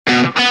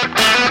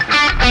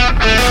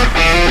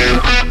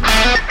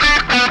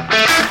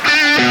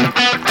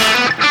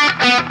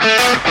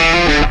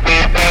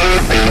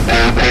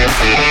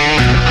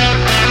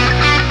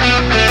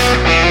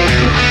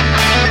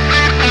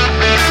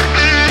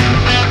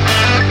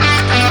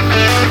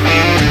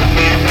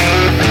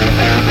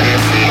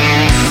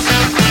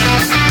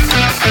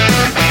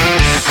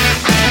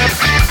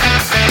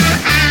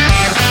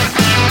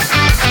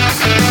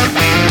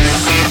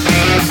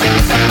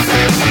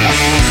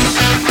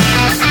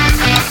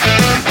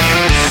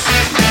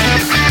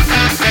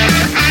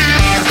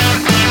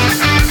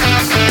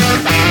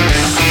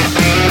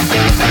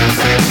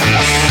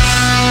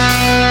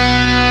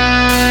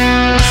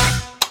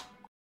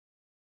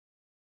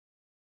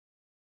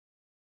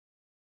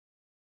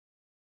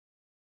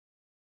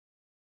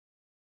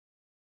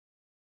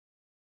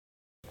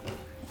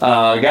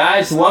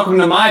Guys, welcome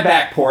to my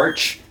back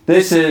porch.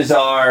 This is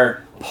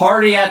our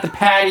Party at the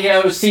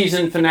Patio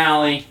season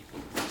finale,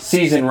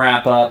 season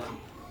wrap-up,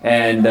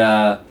 and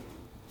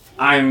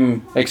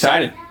I'm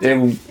excited.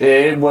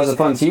 It was a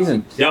fun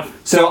season. Yep.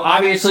 So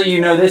obviously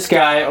you know this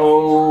guy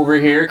over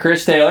here,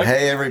 Chris Taylor.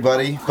 Hey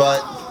everybody,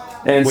 but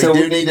And we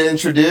do need to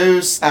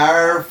introduce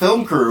our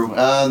film crew,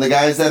 the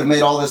guys that have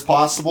made all this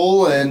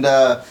possible and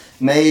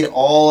made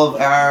all of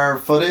our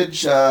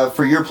footage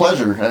for your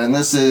pleasure. And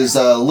this is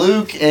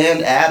Luke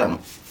and Adam.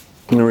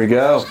 There we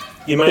go.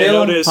 You might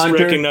Bill, notice,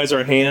 Hunter. recognize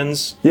our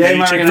hands. Yeah, you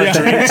Maybe might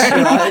check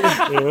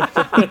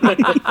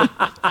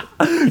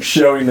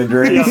Showing the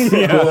drinks.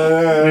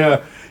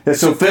 Yeah.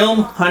 So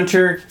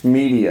Filmhunter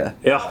Media.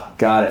 Yeah.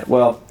 Got it.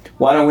 Well,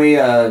 why don't we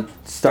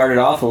start it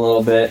off a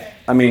little bit?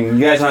 I mean,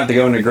 you guys don't have to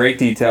go into great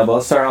detail, but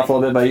let's start off a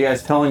little bit by you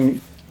guys telling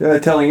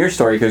your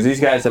story, because these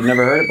guys have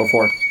never heard it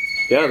before.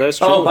 Yeah, that's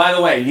true. Oh, by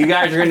the way, you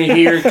guys are going to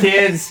hear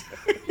kids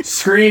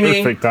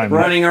screaming,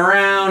 running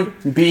around,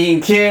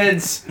 being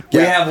kids. Yeah.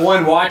 We have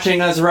one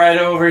watching us right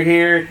over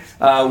here.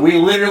 We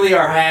literally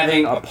are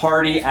having a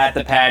party at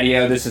the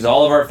patio. This is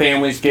all of our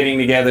families getting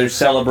together,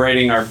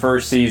 celebrating our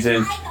first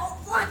season.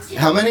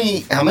 How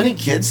many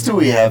kids do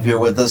we have here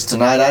with us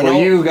tonight? I know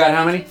You got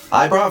how many?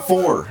 I brought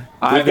 4.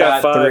 I've We've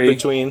got 5 3.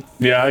 between.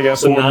 Yeah, I got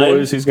So 4 9?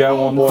 boys. He's got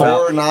 1 boy.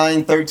 4,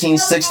 9, 13,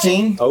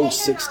 16. Oh,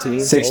 16.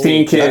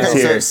 16 kids Okay,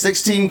 so here.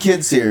 16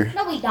 kids here.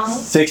 No, we don't.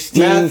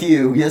 16.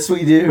 Matthew, yes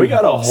we do. We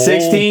got a whole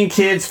 16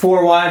 kids,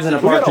 4 wives, and a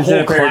We got a partridge in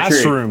whole a pear tree.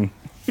 classroom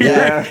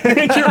Yeah.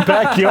 in your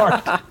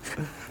backyard.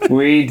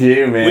 We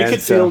do, man. We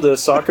could field a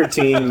soccer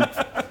team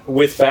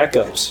with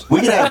backups.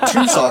 We could have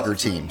 2 soccer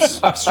teams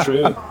That's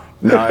true.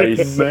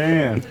 Nice.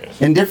 Man.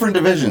 in different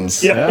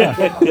divisions.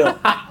 Yeah.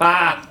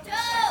 Yeah.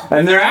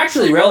 And they're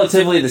actually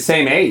relatively the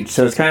same age,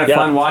 so it's kind of Yeah.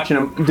 fun watching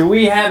them. Do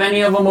we have any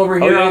of them over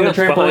here on the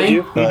behind trampoline?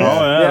 you. Oh,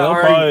 yeah. they'll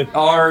probably,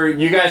 Are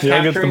you guys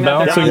yeah, get the capturing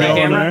that bouncing on the going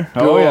camera?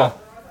 there. Oh, yeah.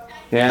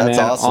 Yeah, That's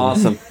man.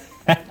 awesome.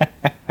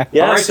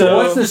 Yeah, All right, so so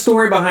what's the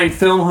story behind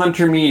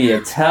Filmhunter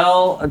Media?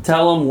 Tell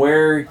them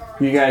where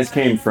you guys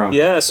came from.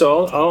 Yeah,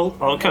 so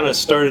I'll kind of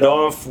start it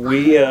off.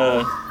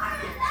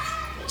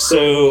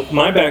 So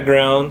my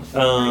background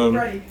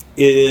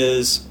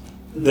is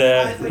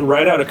that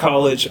right out of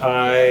college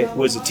I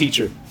was a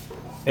teacher,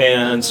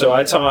 and so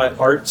I taught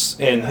arts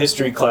and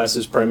history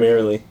classes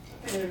primarily.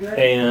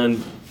 And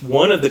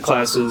one of the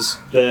classes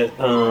that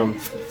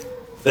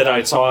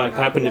I taught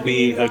happened to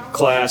be a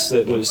class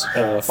that was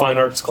a fine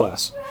arts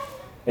class.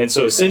 And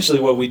so essentially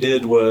what we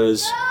did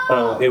was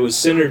it was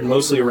centered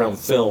mostly around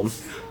film.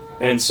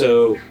 And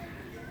so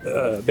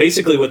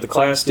basically what the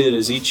class did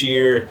is each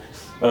year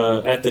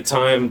at the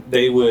time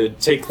they would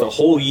take the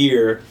whole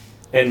year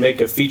and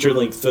make a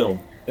feature-length film.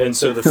 And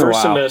so the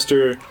first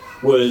semester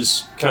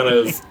was kind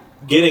of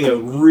getting a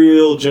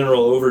real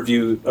general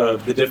overview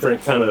of the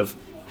different kind of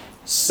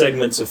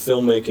segments of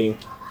filmmaking.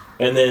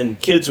 And then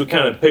kids would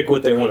kind of pick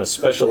what they want to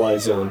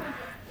specialize in.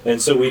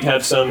 And so we'd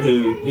have some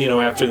who,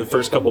 after the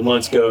first couple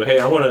months go, hey,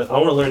 I want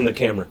to learn the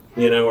camera,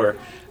 or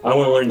I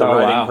want to learn the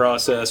writing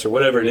process or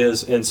whatever it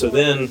is. And so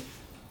then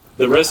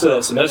the rest of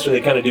that semester,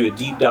 they kind of do a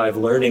deep dive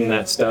learning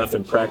that stuff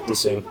and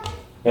practicing.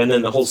 And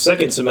then the whole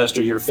second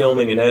semester, you're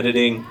filming and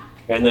editing.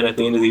 And then at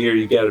the end of the year,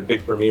 you got a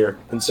big premiere.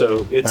 And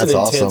so it's That's an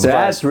awesome. intense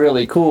That's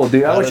really cool,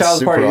 dude. I That wish is I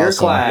was part of super your awesome.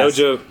 class. No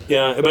joke.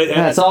 Yeah, but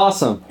That's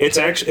awesome.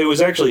 it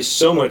was actually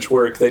so much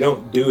work. They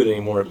don't do it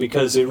anymore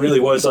because it really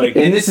was like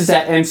And this is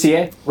at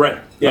MCA? right.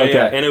 Yeah, Okay.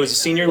 yeah. And it was a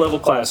senior level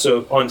class.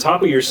 So on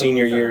top of your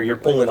senior year, you're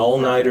pulling all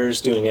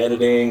nighters, doing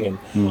editing, and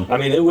I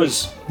mean it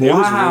was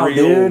Wow,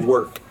 real dude.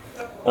 work.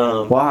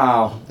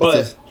 Wow.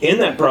 But in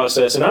that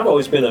process, and I've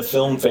always been a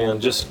film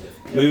fan, just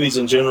movies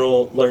in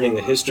general, learning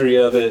the history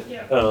of it.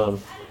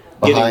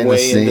 Behind the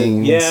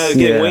scenes.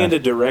 Getting way into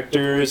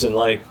directors and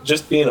like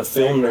just being a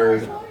film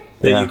nerd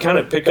that you kind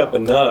of pick up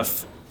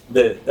enough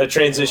that a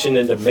transition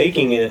into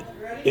making it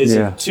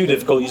isn't too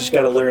difficult. You just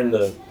got to learn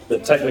the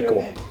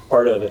technical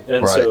part of it.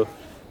 And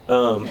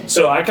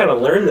so I kind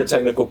of learned the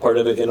technical part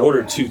of it in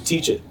order to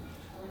teach it.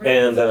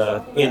 And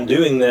in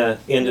doing that,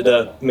 ended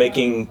up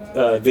making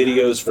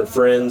videos for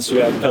friends who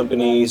have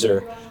companies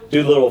or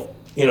do little,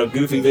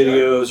 goofy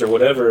videos or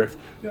whatever.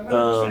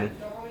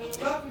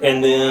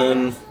 And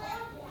then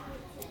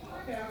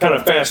kind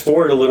of fast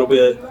forward a little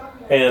bit,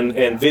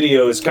 and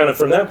video is kind of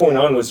from that point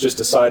on was just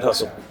a side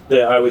hustle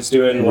that I was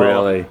doing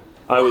while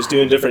I was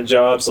doing different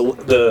jobs.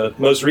 The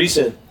most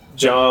recent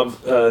job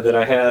that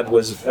I had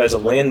was as a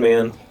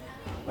landman,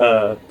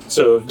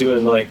 so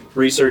doing like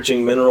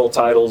researching mineral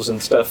titles and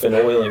stuff in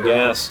oil and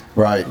gas.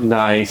 Right.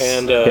 Nice.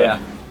 And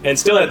and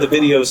still had the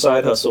video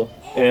side hustle.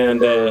 And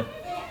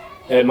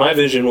my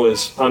vision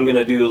was I'm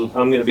gonna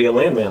be a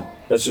landman.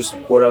 That's just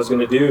what I was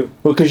gonna do.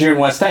 Well, because you're in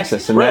West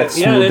Texas, and Right, that's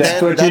yeah,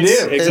 what you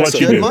do. It's what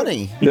good you do.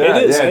 money. Yeah,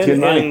 It is, yeah, it's good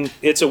money. and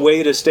it's a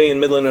way to stay in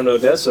Midland and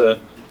Odessa,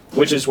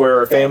 which is where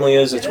our family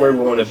is. It's where we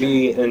want to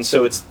be, and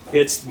so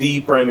it's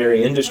the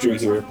primary industry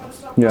here.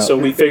 Yeah. So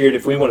we figured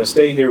if we want to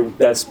stay here,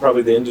 that's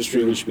probably the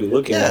industry we should be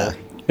looking Yeah.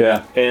 at.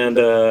 Yeah. And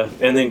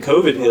then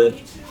COVID hit,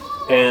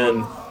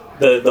 and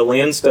the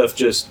land stuff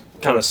just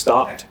kind of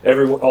stopped.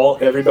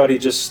 Everybody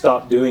just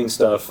stopped doing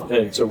stuff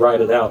and to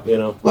ride it out, you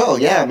know. Well,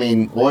 yeah, I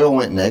mean, oil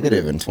went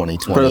negative in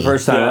 2020 For the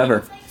first time Yeah. ever.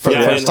 For the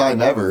Yeah, first and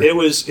time ever. It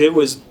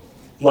was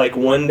like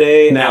one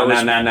day.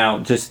 Now.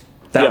 Just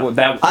that.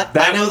 Yeah.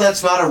 I know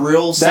that's not a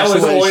real That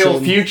situation. was oil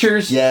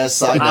futures.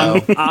 Yes, I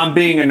know. I'm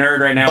being a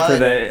nerd right now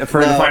But,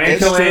 for the no,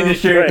 financial it's true.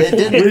 industry. It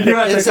didn't, We do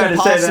have to it's kind of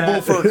say impossible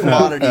that. for a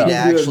commodity to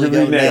actually be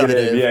go negative.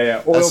 negative.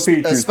 Yeah. Oil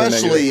futures are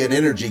especially an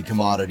energy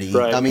commodity.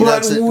 Right. I mean, But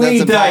that's we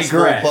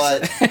impossible.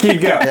 digress. But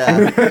Keep going.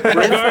 yeah,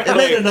 it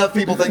made enough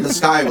people think the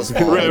sky was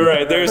falling.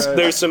 Right.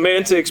 There's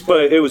semantics,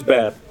 but it was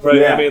bad. Right.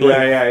 Yeah, I mean, like,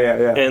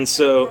 yeah. And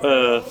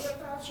so,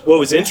 what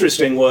was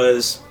interesting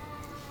was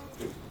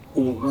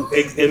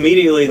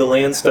immediately the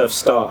land stuff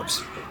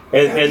stops.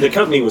 And the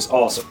company was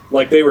awesome.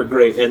 Like, they were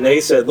great. And they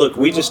said, look,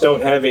 we just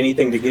don't have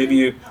anything to give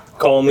you.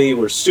 Call me.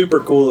 We're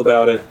super cool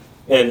about it.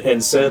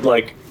 And said,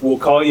 like, we'll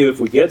call you if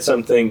we get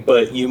something,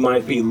 but you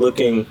might be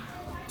looking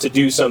to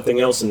do something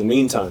else in the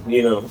meantime.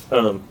 You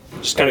know,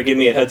 just kind of give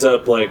me a heads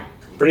up. Like,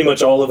 pretty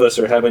much all of us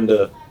are having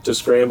to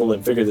scramble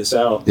and figure this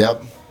out.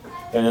 Yep.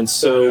 And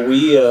so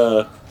we,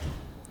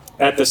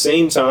 at the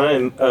same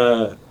time,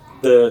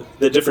 the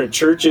different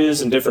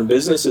churches and different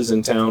businesses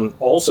in town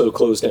also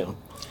closed down.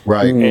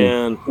 Right.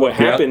 And what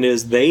happened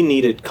is they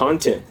needed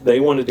content. They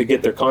wanted to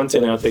get their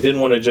content out. They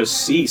didn't want to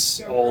just cease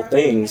all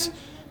things,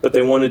 but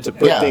they wanted to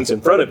put Yeah. things in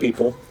front of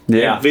people.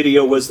 Yeah. And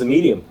video was the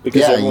medium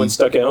because Yeah, everyone's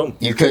stuck at home.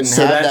 You couldn't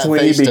So have that's that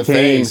when you face to became.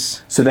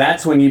 face. So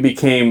that's when you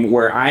became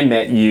where I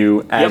met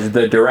you as Yep.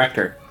 the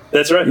director.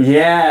 That's right.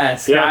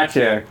 Yes, Yeah.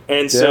 gotcha.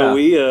 And so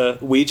Yeah.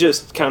 we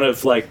just kind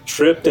of like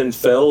tripped and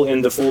fell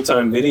into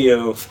full-time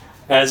video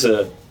as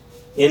a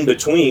in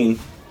between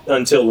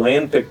until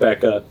land picked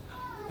back up.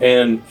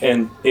 And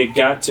it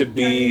got to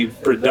be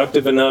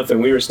productive enough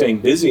and we were staying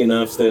busy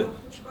enough that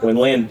when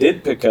land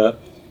did pick up,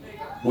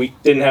 we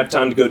didn't have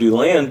time to go do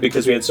land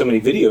because we had so many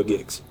video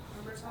gigs.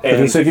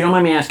 Okay, And so if you don't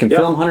mind me asking, Yeah.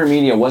 Filmhunter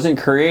Media wasn't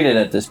created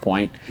at this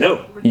point.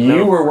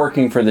 You were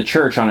working for the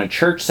church on a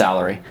church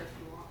salary.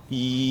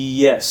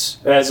 Yes,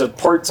 as a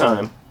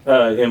part-time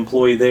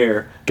employee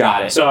there.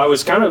 Got it. So I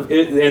was kind of,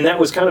 and that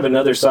was kind of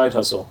another side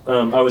hustle.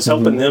 I was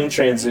helping them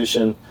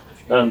transition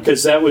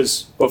because that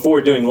was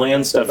before doing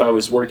land stuff. I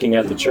was working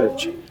at the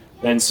church,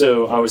 and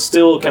so I was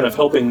still kind of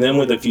helping them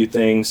with a few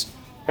things.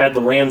 Had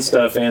the land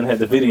stuff and had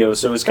the video,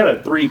 so it was kind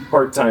of 3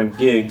 part-time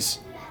gigs.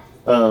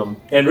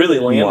 And really,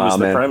 land Wow, was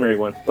the man. primary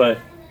one, but.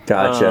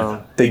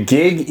 Gotcha. The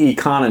gig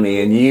economy,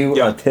 and you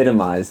Yeah.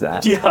 epitomize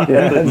that. Yeah,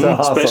 that's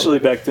awesome. especially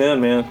back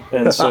then, man.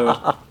 And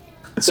so,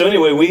 so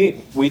anyway,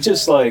 we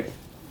just like,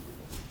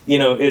 you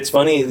know, it's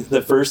funny.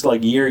 The first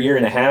like year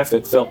and a half,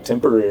 it felt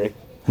temporary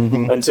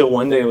until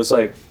one day it was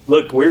like,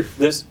 look, we're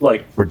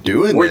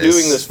doing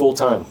this full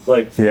time.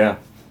 Like, Yeah.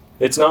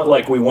 it's not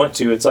like we want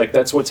to. It's like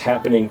that's what's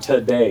happening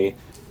today.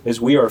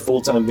 Is we are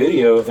full time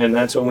video, and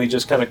that's when we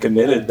just kind of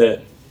committed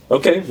that.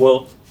 Okay,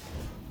 well,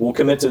 we'll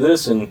commit to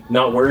this and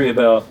not worry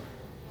about,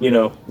 you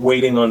know,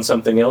 waiting on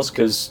something else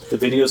because the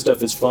video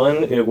stuff is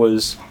fun. It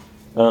was,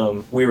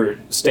 we were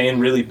staying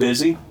really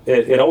busy.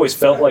 It always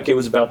felt like it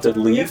was about to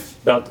leave,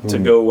 about to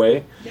go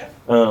away,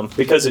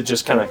 because it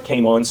just kind of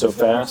came on so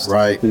fast.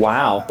 Right.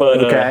 Wow.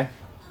 But okay.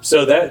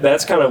 so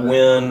that's kind of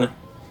when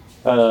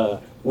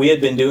we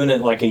had been doing it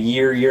like a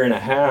year and a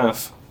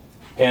half,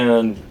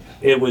 and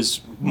it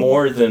was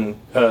more than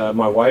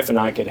my wife and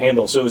I could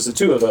handle. So it was the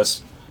two of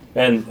us.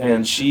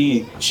 And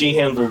she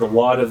handled a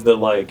lot of the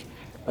like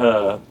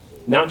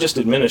not just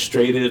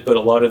administrative, but a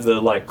lot of the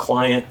like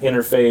client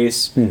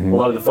interface, a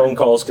lot of the phone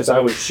calls because I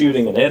was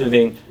shooting and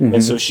editing,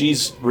 and so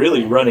she's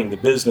really running the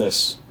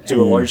business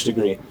to a large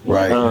degree,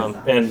 Right.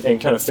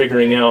 And kind of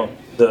figuring out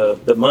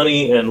the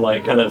money and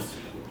like kind of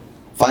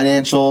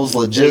Financials,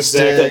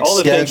 logistics, all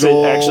the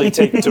schedule. things that actually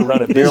take to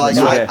run a business. You're like,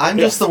 Yeah. I'm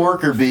just the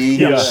worker bee.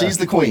 Yeah. She's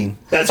the queen.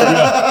 That's right.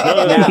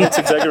 No, that's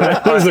exactly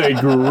right. That was a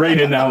great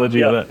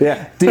analogy of it.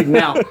 Yeah, dude.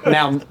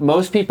 Now,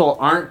 most people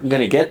aren't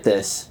gonna get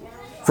this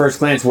first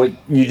glance what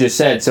you just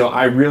said. So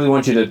I really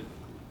want you to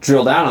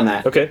drill down on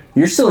that. Okay.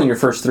 You're still in your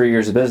first 3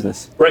 years of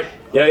business. Right.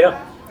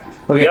 Yeah.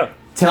 Okay. Yeah.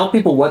 Tell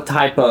people what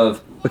type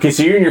of. Okay,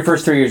 so you're in your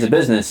first 3 years of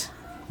business,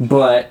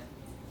 but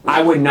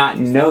I would not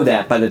know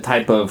that by the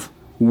type of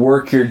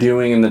work you're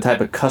doing and the type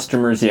of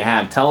customers you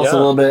have. Tell us a Yeah.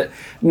 little bit,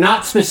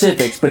 not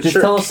specifics, but just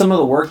Sure. tell us some of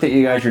the work that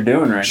you guys are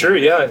doing right Sure,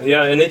 yeah,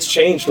 and it's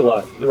changed a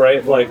lot,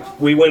 right? Like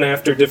we went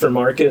after different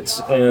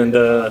markets, and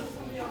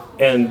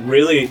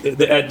really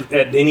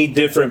at any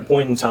different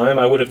point in time,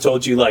 I would have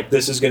told you like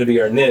this is going to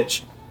be our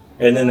niche,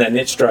 and then that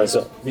niche dries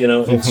up, you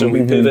know, and so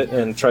we pivot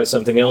and try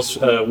something else.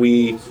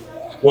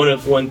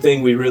 One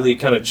thing we really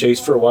kind of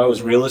chased for a while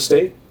was real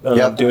estate,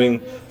 Yep.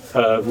 doing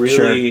now.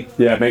 really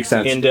Yeah, it makes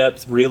sense.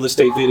 in-depth real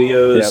estate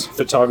videos, Yep.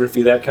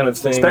 photography, that kind of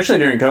thing. Especially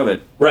during COVID.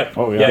 Right.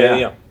 Oh, yeah.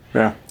 Yeah.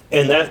 Yeah.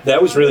 And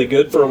that was really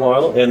good for a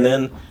while, and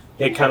then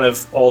it kind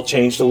of all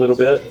changed a little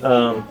bit.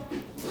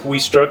 we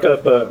struck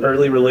up an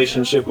early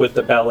relationship with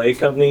the ballet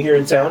company here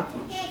in town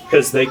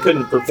because they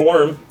couldn't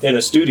perform in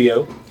a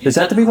studio. Is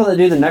that the people that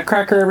do the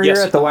Nutcracker every Yes.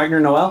 year at the Wagner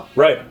Noel?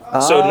 Right.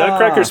 So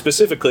Nutcracker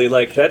specifically,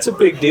 like that's a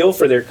big deal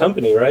for their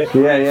company, right?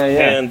 Yeah.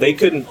 And they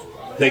couldn't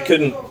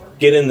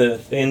get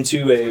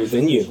into a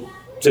venue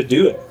to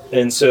do it,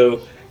 and so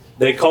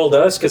they called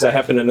us because I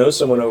happen to know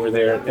someone over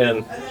there,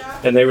 and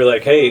they were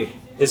like, "Hey,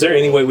 is there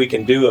any way we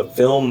can do a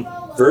film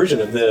version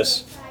of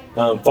this,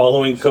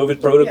 following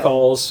COVID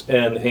protocols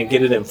and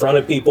get it in front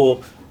of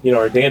people? You know,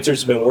 our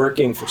dancers have been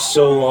working for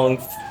so long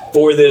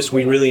for this.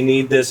 We really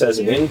need this as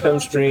an income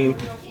stream.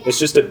 It's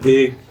just a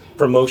big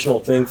promotional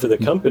thing for the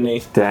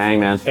company." Dang,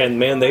 man. And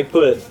man, they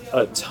put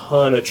a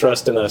ton of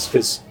trust in us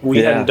because we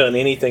hadn't done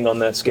anything on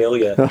that scale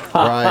yet.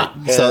 Right.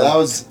 So that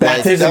was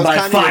Baptism by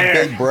kind fire. of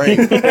a big break.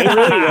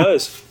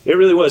 It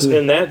really was.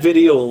 And that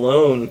video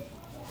alone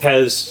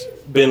has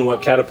been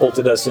what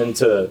catapulted us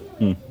into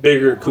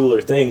bigger,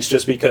 cooler things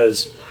just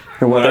because.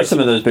 And what are some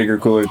of those bigger,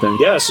 cooler things?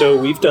 Yeah, so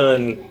we've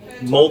done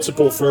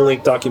multiple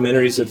full-length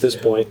documentaries at this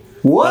point.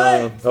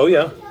 What? Oh,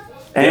 yeah.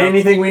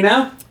 Anything we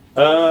know?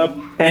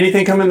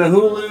 Anything coming to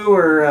Hulu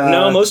or?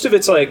 No, most of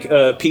it's like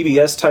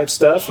PBS type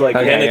stuff, like,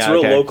 and it's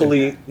real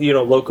locally,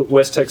 local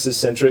West Texas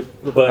centric.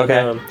 But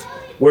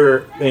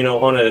we're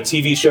on a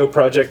TV show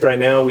project right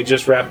now. We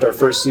just wrapped our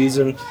first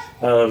season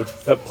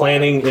of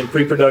planning and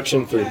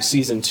pre-production for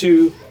season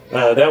 2.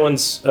 That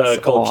one's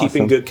called awesome.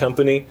 Keeping Good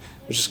Company,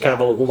 which is kind of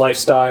a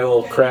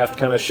lifestyle craft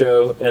kind of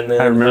show. And then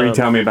I remember you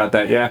telling me about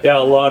that. Yeah. Yeah, a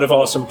lot of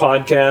awesome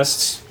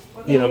podcasts.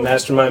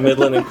 Mastermind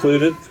Midland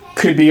included.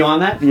 Could be on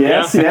that.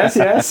 Yes.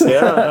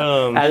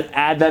 Yeah.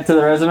 Add that to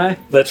the resume.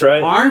 That's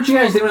right. Aren't you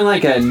guys doing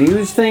like a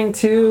news thing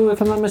too,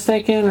 if I'm not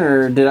mistaken?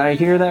 Or did I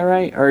hear that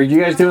right? Or are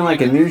you guys doing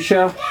like a news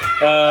show?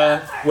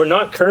 We're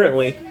not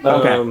currently.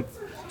 Okay.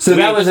 So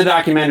that was a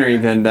documentary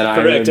then that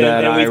correct.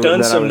 And we've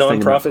done some was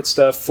thinking nonprofit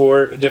stuff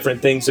for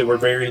different things that were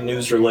very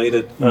news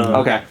related.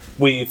 Okay.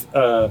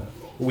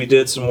 We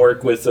did some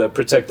work with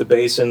Protect the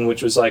Basin,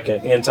 which was like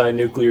an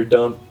anti-nuclear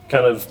dump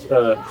kind of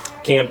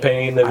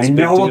campaign. That was I a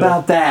big know deal.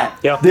 about that.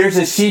 Yeah. There's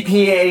a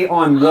CPA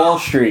on Wall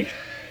Street.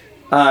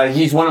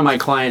 He's one of my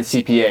client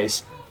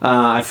CPAs.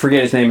 I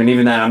forget his name, and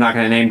even that I'm not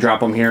going to name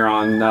drop him here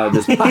on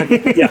this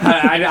podcast. Yeah.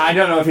 I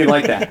don't know if you'd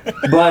like that.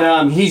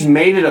 But he's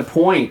made it a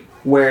point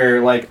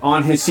where, like,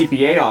 on his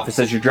CPA office,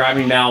 as you're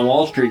driving down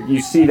Wall Street,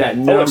 you see that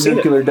no I've seen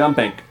nuclear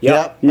dumping.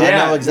 Yep. I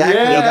know exactly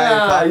the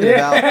guy you're talking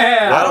about.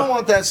 Yeah. I don't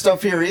want that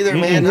stuff here either,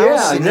 man. I Yeah,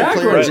 was a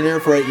exactly. nuclear engineer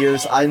for 8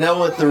 years. I know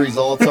what the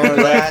results are of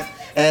that.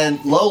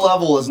 And low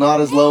level is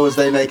not as low as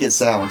they make it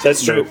sound.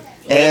 That's true.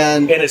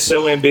 And it's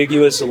so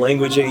ambiguous, the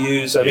language they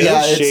use. I mean,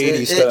 it's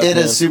shady stuff. It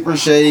is super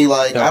shady.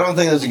 Like, I don't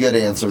think there's a good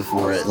answer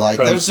for it. Like,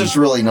 there's just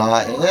really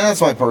not. And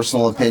that's my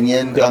personal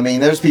opinion. Yeah. I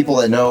mean, there's people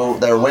that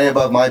are way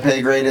above my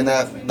pay grade in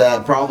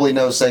that probably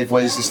know safe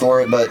ways to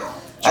store it, but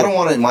I don't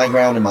want it in my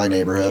ground in my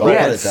neighborhood.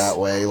 I'll put it that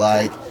way.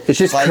 Like, It's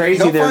just crazy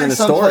go they're find going to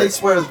some store place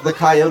it. where the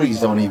coyotes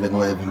don't even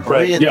live and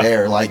bury it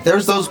there. Like,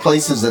 there's those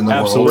places in the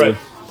Absolutely. world.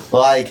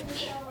 Like,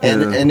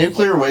 and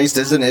nuclear waste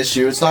is an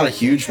issue. It's not a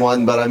huge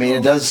one, but I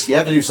mean, you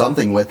have to do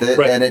something with it,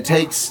 and it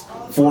takes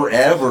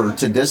forever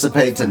to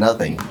dissipate to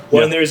nothing.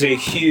 Well, and there's a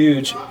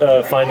huge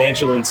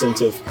financial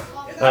incentive.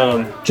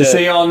 Just so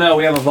you all know,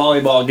 we have a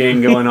volleyball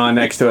game going on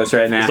next to us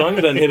right now. As long as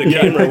it doesn't hit a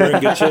camera, we're in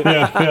good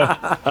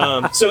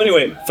shape. So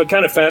anyway, for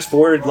kind of fast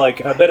forward,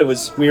 like I bet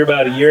we were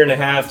about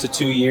 1.5 to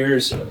 2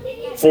 years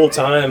full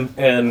time,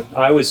 and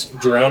I was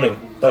drowning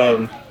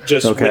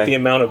just with the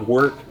amount of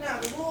work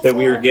that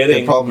we were getting.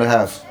 Good problem to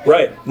have.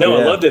 Right. No,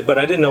 I loved it, but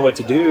I didn't know what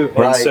to do.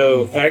 And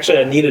so actually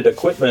I needed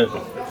equipment.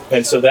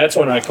 And so that's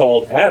when I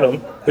called Adam,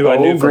 who I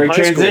knew from great high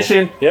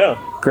transition. school.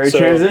 Yeah. Great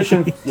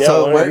transition. Yeah,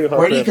 So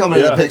where do you come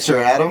into the picture,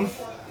 Adam?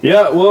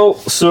 Yeah, well,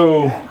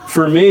 so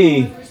for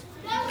me,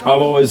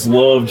 I've always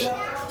loved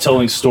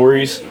telling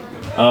stories,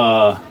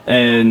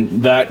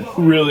 and that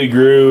really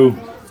grew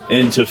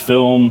into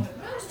film.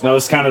 I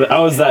was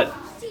that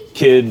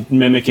kid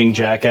mimicking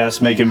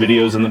Jackass, making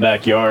videos in the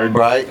backyard,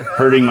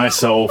 hurting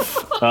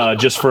myself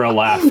just for a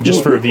laugh,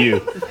 just for a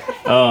view,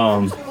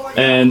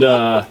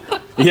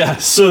 yeah,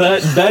 so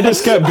that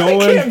just kept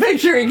going. I can't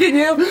picture it, can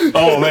you?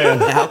 Oh man,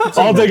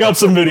 I'll dig up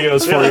some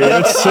videos for you.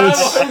 I want to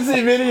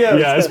see videos.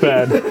 Yeah, it's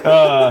bad.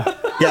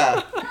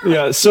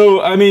 Yeah.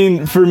 So I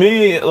mean, for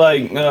me,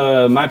 like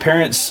my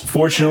parents,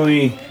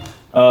 fortunately,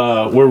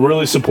 were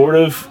really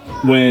supportive.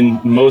 When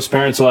most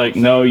parents are like,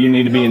 no, you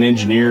need to be an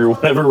engineer or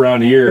whatever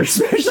around here,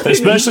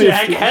 especially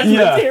if,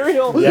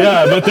 material.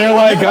 Yeah, but they're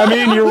like, I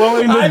mean, you're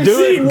willing to do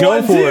it,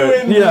 go for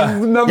it. Yeah,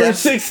 number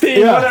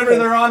 16, whatever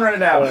they're on right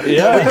now.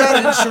 Yeah, we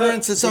got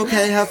insurance. It's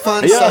okay. Have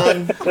fun,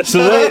 son.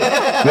 So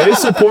they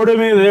supported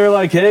me. They were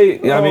like,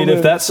 hey, I mean,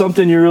 if that's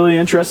something you're really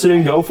interested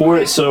in, go for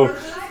it. So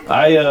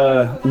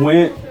I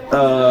went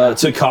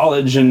to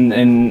college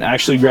and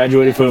actually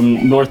graduated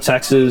from North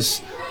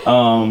Texas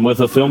with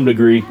a film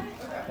degree.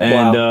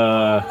 And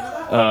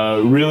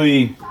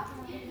really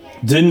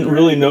didn't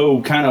really know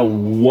kind of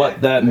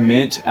what that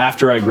meant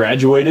after I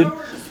graduated.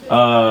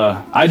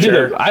 I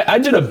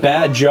did a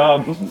bad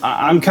job.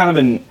 I'm kind of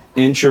an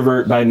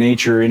introvert by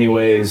nature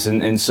anyways.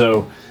 And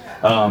so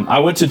I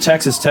went to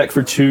Texas Tech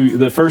for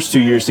the first 2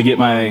 years to get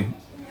my,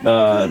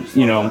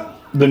 the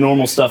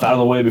normal stuff out of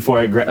the way before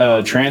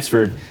I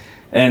transferred.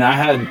 And I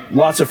had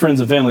lots of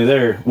friends and family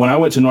there. When I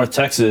went to North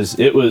Texas,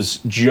 it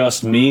was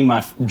just me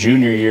my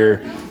junior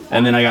year.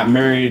 And then I got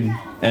married,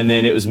 and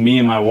then it was me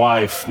and my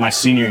wife my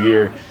senior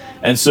year.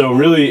 And so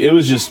really it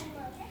was just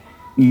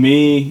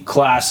me,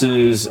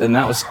 classes, and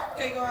I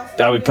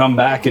would come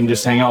back and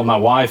just hang out with my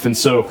wife. And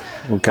so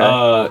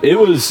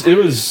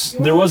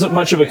there wasn't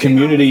much of a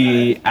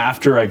community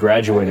after I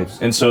graduated.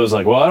 And so it was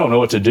like, well, I don't know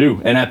what to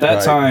do. And at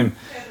that time,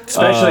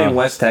 especially in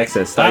West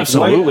Texas,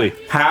 absolutely.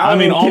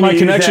 All my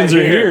connections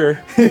are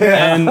here,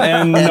 and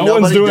no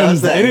one's doing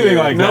anything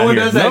like that. No one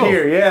does that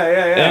here.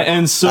 Yeah.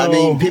 And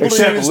so, people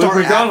didn't even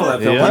start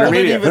Filmhunter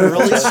Media. People didn't even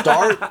really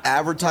start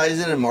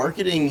advertising and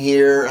marketing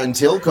here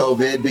until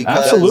COVID,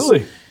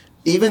 because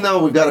even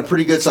though we've got a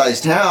pretty good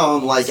sized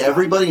town, like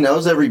everybody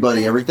knows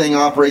everybody. Everything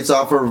operates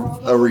off of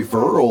a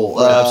referral.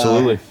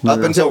 Up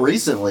until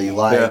recently,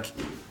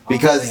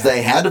 because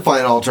they had to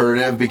find an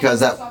alternative because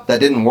that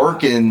didn't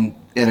work in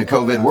a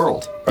COVID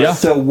world. Yeah.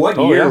 So what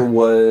year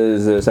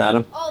was this,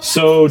 Adam?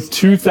 So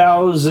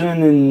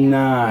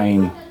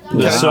 2009.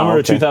 The summer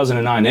of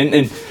 2009.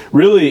 And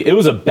really, it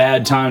was a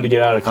bad time to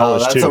get out of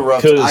college, that's a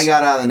rough. I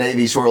got out of the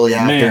Navy shortly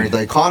after. Man, the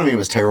economy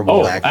was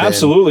terrible back then.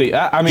 Absolutely.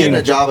 I mean, getting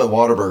a job at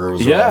Whataburger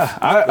was rough.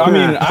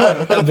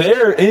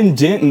 There in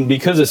Denton,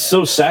 because it's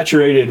so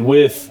saturated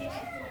with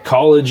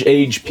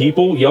college-age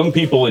people, young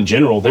people in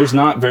general, there's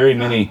not very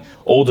many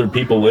older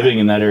people living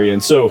in that area.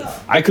 And so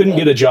I couldn't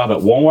get a job at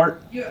Walmart.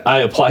 I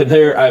applied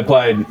there. I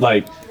applied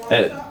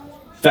at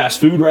fast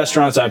food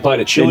restaurants. I applied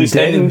at Chili's.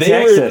 In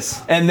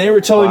Texas. They were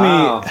telling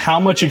me,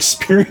 how much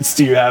experience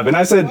do you have? And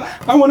I said,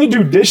 I want to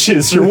do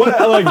dishes or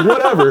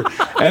whatever.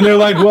 And they're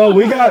like, well,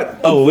 we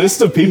got a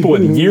list of people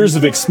with years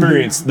of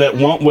experience that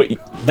want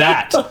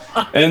that.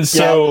 And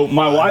so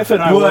my wife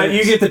and I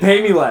you get to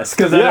pay me less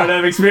because I don't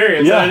have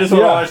experience. I just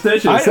want to wash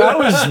dishes. I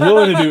was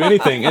willing to do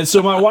anything. And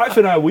so my wife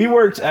and I, we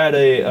worked at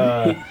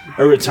a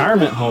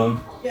retirement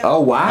home.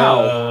 Oh,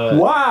 wow.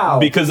 Wow.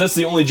 Because that's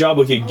the only job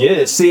we could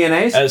get.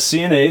 CNAs? As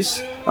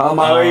CNAs.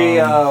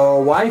 My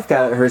wife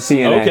got her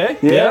CNA. Okay.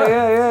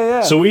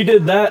 Yeah. So we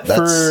did that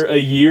for a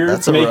year.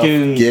 It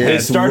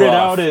started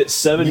out at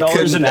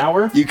 $7 an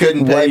hour. You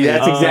couldn't pay me.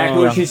 That's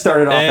exactly what she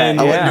started off at. And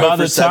by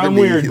the time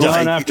we were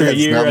done after a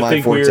year, I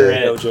think we were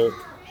at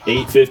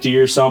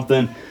 $8.50 or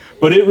something.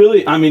 But it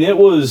really, it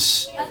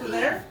was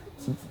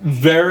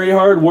very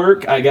hard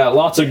work. I got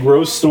lots of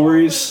gross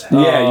stories.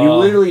 Yeah, you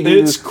literally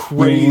do. It's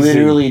crazy. You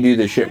literally do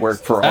the shit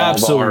work for all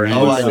of our.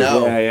 Oh, I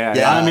know.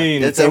 Yeah.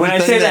 It's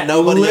everything that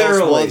nobody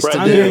else wants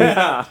to do.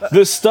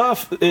 The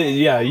stuff,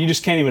 you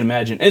just can't even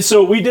imagine. And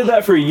so we did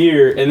that for a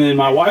year, and then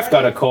my wife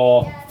got a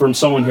call from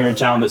someone here in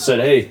town that said,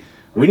 hey,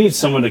 we need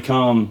someone to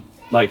come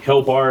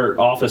help our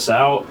office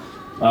out.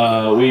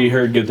 We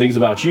heard good things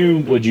about you.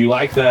 Would you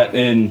like that?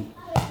 And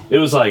it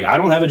was like, I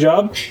don't have a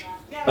job.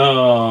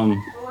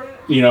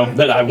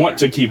 That I want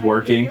to keep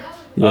working.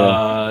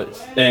 And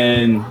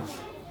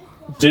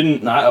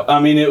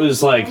it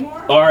was like,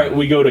 all right,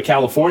 we go to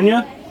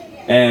California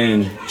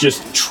and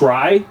just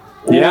try.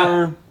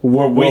 Or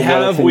we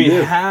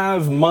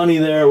have money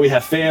there, we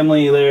have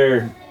family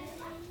there.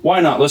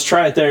 Why not? Let's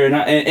try it there.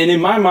 And in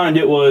my mind,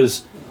 it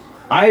was,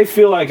 I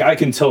feel like I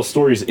can tell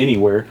stories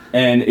anywhere,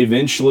 and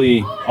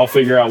eventually I'll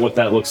figure out what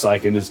that looks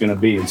like and is going to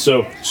be. And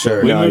so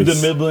we moved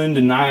to Midland,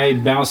 and I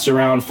bounced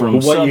around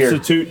from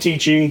substitute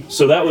teaching.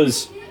 So that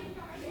was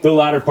the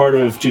latter part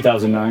of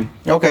 2009.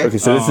 Okay,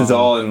 so this is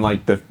all in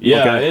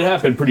it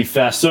happened pretty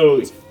fast.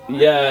 So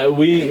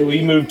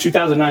we moved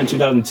 2009,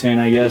 2010,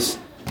 I guess.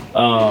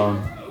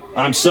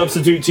 I'm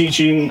substitute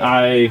teaching.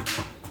 I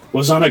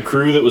was on a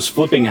crew that was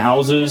flipping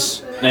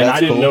houses, and I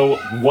didn't know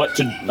what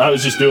to. I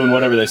was just doing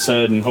whatever they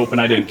said and hoping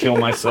I didn't kill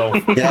myself.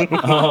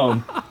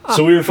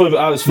 So we were flipping.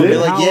 I was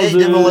flipping houses. Yay,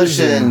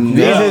 demolition.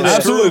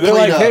 Absolutely. They're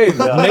like, hey,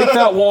 make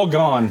that wall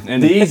gone.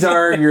 And these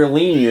are your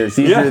lean years.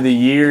 These are the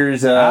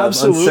years of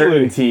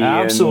uncertainty.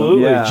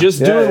 Absolutely.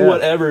 Just doing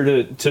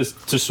whatever to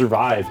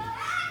survive.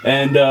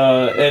 And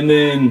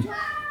then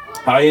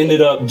I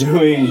ended up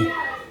doing.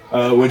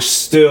 Which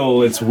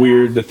still, it's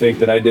weird to think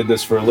that I did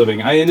this for a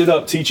living. I ended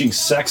up teaching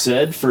sex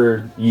ed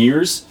for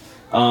years,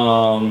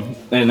 and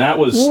that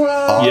was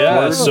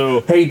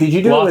So hey, did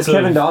you do it with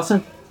Kevin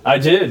Dawson? I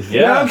did.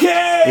 Yeah.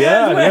 Okay.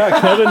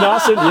 Yeah. Kevin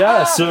Dawson.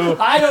 Yeah. So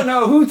I don't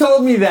know who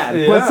told me that,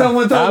 but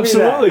someone told me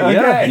that.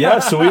 Absolutely. Yeah.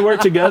 So we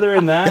worked together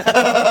in that.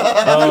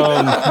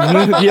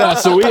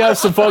 So we have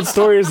some fun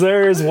stories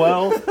there as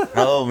well.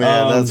 Oh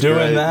man, that's doing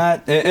great.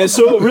 that, and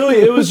so really,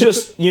 it was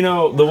just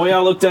the way I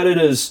looked at it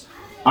is.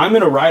 I'm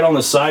going to write on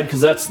the side because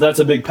that's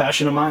a big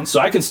passion of mine. So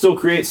I can still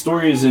create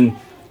stories, and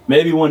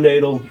maybe one day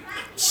it'll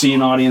see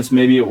an audience,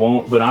 maybe it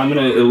won't. But I'm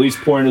going to at least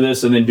pour into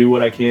this and then do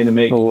what I can to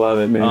make love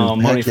it,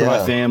 man. money for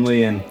my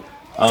family. And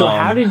So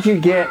how did you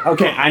get?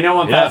 Okay, I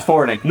know I'm fast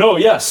forwarding. No,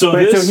 yeah. So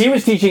so he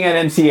was teaching at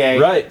MCA.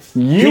 Right.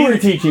 You were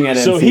teaching at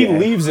MCA. So he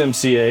leaves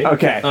MCA.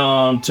 Okay.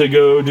 To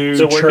go do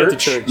So church. work at the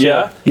church.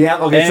 Yeah. Yeah.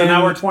 Okay. So And-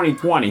 now we're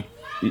 2020.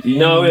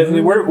 No,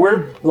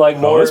 we're like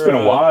more. Oh, it's been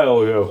a while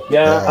ago.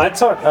 Yeah,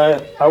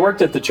 I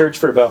worked at the church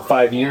for about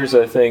 5 years,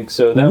 I think.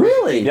 So that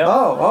Really? Yeah.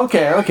 Oh,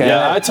 okay. Okay.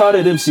 Yeah, I taught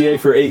at MCA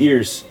for 8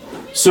 years.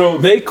 So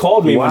they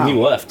called me when he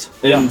left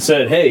and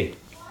said, "Hey,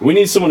 we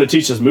need someone to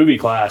teach this movie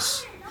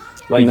class.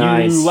 Like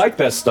Nice. you like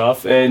that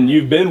stuff, and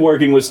you've been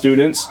working with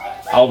students,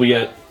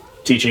 albeit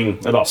teaching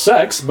about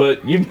sex,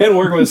 but you've been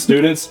working with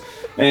students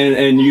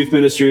and youth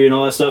ministry and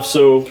all that stuff.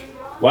 So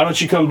why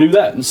don't you come do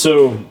that?" And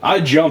so I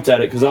jumped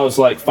at it because I was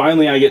like,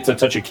 finally I get to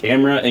touch a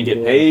camera and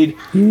get paid.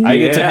 I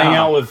get to hang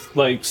out with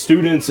like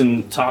students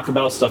and talk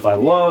about stuff I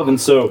love. And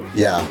so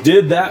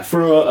did that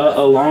for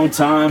a long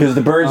time. Because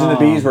the birds and the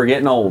bees were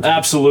getting old.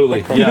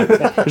 Absolutely, yeah.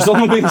 There's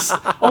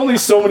only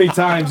so many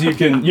times you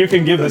can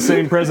give the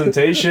same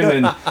presentation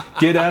and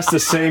get asked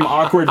the same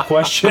awkward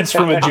questions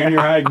from a junior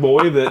high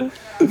boy that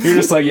you're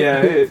just like,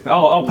 yeah,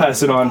 I'll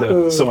pass it on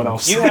to someone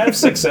else. You have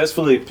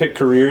successfully picked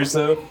careers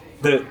though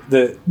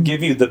that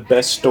give you the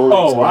best stories.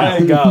 Oh, I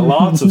got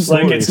lots of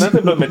stories. Like it's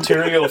nothing but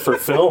material for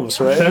films,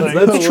 right?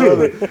 That's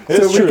true.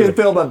 So we can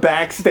film a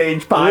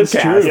backstage podcast.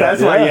 true.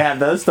 That's why you have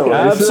those stories.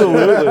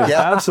 Absolutely,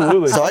 Yeah.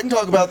 absolutely. So I can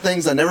talk about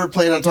things I never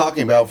planned on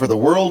talking about for the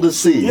world to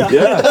see.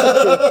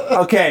 Yeah.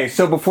 Okay,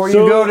 so before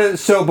you go to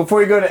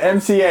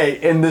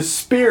MCA, in the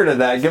spirit of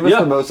that, give us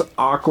the most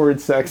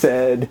awkward sex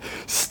ed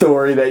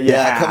story that you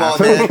have. Come on,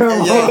 man.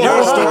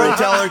 You're a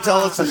storyteller.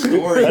 Tell us a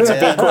story. That's a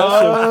big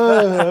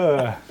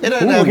question.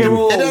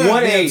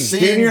 What age?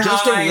 Junior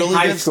just high, a really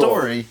high good school?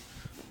 story.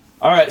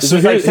 All right, so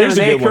Is it like here's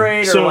a 7th, good 8th one.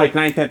 grade or So, like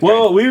 9th, 10th grade?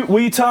 well,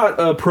 we taught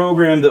a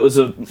program that was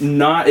it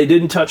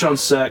didn't touch on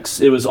sex.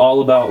 It was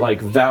all about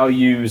like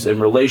values and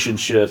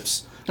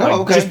relationships. Like,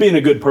 okay. just being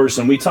a good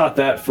person. We taught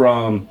that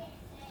from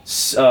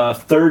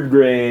 3rd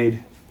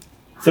grade,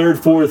 3rd,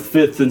 4th,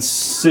 5th, and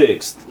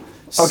 6th.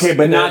 Okay,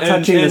 but not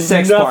touching the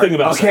sex nothing part.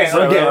 about Okay, sex.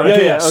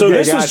 okay, Yeah. So okay,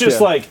 this was just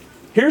gotcha. like,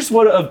 here's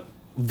what a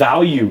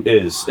value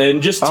is,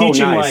 and just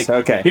teaching nice,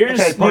 like, okay. here's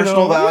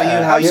Personal value,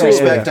 how you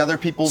respect other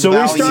people's So we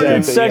values.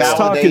 started sex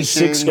talk in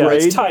validation. 6th Yeah,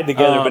 grade. it's tied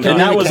together, but and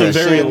that was a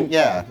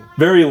Communication,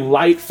 very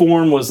light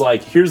form. Was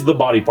like, here's the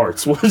body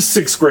parts. Was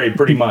 6th grade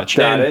pretty much.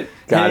 Got it.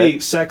 Hey,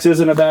 sex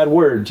isn't a bad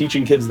word.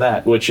 Teaching kids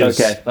that, which is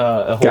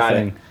a whole Got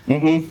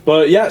thing.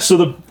 But yeah, so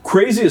the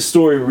craziest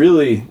story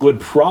really would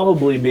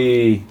probably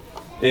be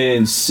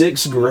in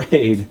 6th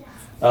grade,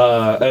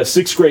 a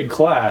 6th grade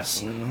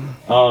class.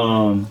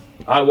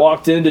 I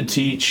walked in to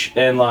teach,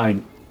 and like,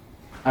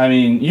 I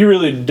mean, you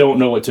really don't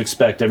know what to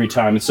expect every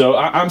time. And so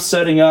I'm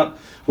setting up.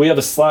 We have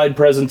a slide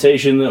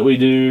presentation that we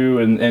do,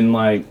 and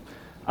like,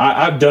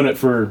 I've done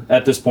it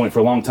at this point for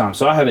a long time.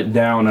 So I have it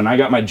down, and I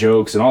got my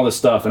jokes and all this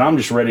stuff, and I'm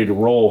just ready to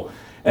roll.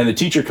 And the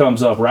teacher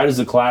comes up right as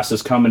the class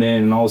is coming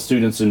in, and all the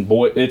students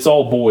it's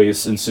all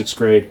boys in 6th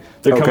grade.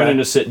 They're coming in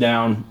to sit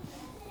down,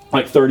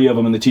 like 30 of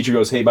them, and the teacher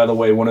goes, "Hey, by the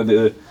way, one of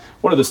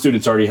the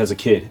students already has a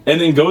kid,"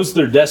 and then goes to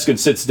their desk and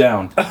sits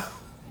down.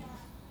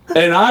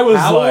 And I was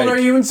How like, old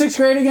are you in 6th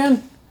grade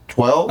again?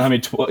 12? I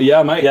mean,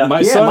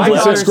 my son's my in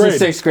daughter's 6th grade. in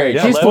 6th grade.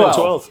 Yeah, She's 11,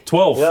 12.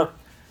 12. Yeah.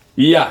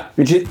 Yeah.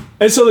 Which is-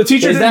 And so the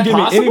teacher Is didn't that give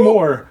me any possible?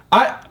 more.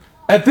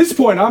 At this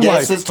point, I'm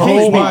Yes, like, it's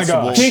totally oh my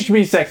possible. gosh. Teach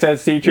me sex ed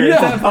teacher. Yeah.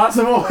 Is that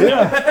possible?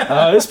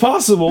 Yeah, it's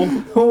possible.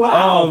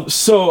 Wow.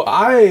 So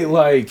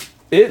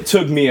it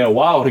took me a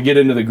while to get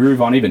into the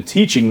groove on even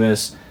teaching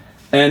this.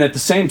 And at the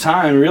same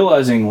time,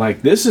 realizing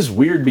like, this is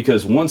weird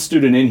because one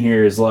student in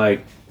here is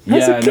like,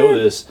 That's yeah, a I know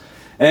kid. this.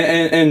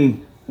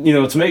 And you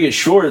know, to make it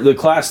short, the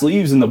class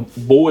leaves and the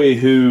boy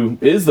who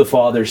is the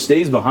father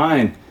stays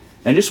behind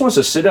and just wants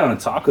to sit down and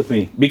talk with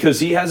me because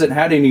he hasn't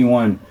had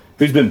anyone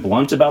who's been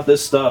blunt about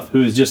this stuff,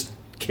 who's just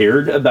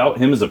cared about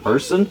him as a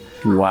person.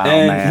 Wow,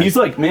 and man. he's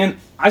like, man,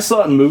 I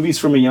saw it in movies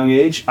from a young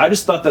age. I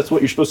just thought that's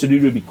what you're supposed to do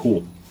to be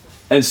cool.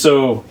 And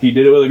so he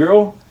did it with a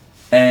girl,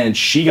 and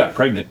she got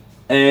pregnant.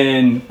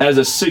 And as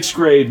a 6th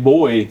grade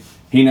boy,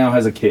 he now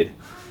has a kid.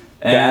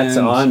 That's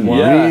And, unreal.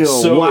 yeah,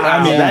 so, wow.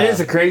 I mean, that is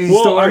a crazy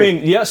well, story. I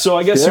mean, yeah, so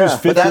I guess he was Yeah.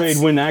 5th grade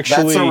when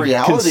actually that's a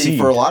reality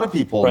conceived. for a lot of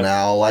people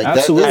now. Like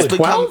Absolutely. that's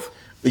become 12?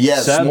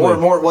 yes, Sadly. more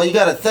and more. Well, you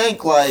got to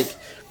think like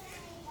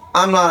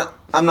I'm not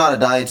a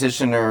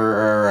dietitian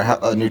or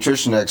a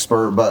nutrition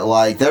expert, but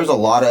like there's a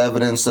lot of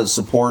evidence that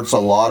supports a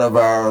lot of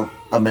our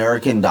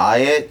American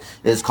diet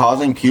is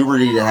causing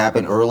puberty to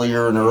happen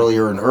earlier and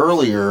earlier and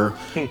earlier.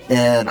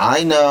 And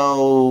I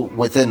know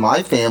within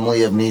my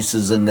family of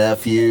nieces and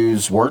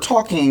nephews, we're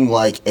talking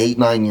like 8,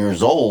 9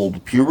 years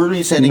old.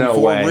 Puberty's hitting No for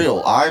way.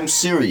 real. I'm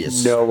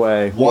serious. No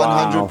way.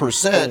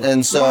 100%.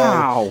 And so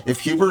Wow.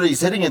 if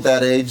puberty's hitting at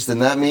that age, then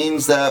that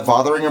means that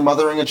fathering or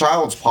mothering a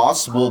child is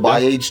possible by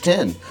age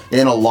 10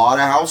 in a lot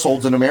of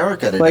households in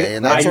America today. Like,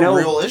 and that's I know- a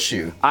real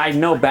issue. I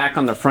know back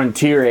on the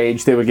frontier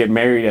age, they would get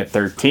married at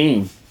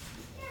 13.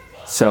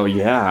 So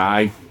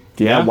yeah,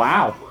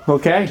 wow.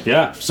 Okay.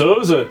 Yeah, so it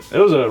was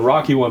a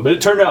rocky one, but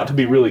it turned out to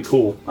be really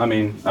cool. I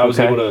mean, I was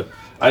Okay. able to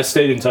I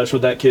stayed in touch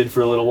with that kid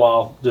for a little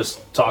while,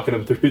 just talking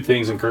him through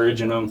things,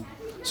 encouraging him.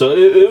 So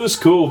it was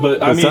cool, but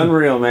It's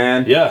unreal,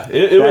 man. Yeah,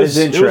 it was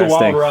a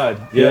wild ride.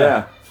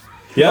 Yeah.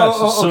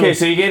 Okay,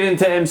 so you get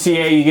into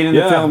MCA, you get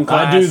into film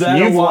class. I do that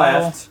You've a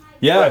while. left.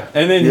 Yeah,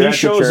 and then You're he at the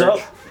shows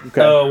church.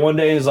 up one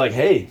day and is like,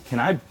 "Hey, can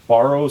I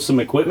borrow some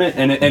equipment?"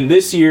 And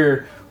this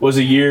year was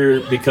a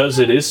year, because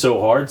it is so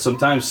hard.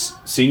 Sometimes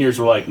seniors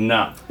were like,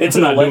 "Nah, It's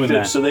I'm an not doing elective,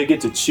 that." so they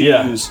get to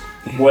choose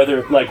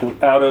whether, like,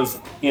 out of,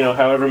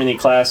 however many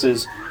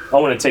classes, I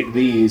want to take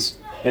these.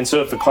 And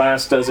so if the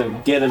class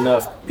doesn't get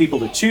enough people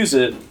to choose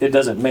it, it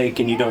doesn't make,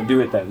 and you don't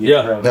do it that year.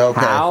 Yeah. Right? Okay.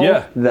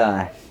 How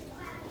the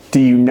do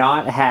you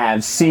not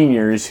have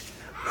seniors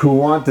who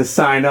want to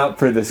sign up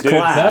for this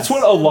class? That's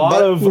what a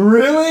lot of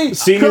really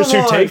seniors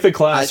Come who on. take the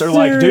class I- are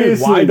like, dude, why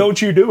seriously. don't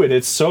you do it?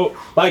 It's so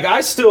like I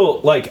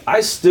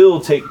still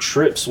take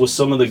trips with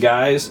some of the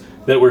guys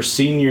that were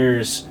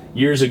seniors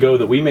years ago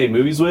that we made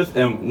movies with,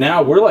 and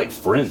now we're like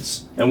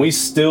friends, and we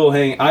still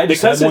hang. I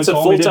just Because had one it's a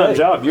call me full-time today.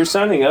 job. You're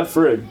signing up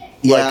for a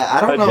Yeah,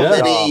 I don't know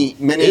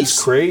many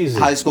It's crazy.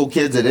 high school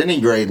kids at any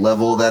grade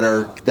level that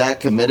are that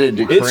committed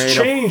to It's create a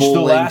changed the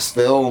full-length last-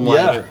 film. yeah,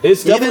 like,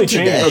 it's even definitely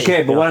today. changed.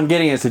 Okay, but what I'm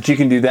getting is that you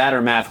can do that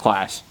or math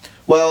class.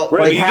 Well,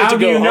 Right. Like, You get how to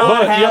do go you home.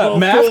 not But have a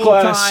math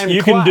class full-time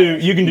you class?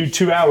 can do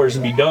 2 hours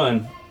and be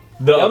done.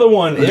 The other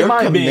one, it They're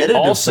might be committed to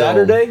all film.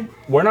 Saturday.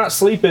 We're not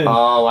sleeping.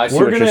 Oh, I see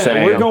we're what you're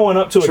saying. We're going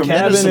up to a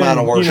tremendous cabin amount of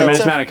and, work. you know,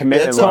 Tremendous amount of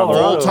commitment It's a level.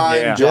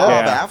 full-time Yeah. job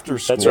Yeah. after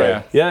school. That's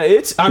right. Yeah,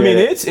 it's. I mean,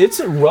 it's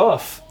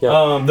rough.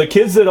 Yeah. The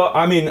kids that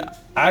I mean,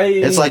 I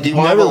It's like, do you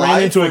want never a ran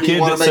life into or a do you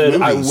kid wanna that make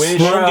said, "I movies?" wish."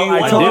 Bro, I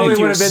I did totally it would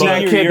your have been senior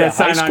that kid year that of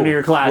high signed on to school.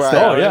 your class. Right.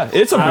 though. Oh yeah,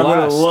 it's a I would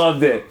have blast.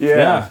 loved it.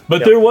 Yeah,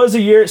 but there was a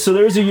year. So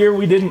there was a year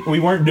we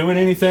weren't doing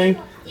anything,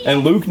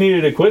 and Luke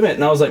needed equipment,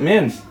 and I was like,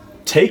 "Man,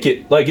 take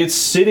it. Like, it's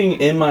sitting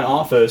in my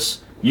office.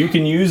 You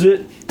can use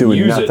it. Doing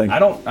use nothing. it. I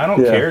don't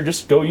Yeah. care.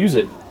 Just go use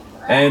it."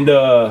 And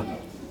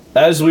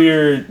as we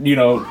were,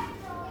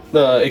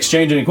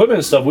 exchanging equipment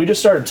and stuff, we just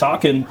started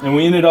talking, and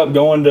we ended up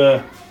going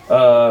to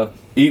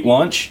eat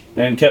lunch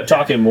and kept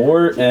talking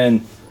more.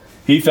 And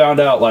he found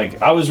out,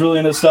 like, I was really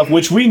into stuff,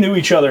 which we knew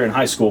each other in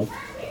high school.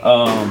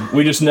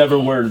 We just never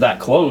were that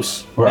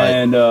close. Right.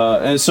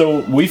 And so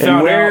we And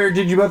found where out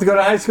did you both go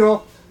to high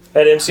school?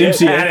 At MCA.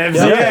 MCA. At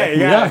MCA,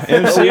 yeah.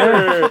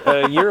 MCA.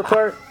 We're a year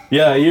apart.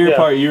 Yeah, a year Yeah.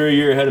 apart. You're a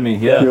year ahead of me.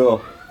 Yeah.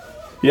 Cool.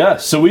 Yeah,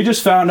 so we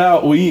just found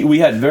out we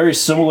had very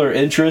similar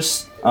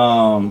interests.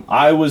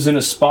 I was in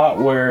a spot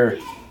where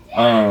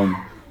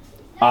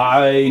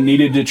I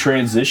needed to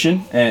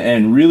transition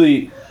and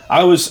really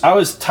I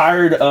was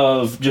tired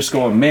of just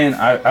going, man,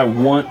 I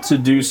want to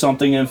do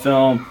something in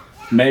film.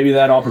 Maybe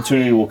that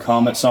opportunity will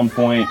come at some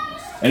point.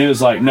 And it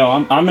was like, no,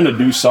 I'm going to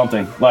do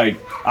something. Like,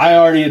 I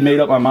already had made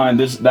up my mind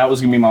that was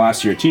going to be my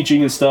last year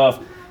teaching and stuff.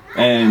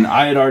 And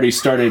I had already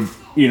started,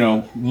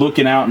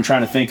 looking out and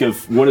trying to think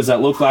of what does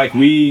that look like.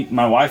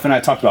 My wife and I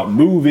talked about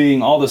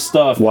moving, all this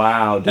stuff.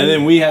 Wow, dude. And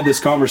then we had this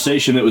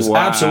conversation that was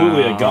Wow.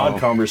 absolutely a God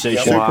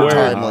conversation. Super Wow.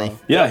 timely.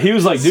 Yeah, he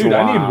was like, dude,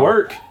 I Wow. need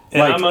work.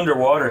 And Like, I'm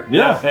underwater.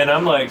 Yeah. And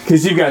I'm like,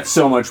 Because you've got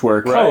so much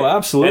work. Oh,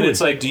 absolutely. And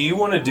it's like, do you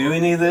want to do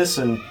any of this?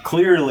 And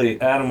clearly,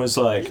 Adam was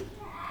like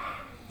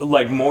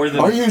more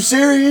than. Are you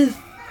serious?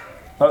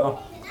 Uh-oh.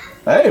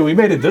 hey, we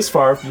made it this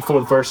far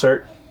before the first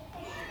cert.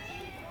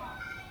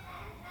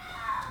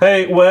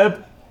 Hey,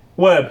 Webb.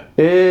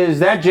 Is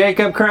that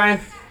Jacob crying?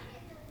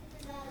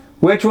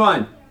 Which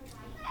one?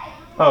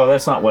 Oh,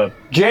 that's not Webb.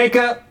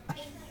 Jacob?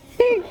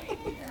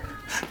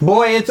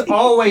 Boy, it's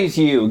always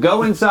you.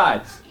 Go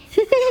inside.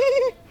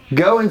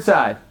 Go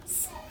inside.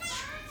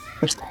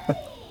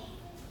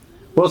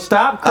 Well,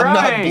 stop I'm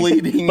crying. not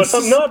bleeding. But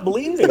I'm not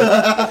bleeding.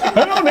 I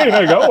don't need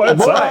to go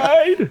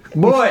inside.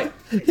 Boy,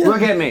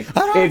 look at me.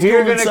 don't If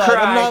you're go going to inside. I'm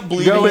cry, not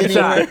bleeding go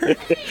inside.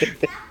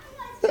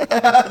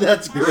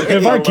 That's great.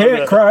 If I love can't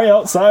that. cry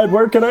outside,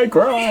 where can I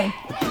cry?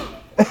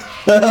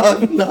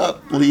 I'm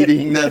not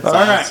bleeding. That's All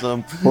right.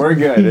 awesome. We're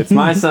good. It's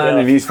my son,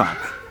 and he's fine.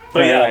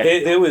 But yeah, Alright.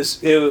 it was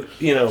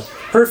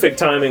perfect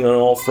timing on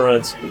all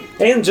fronts.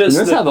 And just,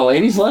 Is this how the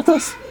ladies left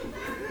us?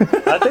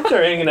 I think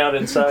they're hanging out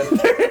inside.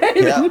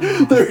 Yeah.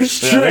 They're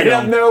straight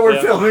up, no, we're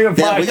Yeah. filming a podcast.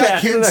 Yeah, we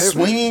got kids today.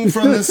 swinging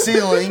from the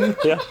ceiling.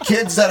 Yeah.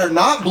 Kids that are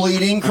not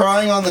bleeding,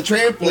 crying on the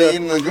trampoline,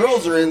 and the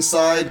girls are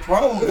inside,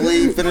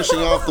 probably finishing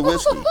off the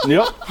whiskey.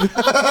 Yep.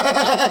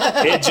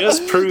 It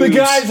just proves The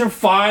guys are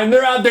fine.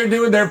 They're out there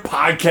doing their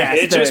podcast.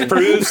 It just thing.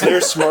 proves they're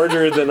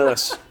smarter than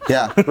us.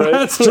 Yeah. Right?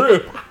 That's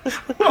true.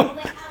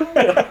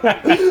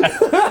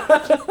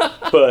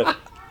 But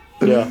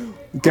yeah.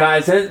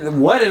 Guys,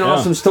 what an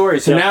awesome story.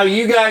 So Yeah. now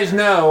you guys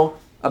know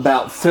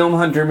about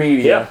Filmhunter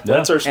Media. Yeah,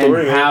 that's our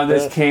story. And how man.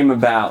 this Yeah. came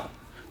about.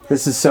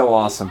 This is so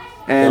awesome.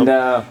 And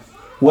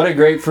what a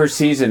great first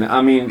season.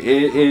 I mean,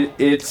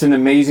 it's an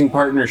amazing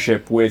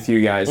partnership with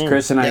you guys.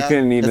 Chris and I Yeah,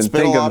 couldn't even it's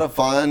been think a lot of of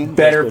fun.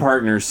 better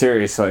partners,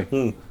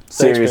 seriously.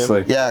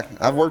 Seriously. Yeah,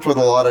 I've worked with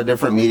a lot of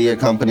different media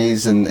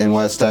companies in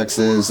West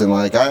Texas, and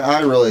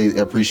I really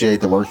appreciate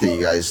the work that you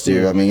guys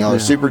do. I mean, y'all are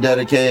super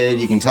dedicated.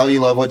 You can tell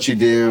you love what you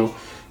do.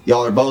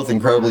 Y'all are both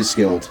incredibly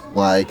skilled.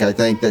 Like, I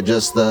think that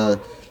just the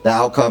the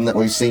outcome that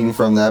we've seen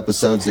from the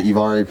episodes that you've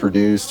already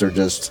produced are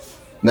just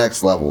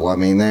next level. I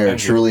mean, they're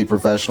truly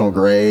professional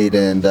grade,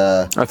 and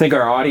I think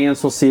our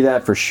audience will see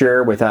that for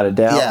sure, without a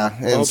doubt. yeah,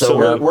 and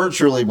so we're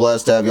truly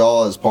blessed to have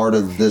y'all as part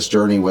of this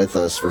journey with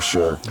us for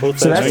sure.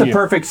 So that's the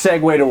perfect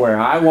segue to where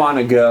I want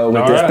to go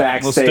with this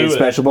Backstage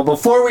special. But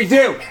before we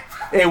do,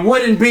 it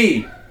wouldn't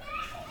be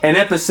an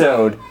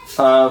episode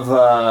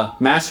of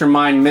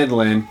Mastermind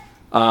Midland,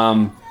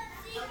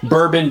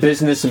 Bourbon,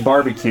 Business, and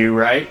Barbecue,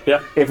 right?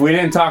 Yeah. If we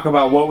didn't talk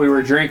about what we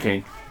were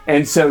drinking.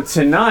 And so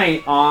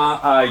tonight,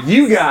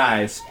 you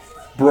guys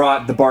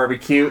brought the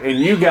barbecue and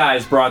you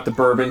guys brought the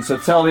bourbon. So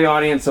tell the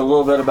audience a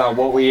little bit about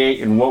what we ate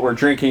and what we're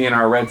drinking in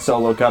our red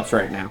Solo cups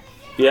right now.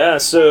 Yeah,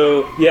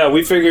 so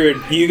we figured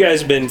you guys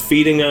have been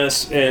feeding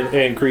us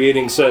and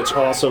creating such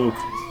awesome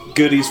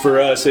goodies for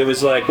us. It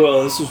was like,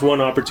 well, this is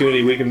one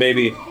opportunity we can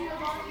maybe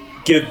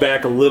give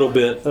back a little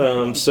bit.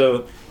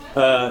 So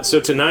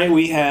tonight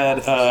we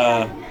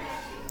had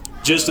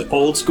just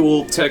old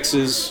school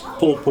Texas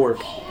pulled pork,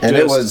 and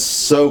it was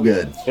so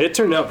good. It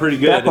turned out pretty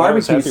good. That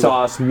barbecue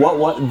sauce,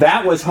 what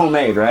that was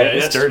homemade, right?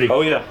 Yeah, it's dirty. Oh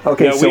yeah.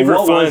 Okay, yeah, so we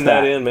what was refined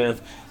that that in, man.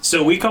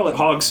 So we call it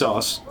hog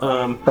sauce.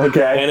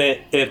 Okay.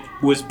 And it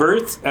was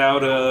birthed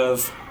out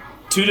of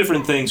two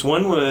different things.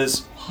 One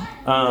was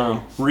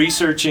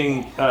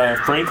researching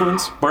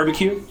Franklin's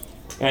barbecue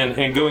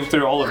and going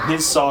through all of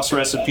his sauce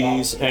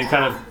recipes and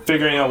kind of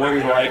figuring out what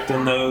we liked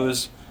in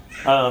those.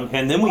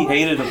 And then we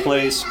ate at a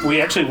place.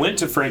 We actually went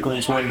to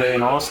Franklin's one day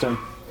in Austin,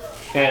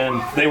 and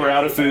they were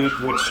out of food,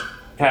 which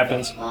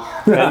happens.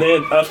 And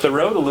then up the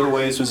road a little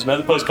ways was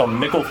another place called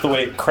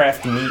Micklethwaite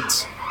Craft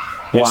Meats.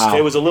 Wow.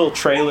 It was a little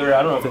trailer.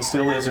 I don't know if it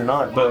still is or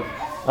not, but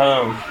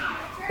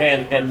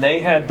and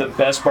they had the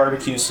best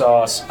barbecue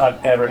sauce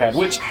I've ever had.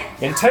 Which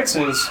in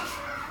Texas,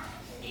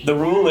 the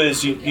rule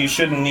is you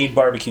shouldn't need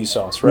barbecue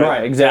sauce, right?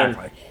 Right,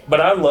 exactly. But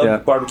I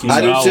love barbecue sauce.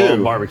 I do too. I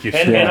love barbecue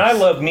sauce. And I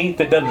love meat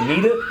that doesn't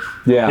need it.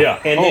 Yeah.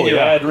 And then you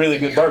add really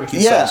good barbecue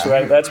sauce,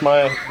 right? That's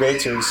my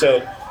go-to.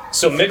 So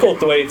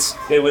Micklethwaite's,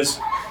 it was,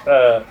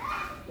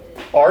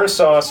 our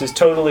sauce is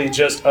totally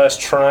just us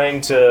trying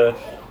to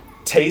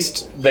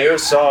taste their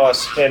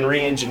sauce and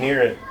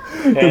re-engineer it.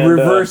 The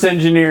reverse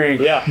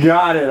engineering. Yeah.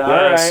 Got it. All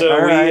right. So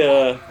all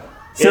right.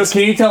 So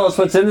can you tell us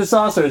what's in the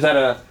sauce, or is that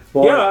a...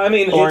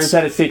 Or is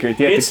that a secret?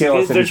 Do you have to kill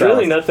us? There's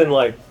really nothing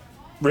like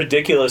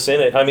ridiculous in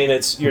it. I mean,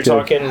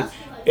 talking.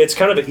 It's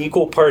kind of an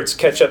equal parts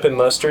ketchup and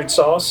mustard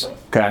sauce.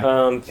 Okay.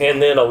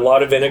 And then a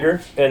lot of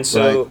vinegar, and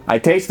so I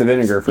taste the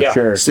vinegar for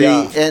sure. See,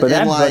 but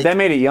that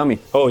made it yummy.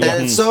 Oh yeah.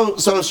 And it's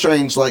so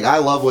strange. Like, I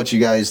love what you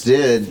guys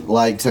did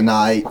like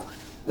tonight,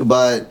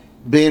 but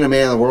being a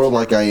man of the world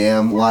like I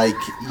am, like,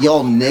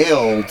 y'all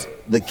nailed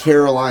the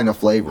Carolina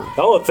flavor.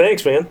 Oh,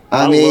 thanks, man.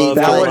 I mean,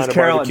 that Carolina was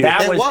Carolina.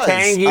 That was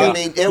tangy. I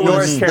mean, it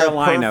was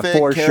Carolina the perfect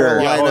for sure.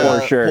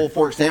 Carolina For sure. pulled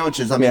pork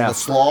sandwiches. I mean, the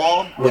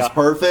slaw was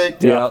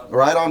perfect. Yeah.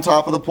 Right on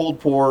top of the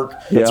pulled pork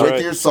That's with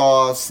right. your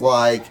sauce.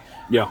 Like,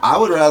 Yeah. I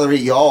would rather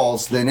eat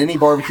y'all's than any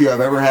barbecue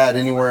I've ever had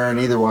anywhere in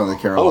either one of the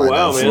Carolinas. Oh,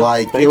 wow, man.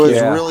 Like, Thank it was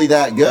you. really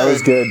that good. That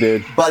was good,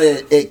 dude. But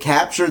it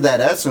captured that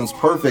essence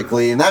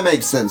perfectly, and that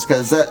makes sense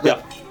because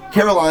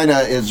Carolina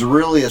is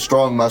really a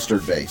strong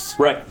mustard base.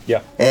 Right.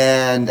 Yeah.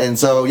 And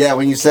so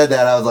when you said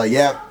that, I was like,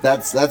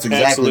 that's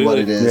exactly Absolutely. what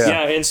it is.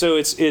 Yeah, and so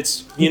it's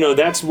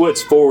that's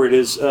what's forward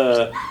is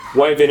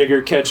white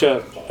vinegar,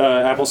 ketchup,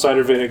 apple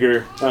cider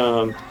vinegar,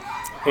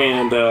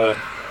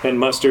 and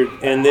mustard,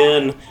 and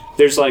then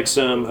there's like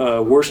some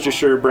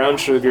Worcestershire brown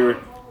sugar.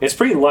 It's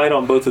pretty light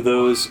on both of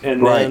those,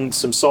 and then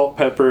some salt,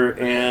 pepper,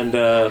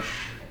 and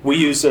we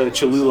use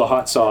Cholula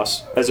hot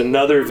sauce as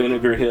another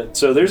vinegar hit.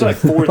 So there's like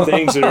 4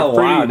 things that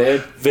are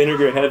pretty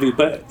vinegar heavy,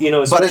 but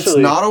but it's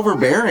not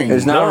overbearing.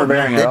 It's not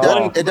overbearing at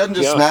all. It doesn't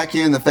just smack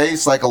you in the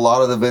face like a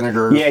lot of the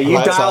vinegar. Yeah, you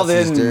dialed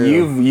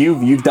in.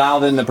 You've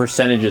dialed in the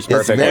percentages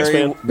perfect.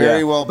 It's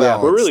very well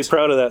balanced. We're really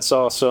proud of that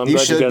sauce. So I'm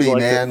glad you guys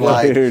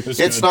like it. Like,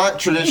 it's not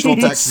traditional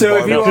Texas So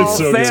if you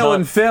barbecue. all fail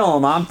in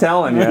film, I'm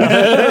telling you.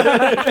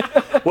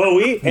 Well,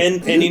 we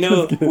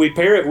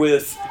pair it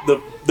with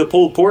the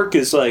pulled pork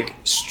is like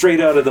straight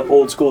out of the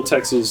old school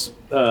Texas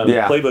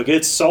playbook.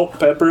 It's salt,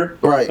 pepper,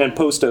 and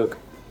post oak.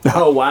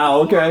 Oh wow,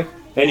 okay.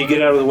 And you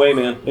get out of the way,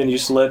 man, and you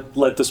just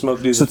let the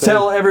smoke do the thing. So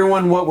tell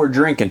everyone what we're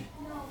drinking.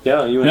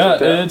 Yeah, you want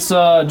to it's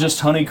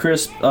just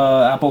Honeycrisp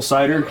apple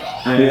cider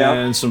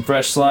and some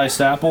fresh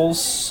sliced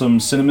apples, some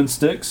cinnamon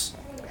sticks,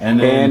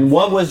 and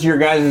what was your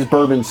guys'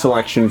 bourbon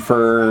selection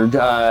for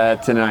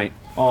tonight?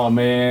 Oh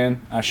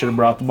man, I should have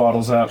brought the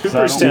bottles out.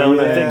 Cooperstown,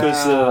 I think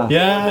was the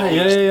Yeah.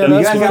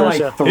 You guys got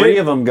like 3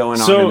 of them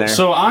going on in there.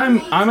 So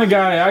I'm a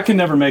guy, I can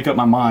never make up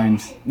my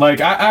mind.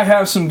 Like I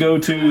have some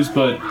go-tos,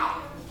 but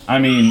I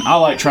mean, I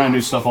like trying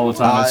new stuff all the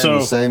time. I'm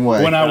the same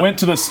way. When I went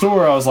to the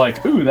store, I was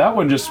like, ooh, that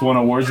one just won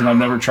awards and I've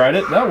never tried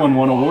it. That one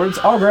won awards.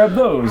 I'll grab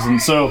those.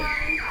 And so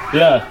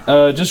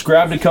Just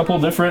grabbed a couple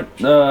different.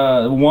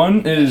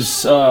 One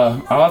is I'll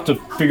have to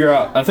figure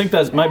out. I think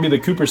that might be the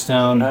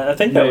Cooperstown. I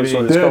think that was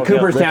what it's The called.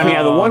 Cooperstown,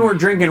 yeah. The one we're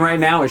drinking right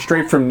now is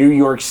straight from New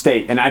York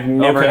State, and I've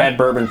never had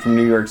bourbon from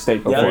New York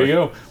State before. There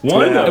you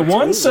go.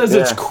 One says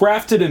it's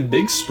crafted in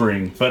Big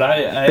Spring, but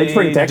I Big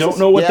Spring, Texas? don't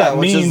know what that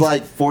which means. is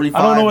like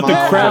 45 I don't know what the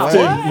miles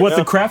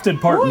away.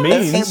 crafted part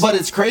means. But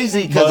it's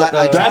crazy because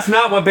That's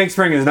not what Big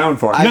Spring is known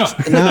for.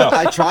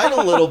 I tried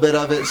a little bit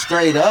of it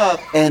straight up,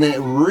 and it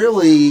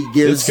really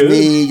gives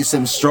me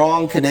some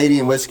strong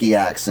Canadian whiskey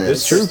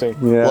accents. It's true.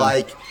 Yeah.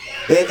 Like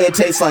it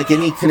tastes like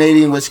any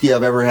Canadian whiskey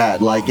I've ever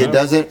had. Like it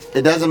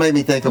doesn't make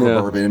me think of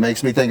a bourbon. It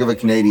makes me think of a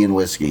Canadian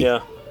whiskey. Yeah.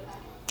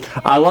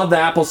 I love the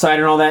apple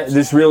cider and all that.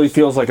 This really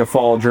feels like a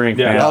fall drink,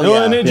 man. Oh,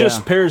 yeah. And it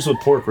just pairs with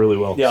pork really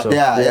well. Yeah. So.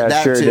 Yeah,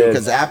 that sure too. did.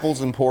 Because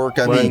apples and pork.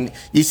 I mean,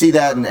 you see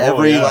that in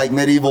every like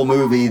medieval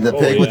movie. The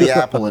pig with the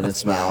apple in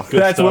its mouth.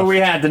 That's stuff. what we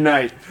had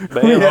tonight.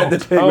 We had the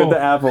pig with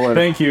the apple in it.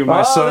 Thank you,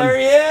 my son. there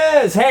he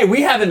is. Hey,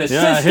 we have an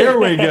assistant. here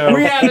we go.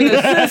 We have an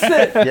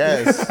assistant.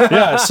 Yes.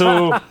 Yeah,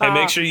 so And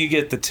make sure you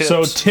get the tips.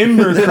 So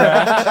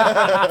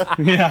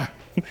Timbercraft,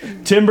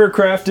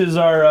 Timbercraft is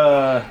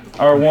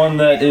our one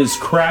that is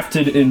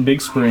crafted in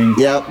Big Spring.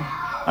 Yep.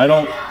 I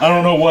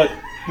don't know what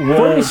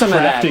Pour me some of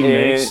that crafting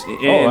makes. in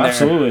Oh, there.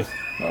 absolutely.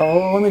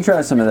 Oh, let me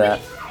try some of that.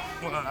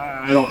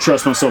 I don't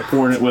trust myself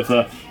pouring it with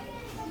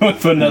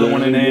another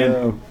one in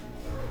hand.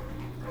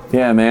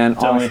 Yeah, man.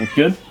 Tell Awesome. me,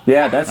 good?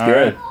 Yeah, that's All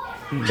good.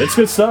 right. It's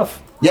good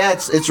stuff. Yeah,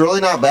 it's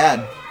really not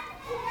bad.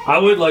 I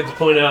would like to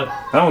point out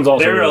That one's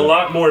also there are a good.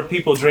 lot more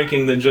people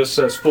drinking than just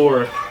us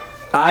four.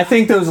 I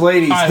think those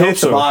ladies I hit hope the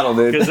so. bottle,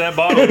 dude. Because that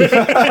bottle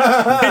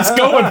It's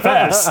going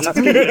fast.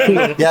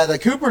 Yeah, the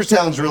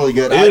Cooperstown's really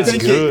good. It I is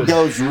think good. it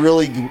goes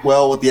really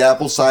well with the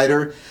apple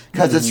cider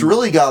because it's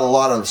really got a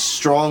lot of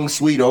strong,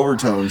 sweet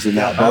overtones in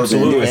that bourbon.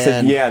 absolutely.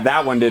 And Yeah,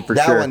 that one did for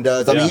that sure. one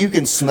does. I Yeah. mean, you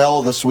can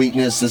smell the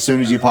sweetness as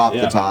soon as you pop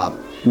Yeah. the top.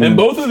 And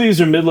both of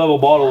these are mid-level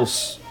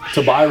bottles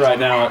to buy right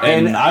now,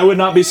 and I would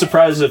not be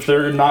surprised if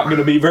they're not going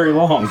to be very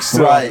long.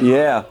 So, Right.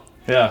 Yeah.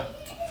 Yeah.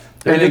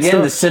 And Good again,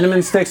 stuff. the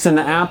cinnamon sticks and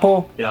the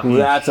apple,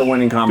 that's a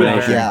winning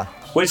combination. Yeah.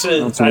 Which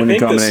That's a I winning think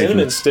the combination.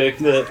 cinnamon stick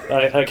that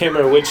I can't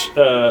remember which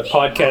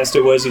podcast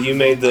it was that you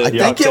made the. I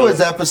think it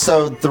was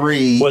episode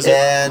 3. Was it?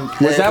 And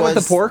Was that with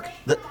the pork?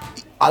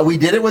 We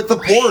did it with the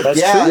pork. That's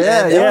yeah. true.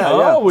 and- Yeah.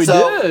 Oh, we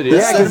So, did. the Yeah,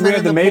 'cause we cinnamon had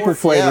and the maple pork-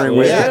 flavoring yeah,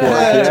 with yeah, it.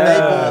 it's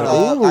Yeah.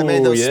 maple. I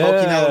made those Ooh, Smoky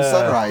yeah. Mountain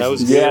Sunrises. That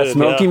was Yeah, good,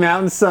 Smoky yeah.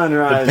 Mountain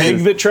Sunrise.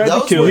 Pig that tried to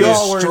Those kill were you. the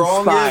all were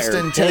strongest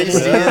inspired. and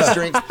tastiest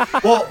drinks.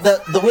 Well,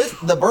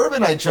 the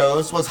bourbon I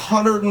chose was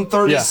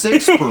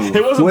 136 proof.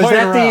 It wasn't Was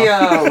playing that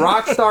around. the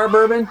Rockstar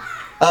bourbn?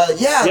 Yeah,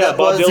 Yeah, that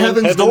Bob was Dylan,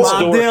 Heaven's Door.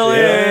 Heaven's Door.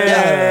 Dylan.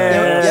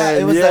 Yeah,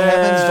 it was the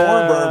Heaven's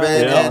Door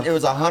bourbon, Yeah. and it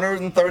was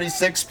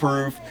 136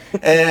 proof,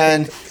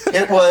 and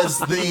it was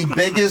the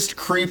biggest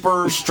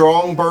creeper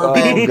strong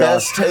bourbon,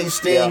 best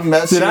tasting,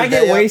 messier. Did I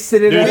get day.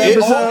 wasted in that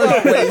We all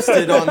episode? got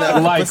wasted on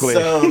that Likely.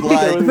 episode. I think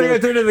I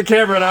Like, turned to the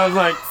camera and I was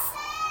like,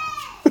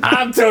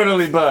 I'm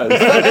totally buzzed.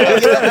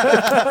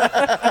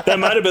 That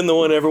might have been the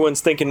one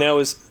everyone's thinking now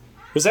is.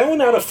 Was that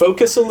one out of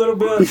focus a little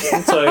bit?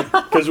 It's like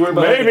because we're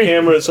behind the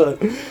camera. It's like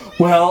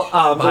Well,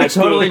 I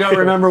totally don't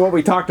remember what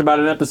we talked about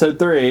in episode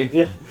 3.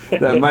 yeah.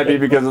 That might be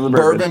because of the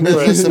bourbon. bourbon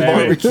business and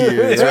barbecues,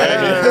 right?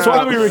 That's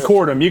why we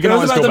record them. You can That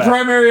was always about go the back.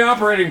 primary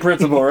operating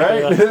principle,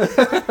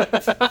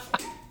 right?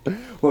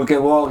 Okay,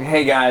 well,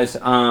 hey guys,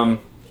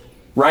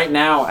 right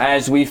now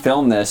as we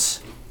film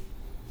this,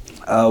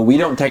 we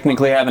don't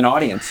technically have an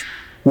audience.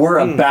 We're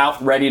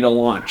about ready to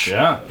launch.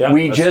 Yeah,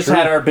 we that's just true.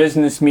 had our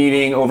business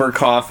meeting over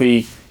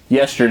coffee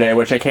yesterday,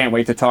 which I can't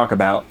wait to talk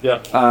about.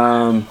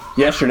 Yeah.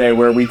 Yesterday,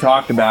 where we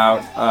talked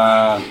about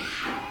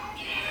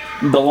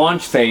the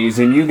launch phase,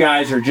 and you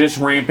guys are just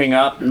ramping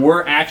up.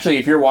 We're actually,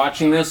 if you're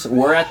watching this,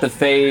 we're at the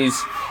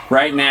phase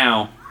right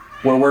now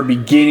where we're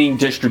beginning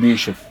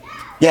distribution.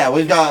 Yeah,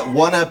 we've got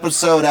one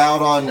episode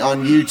out on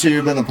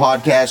YouTube and the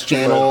podcast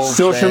channel.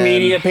 Social and-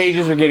 media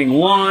pages are getting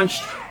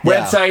launched,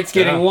 Yeah. websites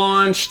getting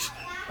launched,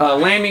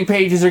 landing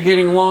pages are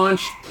getting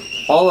launched.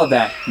 All of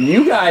that.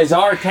 You guys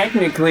are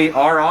technically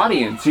our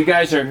audience. You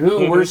guys are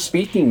who we're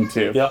speaking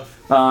to. Yep.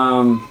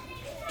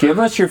 Give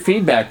us your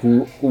feedback.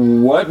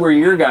 What were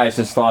your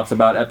guys' thoughts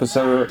about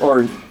episode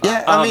or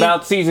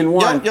about season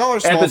 1? Y'all are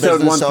small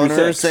episode 1 business through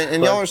owners, 6.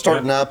 and y'all are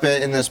starting up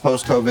in this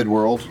post-COVID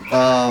world.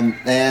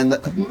 And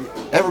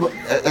everybody,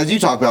 as you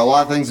talked about, a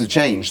lot of things have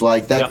changed.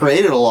 Like that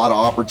created a lot of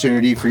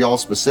opportunity for y'all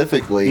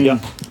specifically. Yeah.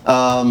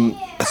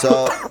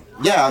 So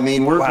yeah, I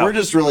mean, we're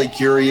just really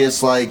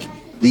curious, like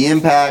the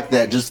impact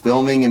that just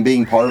filming and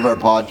being part of our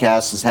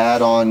podcast has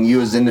had on you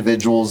as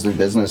individuals and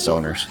business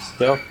owners.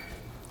 Yeah.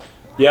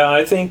 Yeah,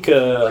 I think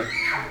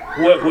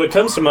what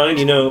comes to mind,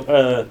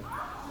 the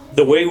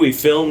way we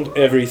filmed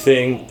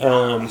everything,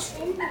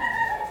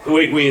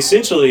 we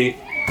essentially,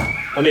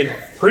 I mean,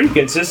 pretty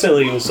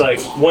consistently, it was like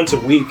once a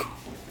week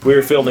we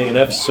were filming an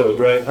episode,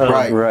 right?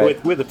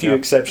 Right. With a few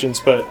exceptions,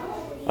 but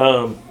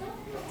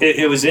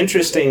it was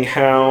interesting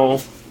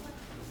how,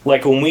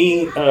 like, when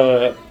we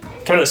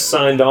kind of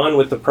signed on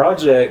with the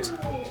project,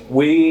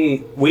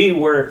 we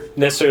weren't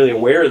necessarily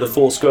aware of the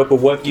full scope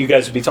of what you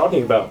guys would be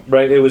talking about,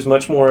 right? It was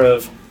much more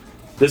of,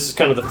 this is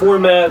kind of the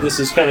format, this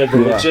is kind of the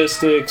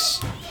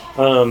logistics.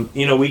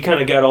 We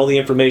kind of got all the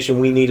information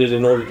we needed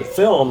in order to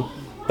film,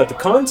 but the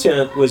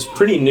content was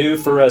pretty new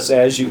for us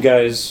as you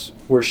guys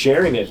were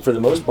sharing it for the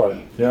most part.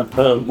 Yeah.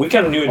 We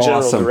kind of knew a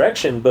general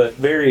direction, but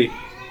very,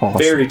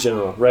 very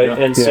general, right? Yeah.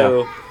 And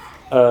so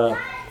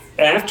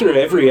after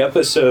every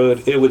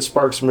episode, it would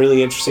spark some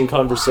really interesting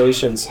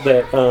conversations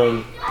that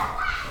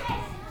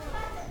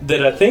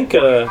I think,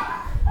 we're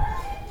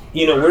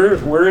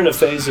in a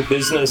phase of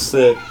business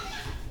that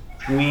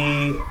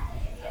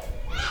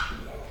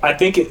I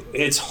think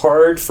it's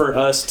hard for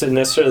us to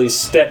necessarily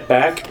step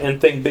back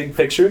and think big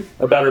picture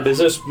about our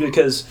business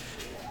because,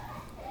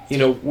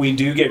 we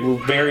do get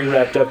very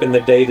wrapped up in the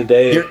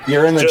day-to-day.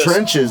 You're in the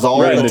trenches all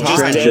the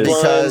time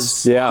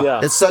because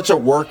it's such a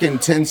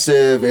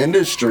work-intensive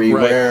industry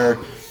where,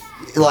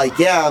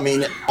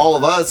 all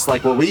of us,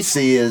 like what we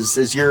see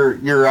is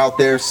you're out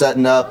there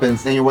setting up and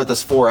you're with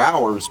us 4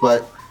 hours,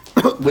 but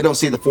we don't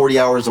see the 40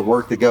 hours of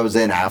work that goes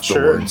in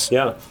afterwards.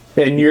 Sure.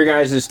 Yeah. And your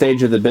guys'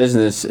 stage of the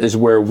business is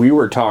where we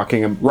were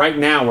talking. Right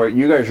now, what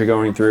you guys are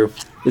going through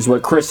is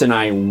what Chris and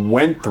I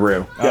went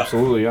through.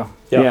 Absolutely, yeah.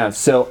 Yeah,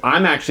 so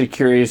I'm actually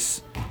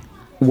curious,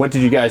 what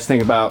did you guys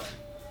think about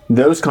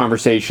those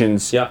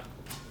conversations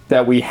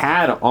that we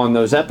had on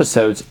those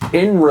episodes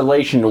in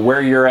relation to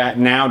where you're at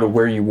now to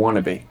where you want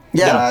to be?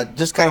 Yeah,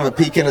 just kind of a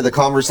peek into the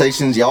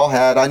conversations y'all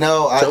had. I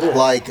know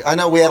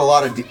we had a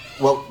lot of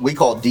what we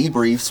call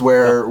debriefs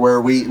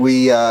where we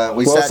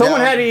sat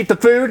someone down. had to eat the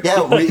food.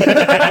 Yeah, we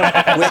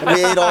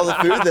ate all the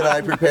food that I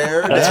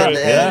prepared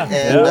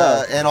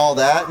and all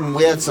that, and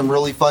we had some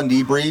really fun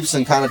debriefs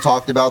and kind of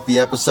talked about the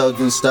episodes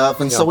and stuff.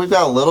 And so we've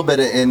got a little bit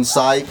of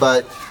insight,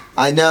 but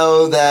I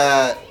know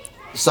that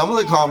some of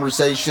the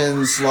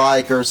conversations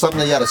are something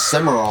that you got to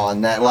simmer on.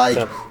 That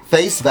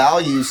face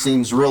value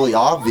seems really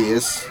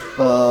obvious.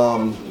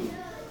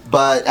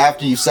 But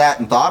after you sat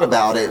and thought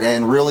about it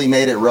and really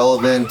made it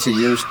relevant to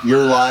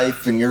your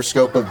life and your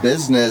scope of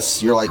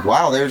business, you're like,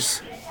 wow,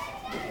 there's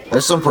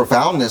some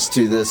profoundness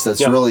to this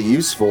that's really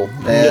useful.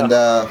 And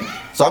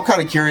so I'm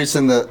kind of curious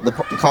in the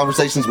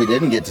conversations we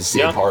didn't get to see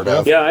a part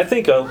of. Yeah, I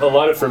think a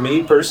lot of, for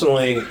me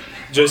personally,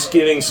 just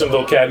giving some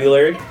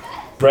vocabulary,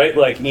 right?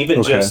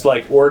 Just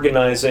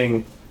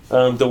organizing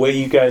the way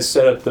you guys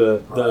set up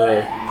the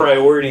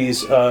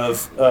priorities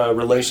of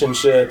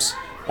relationships,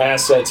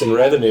 assets, and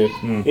revenue.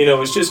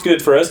 It's just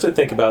good for us to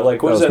think about. What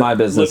does that my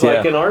business, look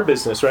like in our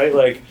business,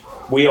 right?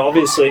 We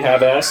obviously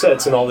have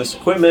assets and all this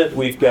equipment.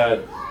 We've got,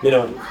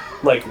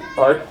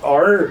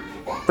 our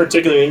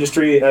particular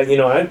industry,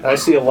 I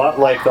see a lot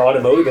like the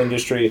automotive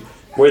industry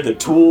where the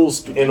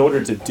tools in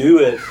order to do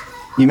it,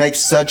 you make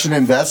such an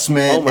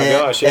investment. Oh my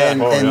gosh, yeah.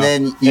 And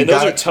then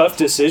those are tough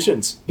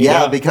decisions.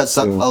 Because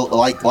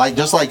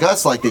just like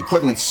us, the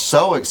equipment's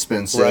so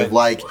expensive.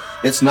 Right.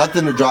 It's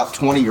nothing to drop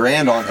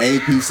 $20,000 on a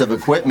piece of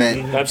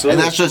equipment. Absolutely.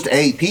 And that's just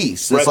a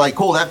piece. It's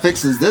cool, that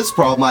fixes this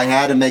problem I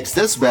had and makes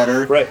this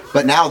better. Right.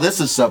 But now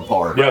this is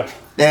subpar. Yeah.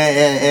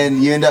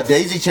 And you end up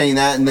daisy chaining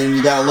that, and then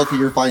you got to look at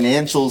your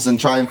financials and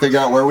try and figure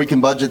out where we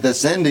can budget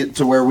this in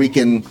to where we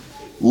can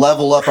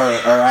level up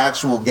our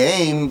actual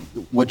game,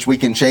 which we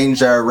can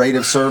change our rate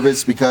of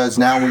service because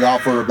now we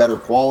offer a better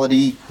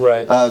quality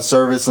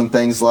service and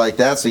things like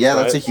that. So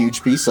that's a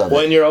huge piece of it.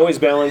 When you're always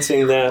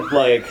balancing that,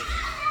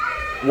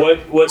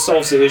 what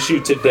solves the issue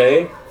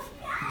today,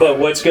 but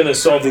what's going to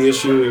solve the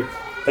issue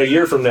a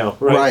year from now,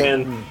 right?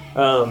 And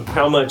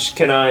how much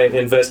can I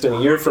invest in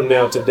a year from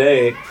now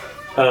today?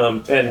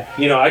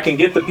 I can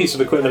get the piece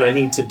of equipment I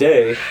need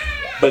today,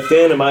 but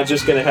then am I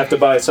just going to have to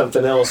buy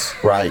something else,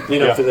 for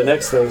the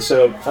next thing?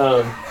 So,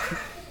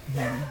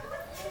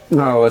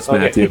 no, it's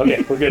Matthew.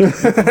 Okay, we're good.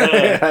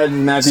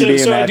 Matthew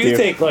so I do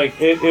think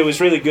it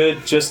was really good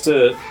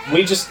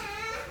we just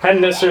hadn't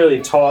necessarily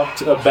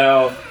talked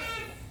about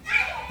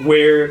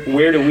where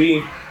do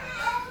we,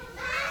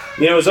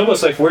 it's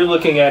almost like we're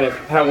looking at it,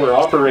 how we're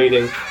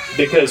operating,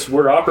 because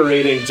we're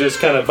operating just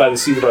kind of by the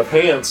seat of our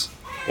pants.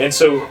 And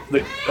so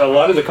a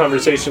lot of the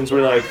conversations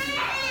were like,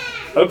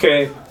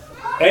 okay,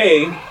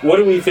 what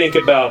do we think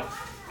about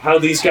how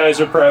these guys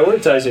are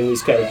prioritizing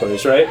these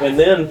categories, right? And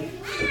then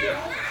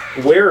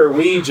where are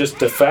we just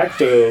de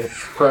facto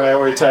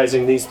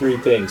prioritizing these three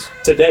things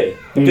today?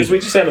 Because we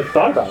just haven't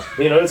thought about it.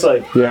 It's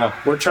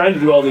we're trying to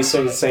do all these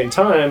things at the same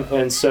time.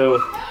 And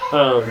so,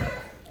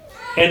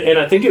 and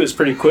I think it was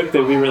pretty quick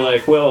that we were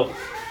like, well,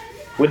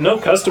 with no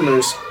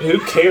customers, who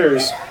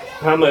cares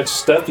how much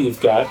stuff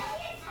you've got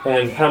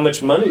and how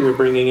much money you're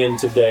bringing in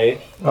today?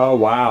 Oh,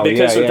 wow.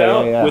 Because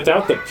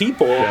without the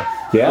people,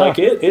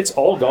 it's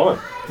all gone.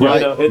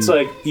 Right. It's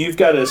like you've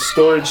got a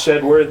storage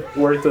shed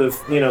worth of,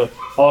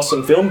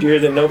 awesome film gear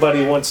that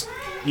nobody wants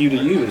you to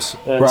use.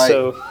 And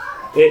so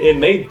it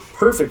made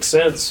perfect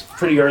sense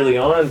pretty early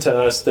on to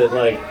us that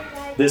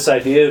this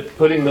idea of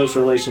putting those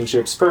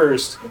relationships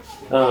first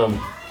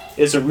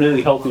is a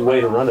really healthy way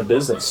to run a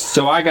business.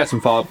 So I got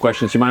some follow-up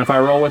questions. You mind if I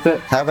roll with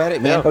it? How about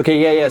it, man?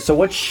 Okay, yeah. So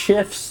what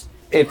shifts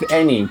if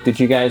any, did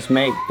you guys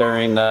make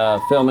during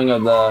the filming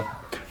of the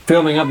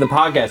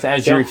podcast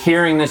as you're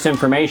hearing this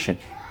information?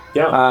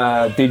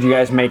 Yeah. Did you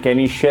guys make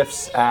any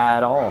shifts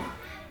at all?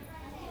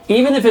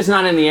 Even if it's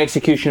not in the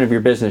execution of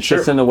your business,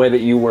 just in the way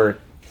that you were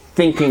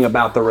thinking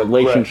about the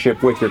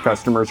relationship with your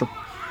customers.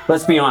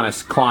 Let's be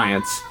honest,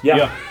 clients.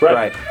 Yeah.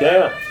 Right.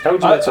 Yeah. How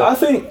would you answer? I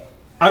think,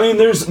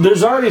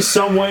 there's already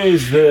some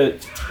ways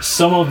that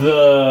some of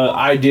the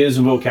ideas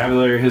and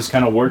vocabulary has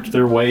kind of worked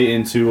their way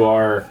into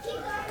our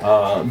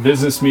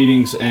business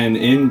meetings, and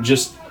in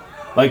just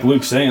like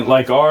Luke's saying,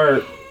 like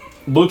our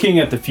looking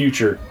at the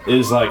future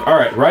is like, all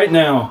right, right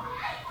now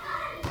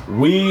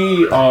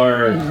we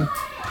are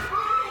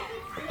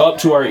up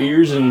to our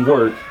ears in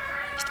work,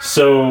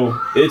 so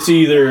it's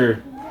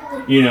either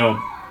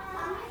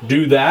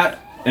do that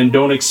and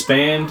don't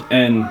expand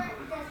and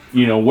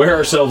wear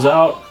ourselves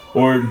out,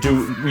 or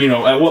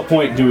at what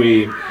point do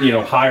we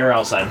hire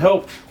outside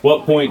help?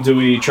 What point do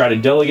we try to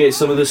delegate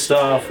some of this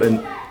stuff?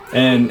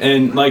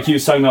 And like he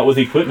was talking about with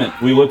equipment,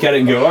 we look at it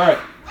and go, all right,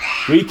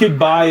 we could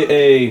buy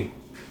a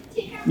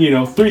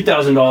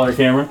 $3,000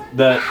 camera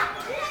that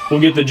will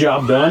get the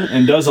job done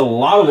and does a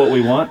lot of what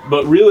we want,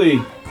 but really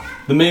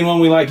the main one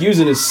we like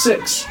using is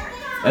 6.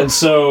 And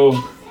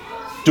so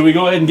do we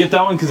go ahead and get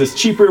that one because it's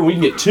cheaper and we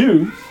can get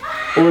 2?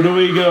 Or do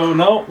we go,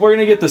 no, we're going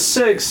to get the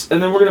 6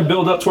 and then we're going to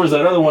build up towards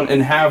that other one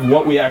and have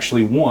what we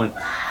actually want?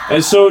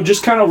 And so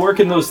just kind of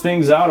working those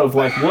things out of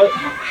like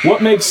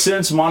what makes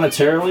sense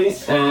monetarily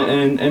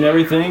and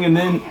everything. And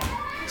then,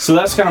 so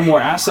that's kind of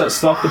more asset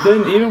stuff. But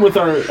then even with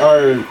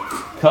our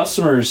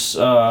customers,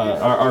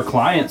 our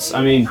clients,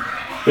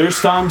 there's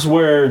times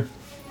where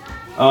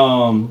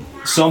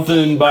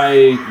something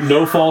by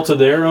no fault of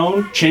their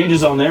own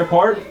changes on their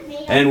part,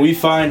 and we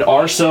find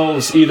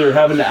ourselves either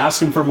having to ask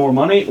them for more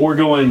money or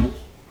going,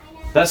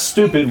 that's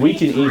stupid, we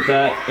can eat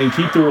that and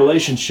keep the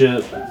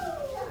relationship,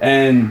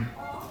 and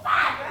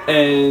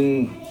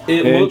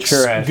it looks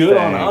good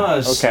on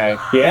us. Okay.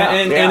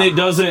 And it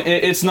doesn't,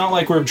 it's not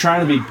like we're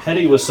trying to be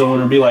petty with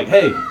someone and be like,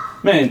 hey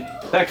man,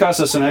 that cost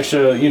us an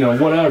extra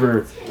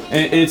whatever.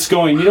 And it's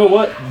going, you know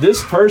what,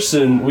 this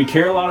person, we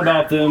care a lot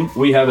about them,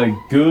 we have a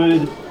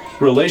good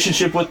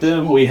relationship with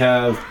them, we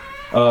have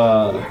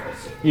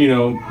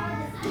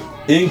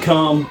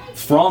income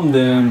from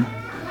them.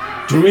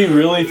 Do we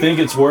really think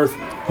it's worth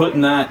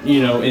putting that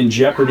in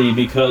jeopardy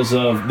because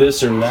of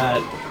this or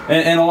that?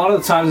 And a lot of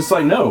the times it's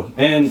like, no.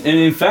 And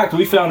in fact,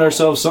 we found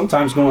ourselves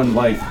sometimes going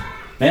like,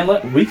 man,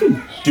 we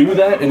can do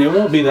that and it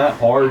won't be that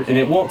hard and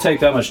it won't take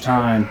that much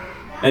time.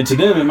 And to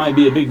them, it might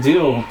be a big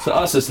deal. To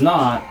us, it's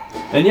not.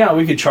 And yeah,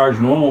 we could charge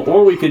normal,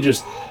 or we could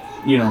just,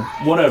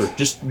 whatever,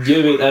 just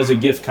give it as a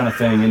gift kind of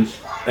thing.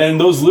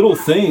 And those little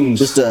things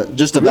just a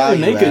really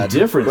value make add. a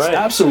difference. Right.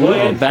 Absolutely.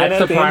 Well, that's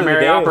the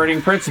primary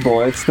operating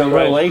principle. It's the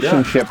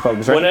relationship,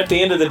 folks. Right? When at the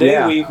end of the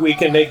day, we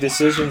can make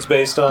decisions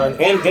based on,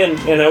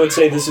 and I would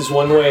say this is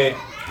one way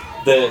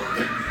that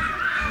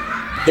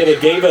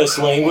it gave us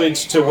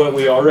language to what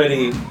we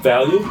already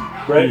value,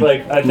 right?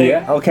 Like I think,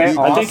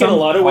 I think in a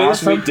lot of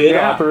ways we did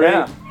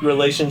operate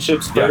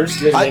relationships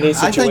first in many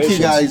situations. I think you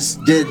guys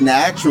did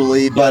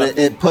naturally, but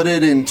it put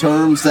it in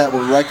terms that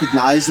were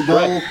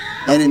recognizable,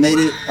 and it made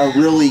it a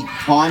really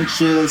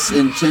conscious,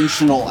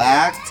 intentional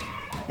act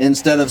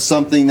instead of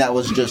something that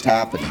was just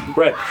happening.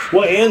 Right.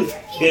 Well, and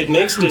it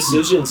makes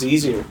decisions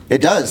easier.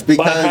 It does,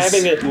 because by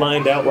having it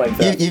lined out like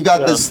that. You've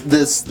got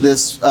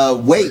this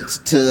weight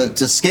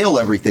to scale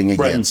everything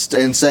against,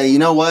 and say, you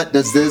know what,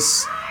 does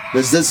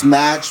this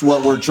match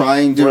what we're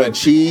trying to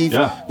achieve,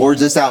 or is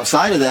this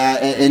outside of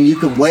that? And you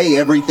can weigh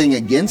everything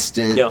against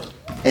it,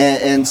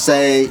 and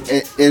say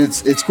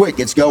it's quick,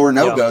 it's go or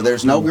no go.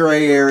 There's no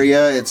gray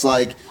area. It's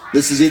like,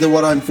 this is either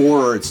what I'm for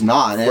or it's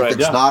not. And if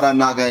it's not, I'm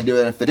not going to do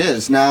it. If it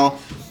is, now,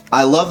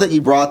 I love that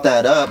you brought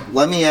that up.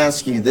 Let me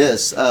ask you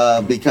this,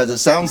 because it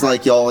sounds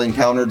like y'all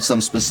encountered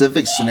some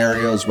specific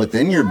scenarios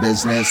within your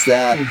business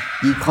that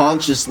you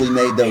consciously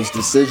made those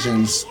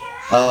decisions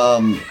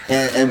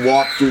and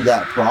walked through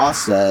that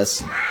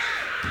process.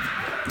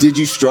 Did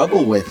you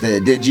struggle with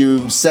it? Did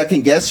you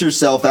second guess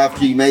yourself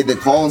after you made the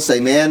call and say,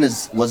 man,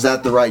 was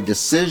that the right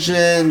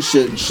decision?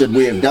 Should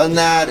we have done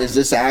that? Is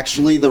this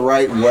actually the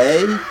right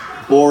way?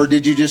 Or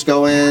did you just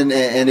go in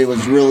and it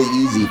was really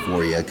easy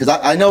for you? Because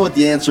I know what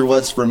the answer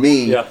was for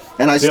me,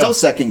 and I still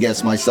second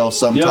guess myself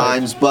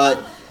sometimes,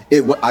 but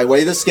I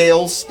weigh the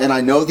scales and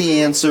I know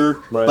the answer,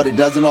 but it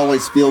doesn't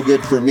always feel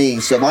good for me.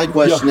 So my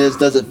question is,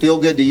 does it feel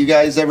good to you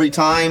guys every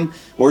time,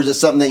 or is it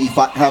something that you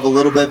have a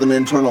little bit of an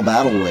internal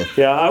battle with?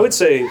 Yeah, I would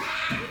say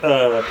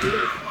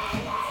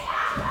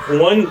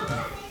one.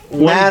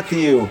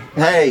 Matthew,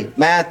 hey,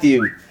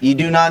 Matthew, you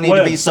do not need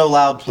to be so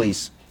loud,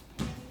 please.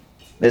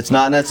 It's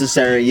not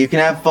necessary. You can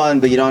have fun,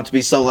 but you don't have to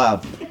be so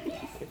loud.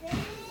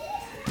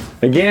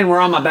 Again, we're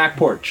on my back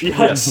porch.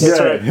 Yes, that's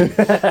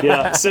right.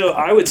 Yeah, so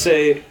I would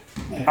say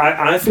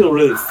I feel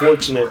really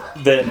fortunate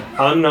that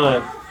I'm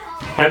not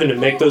having to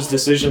make those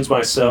decisions by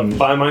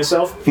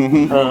myself. I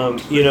am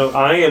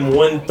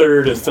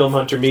 1/3 of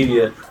Filmhunter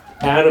Media.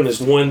 Adam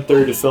is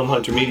 1/3 of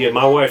Filmhunter Media.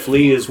 My wife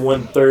Lee is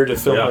 1/3 of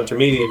Filmhunter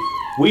Media.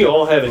 we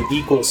all have an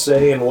equal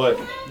say in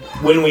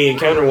when we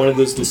encounter one of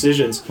those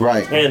decisions.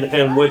 Right.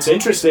 And what's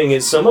interesting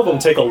is some of them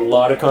take a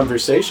lot of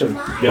conversation.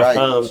 Right.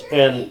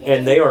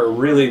 And they are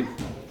really,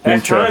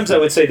 at times I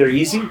would say they're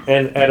easy,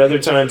 and at other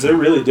times they're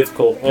really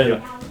difficult.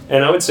 And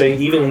I would say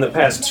even in the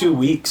past 2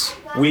 weeks,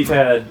 we've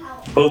had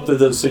both of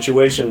those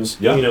situations,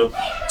 to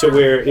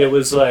where it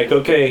was like,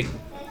 okay,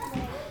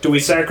 do we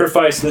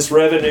sacrifice this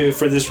revenue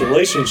for this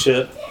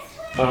relationship?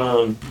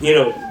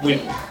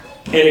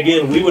 And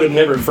again, we would have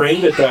never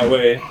framed it that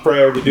way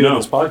prior to doing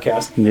this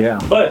podcast. Yeah.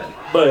 But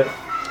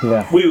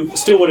we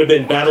still would have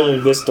been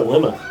battling this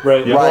dilemma,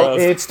 right? Well,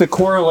 it's the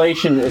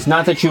correlation. It's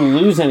not that you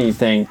lose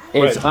anything.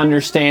 It's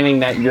understanding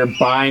that you're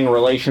buying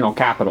relational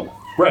capital.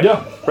 Right.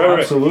 Yeah. Right.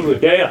 Absolutely.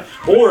 Yeah.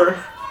 Or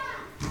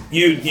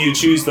you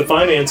choose the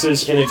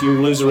finances, and if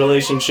you lose a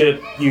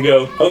relationship, you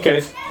go,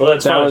 okay, well,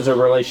 that's that fine. was a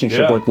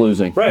relationship worth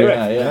losing. Right.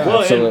 Yeah,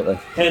 Well, absolutely.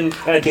 And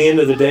at the end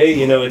of the day,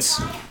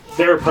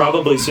 there are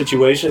probably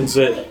situations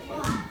that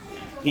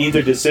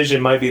either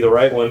decision might be the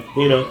right one,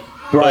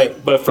 Right.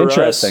 But for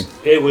us, Interesting.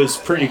 it was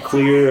pretty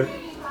clear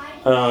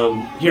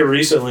here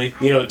recently,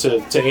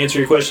 to answer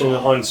your question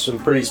on some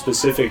pretty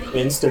specific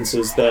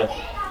instances that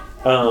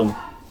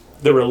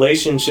the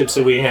relationships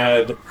that we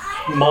had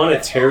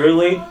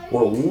monetarily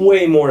were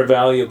way more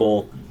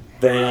valuable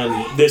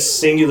than this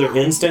singular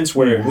instance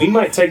where we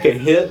might take a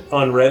hit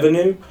on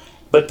revenue,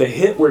 but the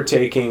hit we're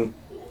taking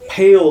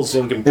pales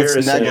in comparison.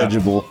 It's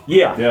negligible.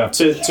 Yeah.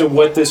 To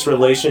what this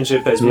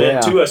relationship has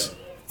meant to us,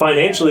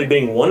 financially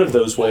being one of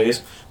those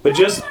ways, but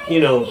just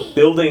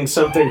building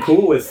something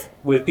cool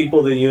with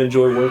people that you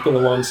enjoy working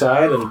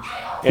alongside and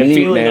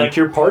feeling like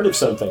you're part of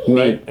something,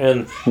 right?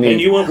 And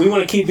we want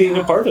to keep being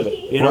a part of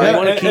it. We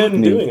want to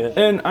keep doing it.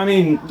 And I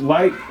mean,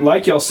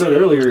 like y'all said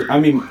earlier, I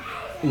mean,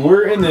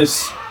 we're in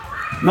this.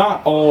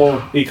 Not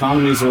all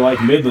economies are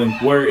like Midland,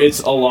 where it's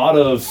a lot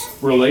of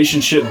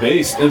relationship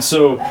based, and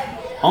so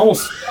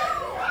almost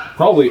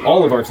probably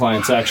all of our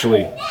clients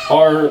actually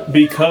are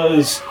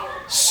because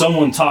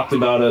someone talked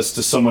about us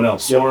to someone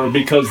else, or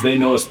because they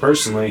know us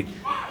personally.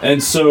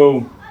 And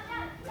so,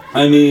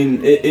 I mean,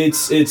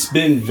 it's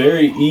been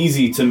very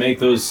easy to make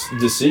those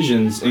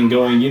decisions and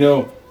going,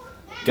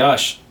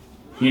 gosh,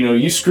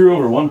 you screw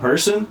over one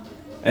person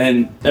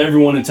and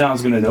everyone in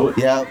town's going to know it.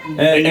 Yeah.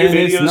 And your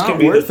videos can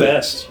be the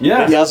best.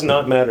 Yeah. It does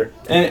not matter.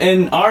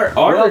 And our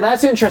Well,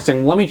 that's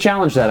interesting. Let me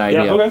challenge that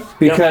idea. Yeah, okay.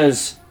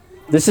 Because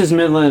this is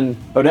Midland,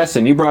 Odessa,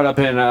 and you brought up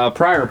in a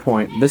prior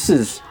point, this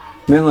is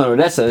Midland,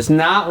 Odessa. It's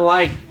not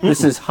like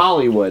this is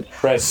Hollywood.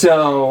 Right.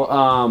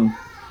 So,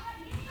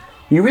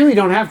 you really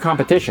don't have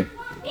competition.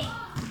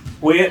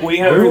 We have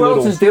Who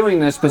else is doing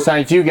this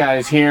besides you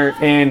guys here?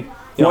 And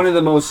one of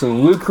the most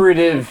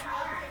lucrative,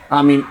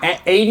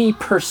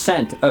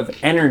 80% of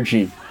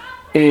energy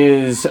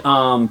is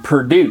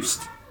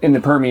produced in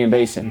the Permian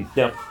Basin.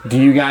 Yeah. Do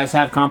you guys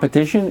have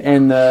competition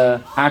in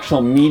the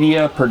actual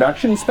media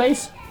production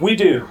space? We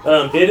do.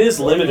 It is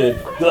limited,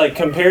 like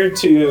compared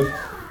to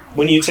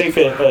when you take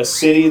a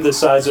city the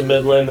size of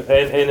Midland,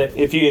 and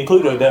if you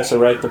include Odessa,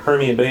 right, the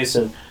Permian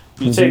Basin,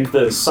 you take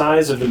the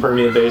size of the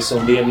Permian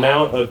Basin, the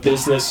amount of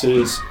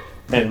businesses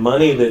and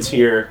money that's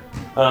here,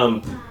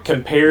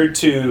 compared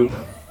to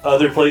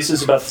other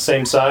places about the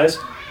same size,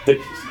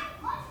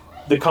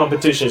 the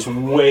competition is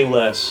way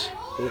less,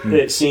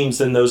 it seems,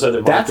 than those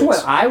other markets. That's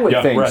what I would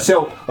think. Right.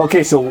 So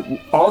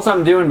all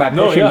I'm doing by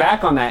pushing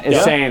back on that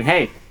is saying,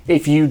 hey,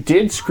 if you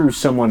did screw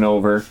someone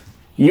over,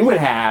 you would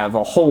have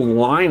a whole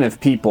line of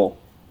people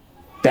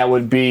that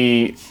would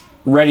be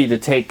ready to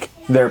take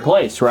their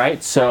place,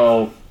 right?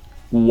 So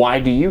why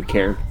do you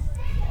care?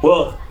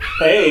 Well,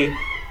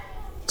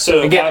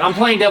 so again, I'm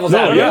playing devil's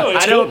No, advocate.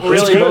 it's I don't good.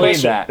 It's really good.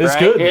 believe that. It's right?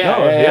 good.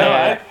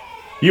 Yeah.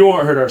 You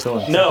won't hurt our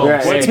feelings. No,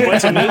 Right.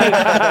 what's immediate,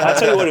 I'll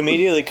tell you what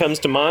immediately comes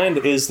to mind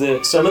is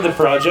that some of the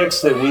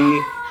projects that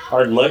we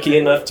are lucky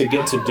enough to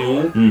get to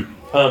do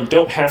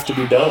don't have to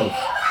be done.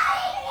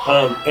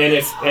 And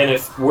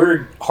if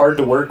we're hard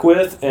to work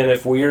with, and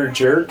if we're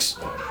jerks,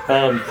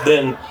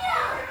 then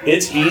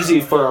it's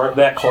easy for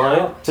that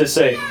client to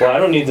say, "Well, I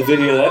don't need the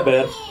video that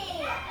bad."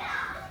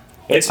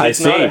 It's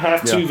not a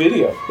have-to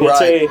video.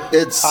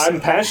 It's I'm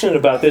passionate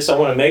about this. I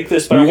want to make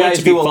this, but I You want it guys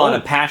to be do a fun. lot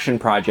of passion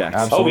projects.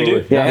 Absolutely. Oh,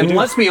 we do. Yeah, and we do.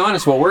 let's be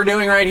honest, what we're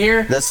doing right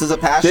here, This is a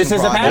passion this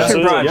is a project. passion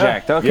Absolutely.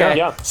 project. Yeah. Okay.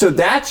 Yeah. So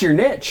that's your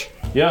niche.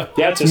 Yeah.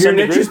 Yeah, to Your some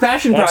niche degree. is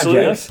passion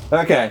Absolutely. projects.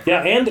 Okay.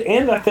 Yeah,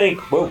 and I think,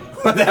 whoa,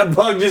 That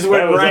bug just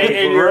went That was right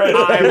in your right.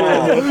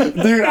 eyeball.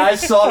 Dude, I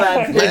saw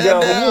that thing Man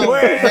go down,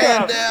 way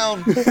man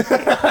down.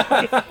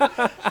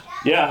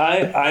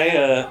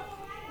 yeah,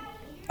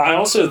 I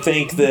also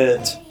think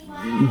that,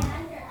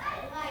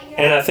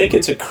 and I think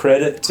it's a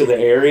credit to the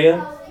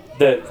area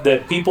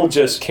that people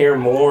just care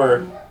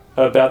more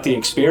about the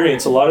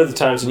experience a lot of the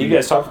times, and you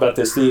guys talk about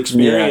this, the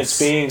experience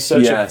being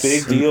such a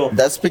big deal.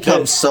 That's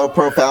become so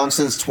profound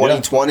since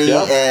 2020,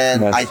 Yeah.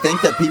 and Yes. I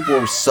think that people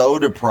are so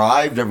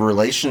deprived of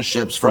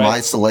relationships from Right.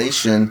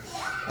 isolation.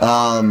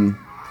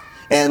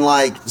 And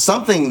like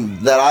something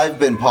that I've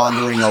been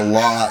pondering a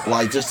lot,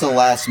 like just in the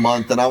last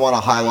month, and I want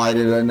to highlight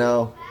it, I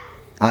know.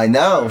 I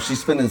know.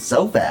 She's spinning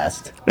so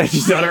fast. And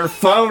she's on her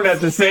phone at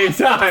the same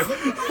time.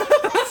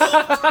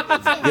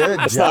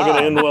 Good It's job. not going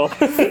to end well.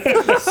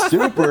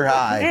 Super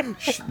high.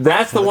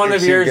 That's the Look one at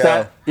of you yours go.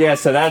 that. Yeah,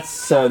 so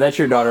that's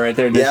your daughter right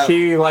there. Does Yeah.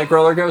 she like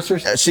roller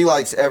coasters? She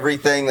likes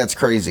everything that's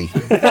crazy.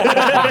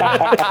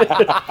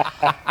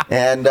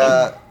 And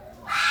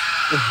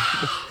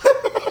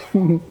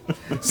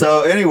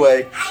so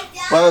anyway,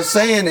 what I was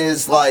saying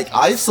is like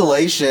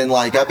isolation,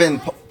 like I've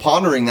been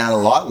pondering that a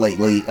lot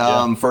lately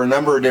for a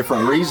number of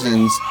different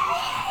reasons.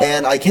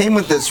 And I came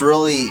with this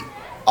really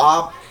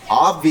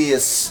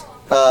obvious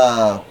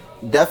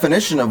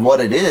definition of what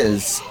it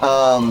is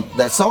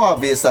that's so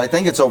obvious that I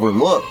think it's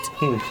overlooked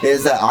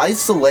is that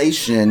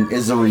isolation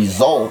is a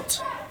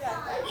result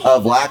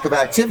of lack of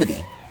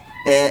activity.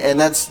 And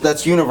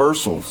that's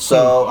universal.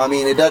 So, I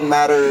mean, it doesn't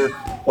matter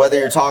whether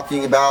you're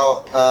talking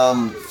about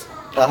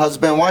a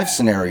husband-wife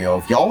scenario.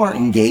 If y'all aren't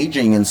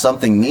engaging in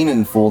something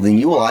meaningful, then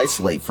you will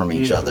isolate from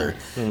each other.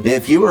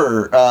 If you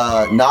are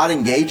not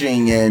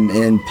engaging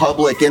in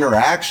public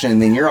interaction,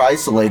 then you're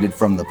isolated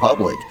from the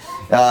public.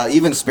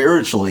 Even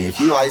spiritually,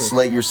 if you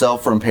isolate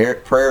yourself from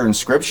prayer and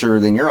scripture,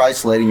 then you're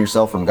isolating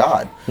yourself from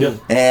God. Yeah.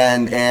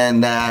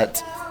 And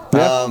that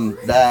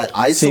that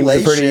isolation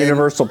Seems a pretty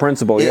universal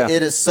principle. Yeah,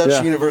 it is such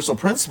a universal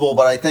principle,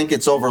 but I think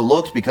it's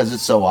overlooked because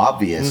it's so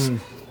obvious.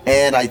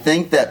 And I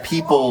think that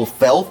people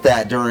felt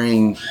that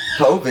during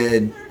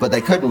COVID, but they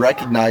couldn't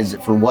recognize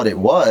it for what it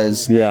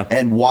was. Yeah.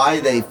 And why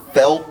they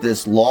felt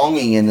this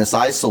longing and this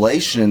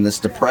isolation, this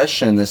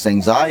depression, this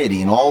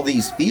anxiety, and all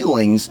these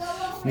feelings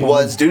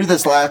was due to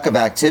this lack of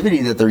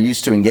activity that they're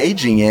used to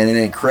engaging in, and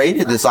it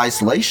created this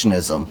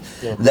isolationism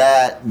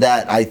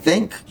that I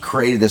think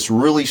created this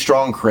really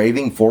strong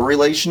craving for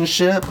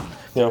relationship.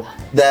 Yeah.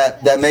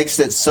 That makes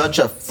it such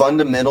a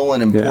fundamental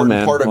and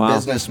important part of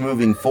business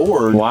moving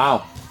forward.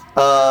 Wow.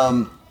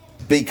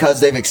 Because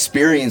they've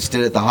experienced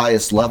it at the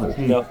highest level.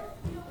 Yeah.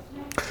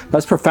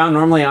 That's profound.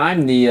 Normally,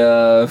 I'm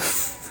the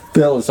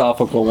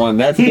philosophical one.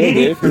 That's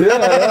good, dude.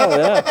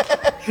 Yeah.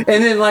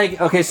 And then,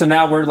 like, okay, so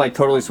now we're like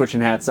totally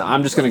switching hats.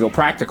 I'm just gonna go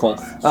practical.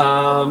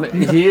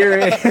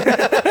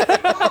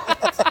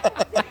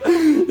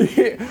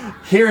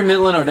 Here in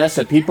Midland,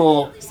 Odessa,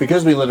 people,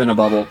 because we live in a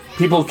bubble,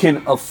 people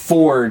can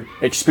afford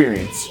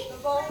experience.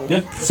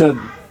 Yeah. So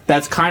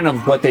that's kind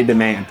of what they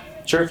demand.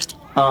 Sure.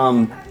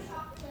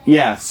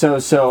 Yeah.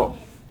 So,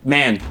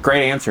 man,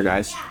 great answer,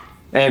 guys,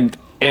 and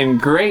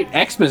great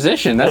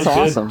exposition. That's Okay.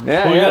 awesome.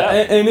 Yeah. Well,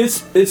 yeah. and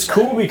it's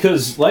cool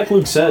because, like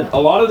Luke said, a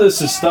lot of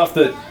this is stuff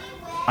that,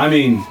 I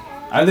mean,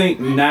 I think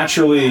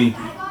naturally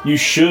you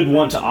should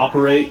want to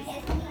operate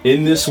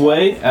in this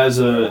way as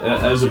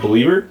a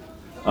believer.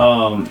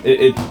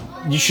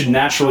 You should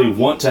naturally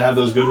want to have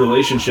those good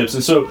relationships,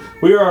 and so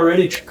we were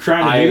already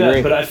trying to do agree.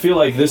 that. But I feel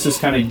like this has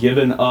kind of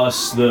given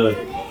us the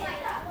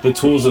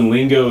tools and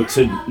lingo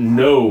to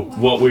know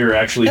what we are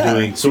actually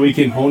doing, so we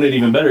can hone it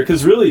even better.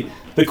 Because really,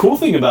 the cool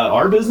thing about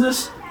our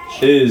business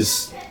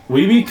is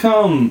we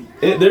become.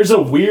 There's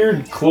a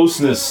weird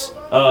closeness.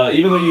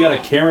 Even though you got a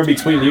camera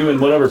between you and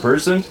whatever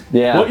person,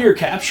 what you're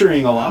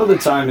capturing a lot of the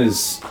time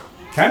is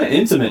kind of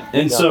intimate.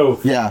 And so,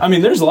 I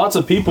mean, there's lots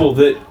of people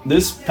that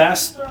this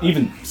past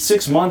even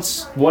 6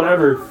 months,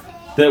 whatever,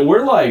 that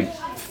we're like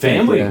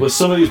family with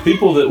some of these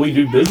people that we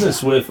do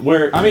business with.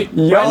 Where, I mean,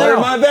 Y'all are in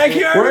my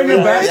backyard. We're in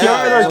your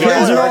backyard. Our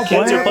kids are all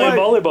Kids are playing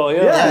volleyball.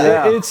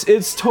 Yeah.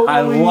 It's totally.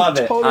 I love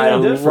it. Totally I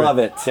different. love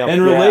it.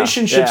 And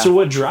relationships are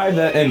what drive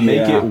that and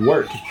make it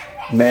work.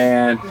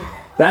 Man,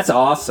 that's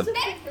awesome.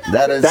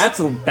 That's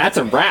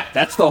a wrap.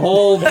 That's the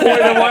whole point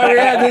of why we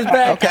had this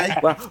back. Okay.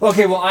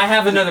 Okay. Well, I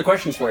have another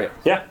question for you.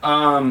 Yeah.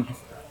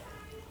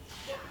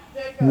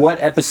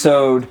 What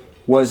episode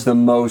was the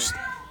most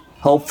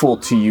helpful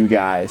to you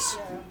guys,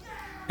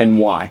 and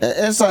why?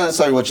 It's not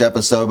necessarily which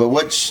episode, but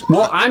which.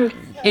 Well, I'm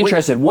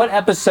interested. What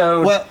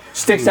episode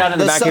sticks out in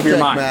the back of your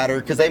mind?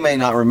 Matter because they may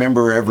not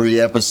remember every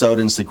episode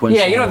in sequential.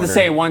 Yeah, you don't have to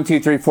say 1, 2,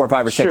 3, 4,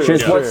 5, or 6.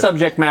 Just what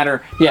subject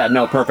matter? Yeah,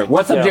 no, perfect.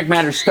 What subject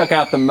matter stuck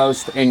out the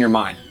most in your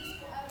mind?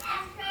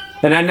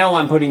 And I know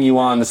I'm putting you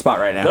on the spot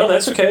right now. No,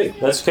 that's okay.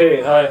 That's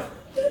okay.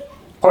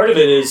 Part of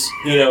it is,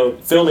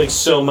 filming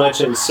so much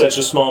in such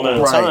a small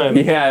amount of time.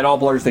 Yeah, it all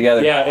blurs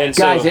together. Yeah, and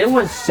guys, so, it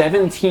was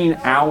 17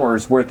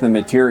 hours worth of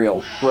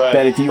material. Right.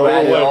 That if you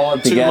add it all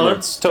up 2 together.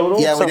 months total?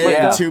 Yeah, we Something did it like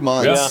in that? 2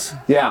 months.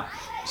 Yeah.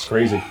 It's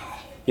crazy.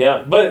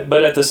 Yeah, but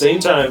at the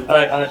same time,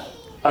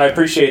 I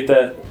appreciate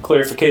that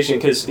clarification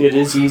because it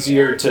is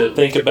easier to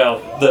think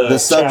about the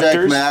subject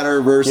chapters.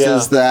 matter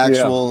versus the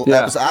actual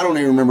episode. I don't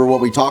even remember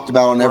what we talked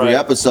about on every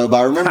episode, but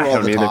I remember all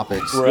the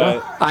topics.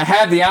 Right. I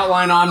have the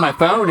outline on my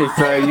phone if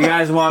you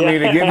guys want me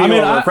to give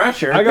you a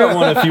refresher. I got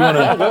one if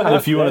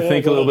you want to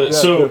think a little bit.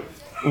 So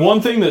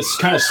one thing that's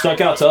kind of stuck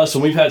out to us,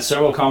 and we've had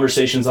several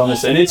conversations on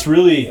this, and it's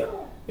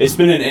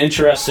been an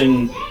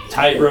interesting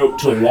tightrope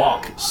to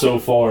walk so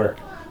far.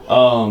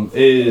 And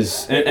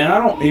I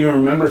don't even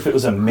remember if it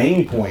was a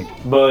main point,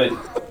 but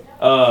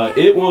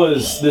it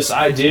was this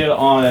idea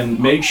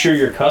on make sure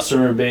your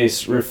customer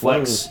base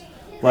reflects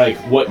like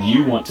what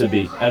you want to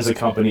be as a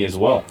company as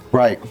well.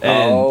 Right. And,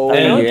 I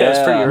feel like that's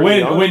pretty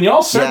early on. when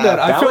y'all said that,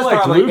 I That feel was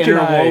like probably Luke and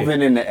I.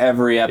 interwoven into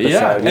every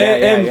episode.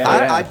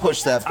 Yeah, I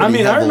pushed that pretty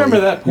I heavily. remember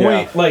that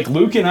point, like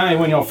Luke and I,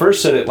 when y'all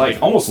first said it,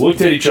 like almost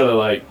looked at each other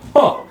like,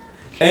 huh.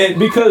 And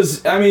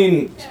because,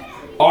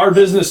 our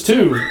business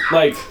too,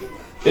 like,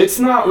 it's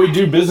not we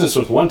do business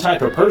with one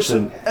type of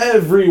person.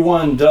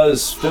 Everyone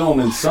does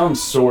film in some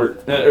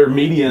sort, or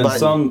media in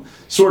some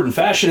sort and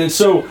fashion. And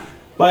so,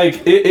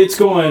 like, it's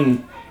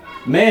going,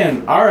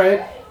 man, all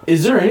right,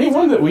 is there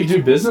anyone that we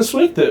do business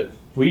with that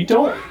we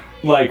don't,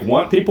 like,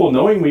 want people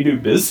knowing we do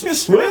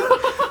business with?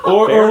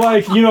 Or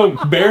like,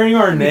 bearing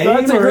our name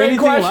That's a or great anything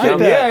question. like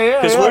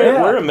that. Because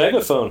we're a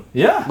megaphone.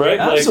 Yeah, Right?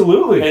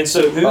 absolutely. And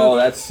so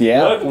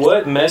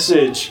what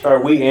message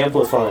are we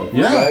amplifying?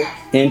 Yeah. Right?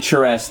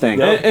 Interesting.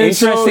 Yeah. And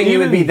so Interesting you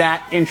would even- be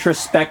that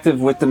introspective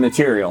with the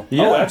material.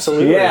 Yeah. Oh,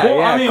 absolutely. Yeah.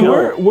 Well,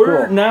 cool,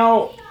 we're cool.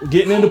 now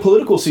getting into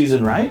political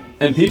season, right?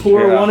 And people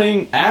are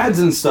wanting ads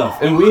and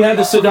stuff. And we had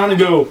to sit down and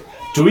go,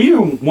 do we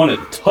even want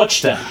to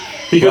touch that?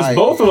 Because Right.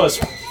 both of us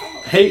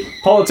hate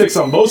politics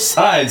on both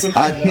sides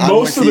I'm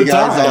most with of the you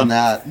guys time. on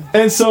that.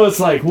 And so it's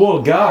like,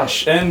 well,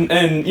 gosh. And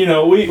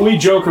we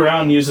joke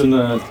around using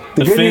the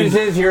The good news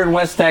is you're in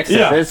West Texas.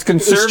 Yeah, It's it's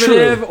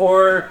conservative true.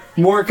 or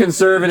more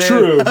conservative.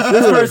 True.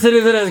 This person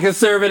isn't as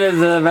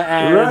conservative as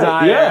Right,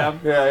 I yeah. am.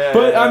 Yeah,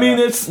 But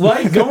yeah. it's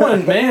like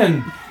going,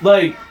 man,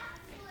 like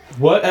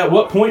at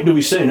what point do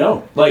we say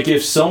no? Like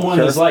if someone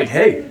is like,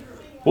 hey,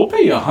 we'll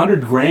pay you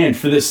 $100,000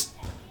 for this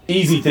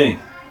easy thing.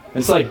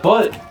 It's like,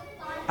 but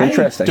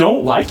Interesting. I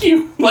don't like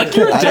you. Like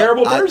you're a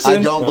terrible person.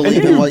 I don't and believe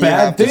you in do what you bad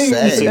have to things,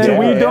 say. and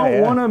we Yeah, don't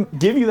yeah. want to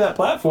give you that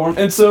platform.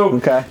 And so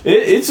Okay.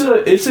 it's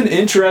an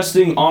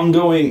interesting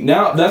ongoing.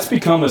 Now that's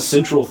become a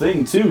central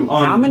thing too.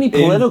 How many in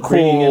bringing in-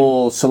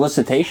 political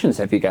solicitations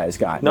have you guys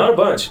got? Not a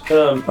bunch.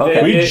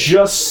 Okay. We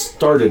just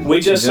started.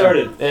 We just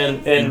started,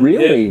 and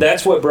Really?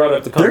 that's what brought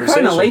up the They're conversation.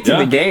 kind of late to Yeah.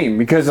 the game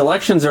because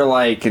elections are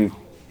like in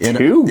In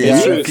 2 in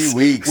weeks. a few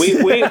weeks.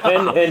 We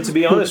and to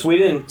be honest, we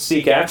didn't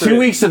seek after 2 it.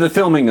 weeks of the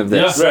filming of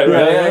this. Yeah. Right,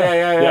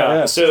 right.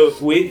 Yeah. So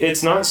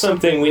it's not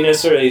something we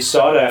necessarily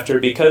sought after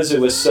because it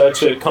was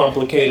such a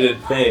complicated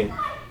thing.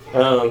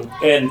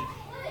 And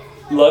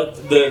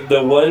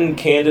the one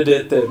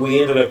candidate that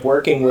we ended up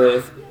working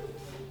with,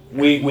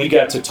 we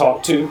got to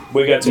talk to,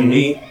 we got to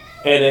meet,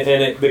 and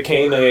it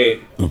became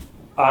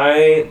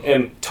I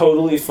am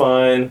totally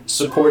fine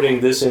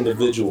supporting this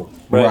individual.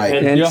 Right.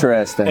 And,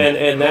 Interesting.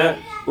 and that,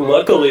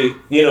 luckily,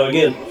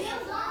 again,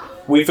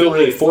 we feel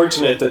really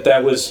fortunate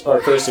that was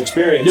our first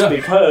experience Yeah.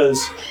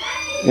 because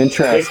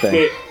Interesting.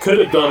 it could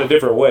have gone a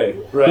different way,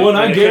 right? Well, and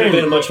I it could have guarantee-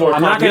 been a much more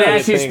I'm not going to complicated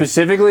ask you thing.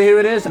 specifically who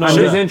it is. I'm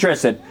Sure. just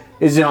interested.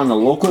 Is it on the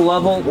local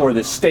level or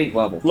the state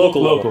level?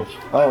 Local.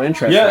 Oh,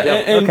 interesting. Yeah,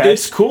 and Okay.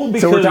 it's cool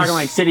because So we're talking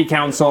like city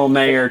council,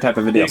 mayor type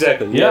of a deal.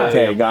 Exactly. Yeah.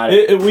 Okay, got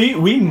it.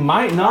 We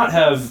might not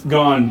have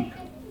gone,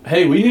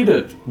 hey, we need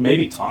to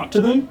maybe talk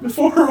to them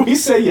before we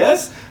say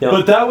yes. Yeah.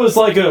 But that was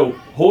like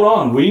hold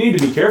on, we need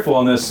to be careful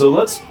on this. So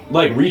let's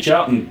like reach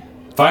out and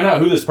find out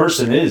who this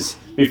person is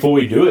before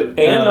we do it.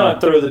 And not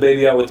throw the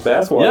baby out with the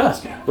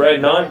bathwater. Yeah. Right?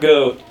 Not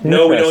go,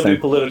 no, we don't Interesting. do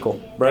political.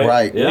 Right?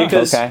 Right. Yeah.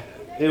 Because Okay.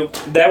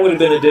 that would have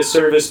been a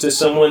disservice to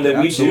someone that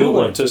we Absolutely. do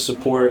want to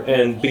support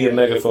and be a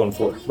megaphone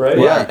for. Right?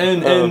 Yeah.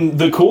 And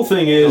the cool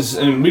thing is,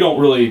 and we don't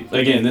really,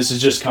 again, this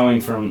is just coming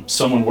from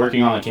someone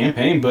working on a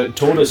campaign, but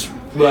told us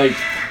like,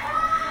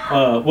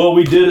 well,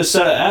 we did a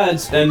set of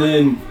ads, and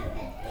then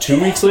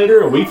 2 weeks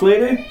later, a week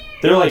later,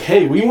 they're like,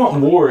 hey, we want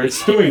more.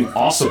 It's doing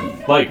awesome.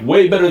 Like,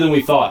 way better than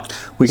we thought.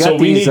 We got so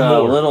we these need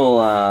more. little,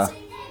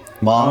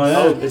 Mom.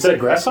 Oh, is that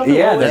grasshopper?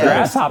 yeah, the yeah.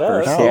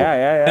 grasshoppers. Yeah.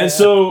 Yeah. And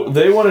so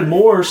they wanted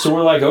more, so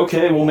we're like,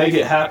 okay, we'll make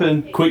it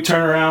happen. Quick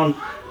turnaround.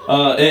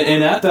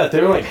 And at that,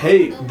 they were like,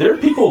 hey, there are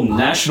people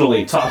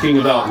nationally talking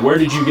about where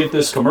did you get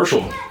this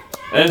commercial?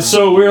 And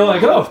so we were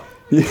like, oh,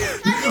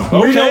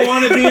 We don't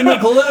want to be in the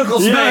political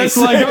space. yeah, it's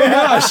like, oh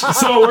gosh.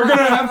 So we're going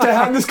to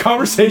have this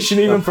conversation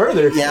even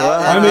further. Yeah,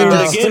 I and mean,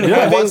 just,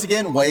 again, once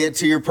again, weigh it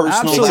to your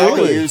personal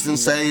Absolutely. values and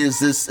say, is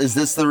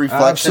this the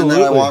reflection that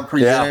I Absolutely. want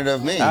presented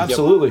of me?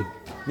 Absolutely.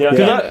 Yeah,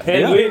 Yeah.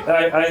 and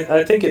Yeah.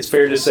 I think it's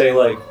fair to say,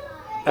 like,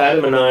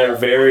 Adam and I are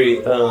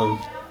very,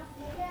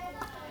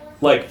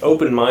 like,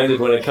 open-minded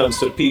when it comes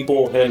to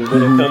people and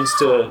when it comes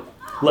to,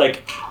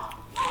 like,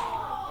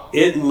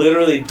 it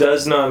literally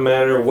does not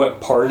matter what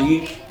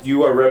party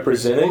you are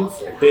representing.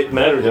 It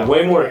matters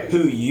way more who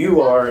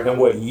you are and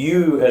what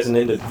you as an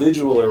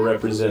individual are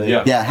representing.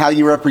 Yeah. Yeah, how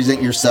you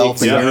represent yourself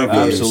and Yeah, your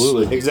views.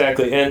 absolutely.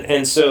 Exactly.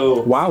 And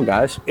so... Wow,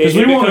 guys. Because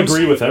it we won't becomes-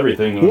 agree with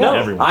everything with No,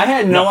 everyone. I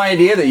had no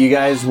idea that you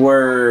guys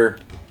were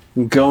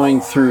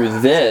going through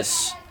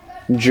this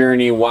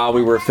journey while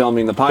we were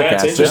filming the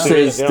podcast. That's This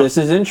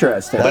interesting, is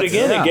interesting. But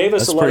again, Yeah, it gave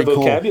us that's a lot of pretty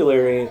cool.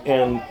 vocabulary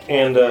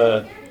and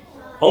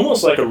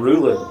almost like a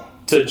ruler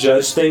to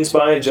judge things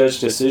by and judge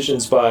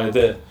decisions by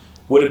that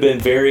would have been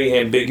very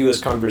ambiguous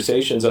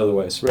conversations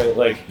otherwise, right?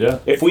 Like, Yeah.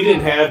 if we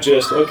didn't have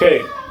just,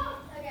 okay,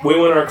 we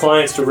want our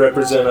clients to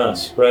represent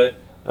us, right?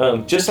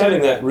 Just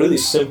having that really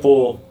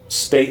simple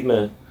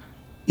statement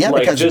Yeah,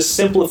 like because just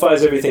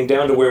simplifies everything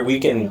down to where we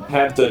can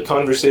have the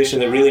conversation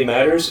that really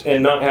matters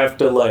and not have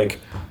to like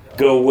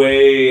go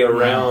way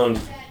around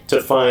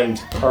to find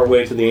our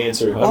way to the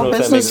answer. I don't know if that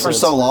makes business for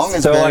sense. so long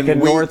has So been like a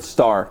North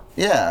Star.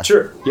 Yeah.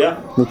 Sure.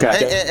 Yeah.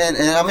 Okay. And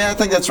I mean, I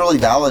think that's really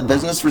valid.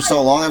 Business for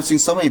so long, I've seen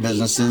so many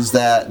businesses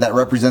that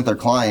represent their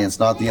clients,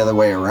 not the other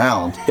way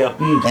around. Yeah.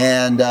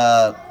 And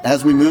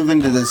as we move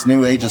into this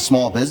new age of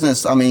small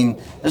business, I mean,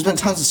 there's been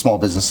tons of small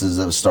businesses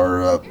that have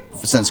started up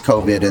since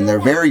COVID, and they're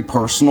very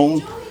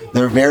personal.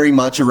 They're very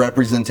much a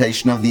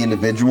representation of the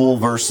individual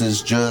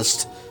versus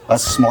just a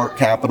smart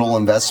capital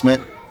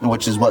investment,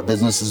 which is what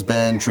business has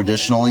been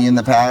traditionally in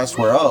the past,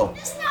 where, oh,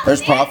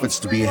 there's profits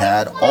to be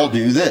had, I'll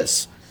do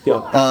this. Yeah.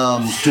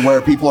 To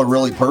where people are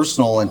really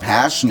personal and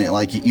passionate,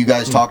 like you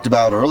guys talked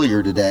about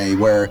earlier today,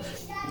 where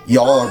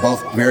y'all are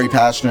both very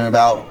passionate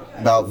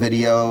about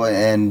video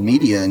and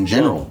media in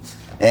general.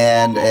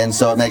 And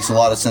so it makes a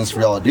lot of sense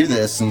for y'all to do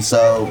this. And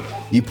so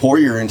you pour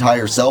your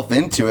entire self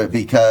into it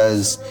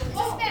because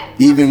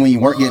even when you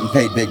weren't getting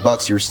paid big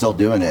bucks, you're still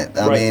doing it.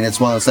 I mean, it's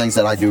one of those things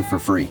that I do for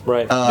free.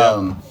 Right.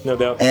 No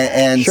doubt.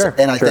 And Sure,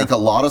 I think a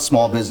lot of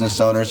small business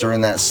owners are in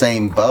that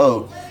same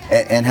boat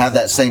and have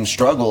that same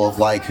struggle of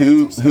like,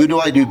 who do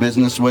I do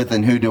business with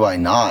and who do I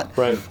not?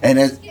 Right.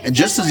 And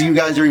just as you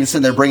guys are even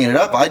sitting there bringing it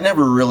up, I'm not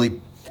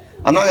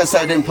going to say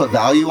I didn't put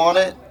value on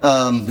it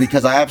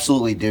because I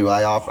absolutely do.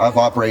 I've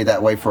operated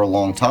that way for a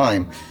long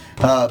time.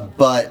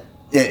 But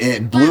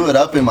it blew it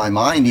up in my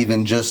mind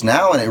even just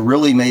now, and it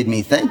really made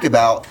me think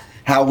about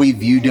how we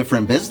view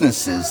different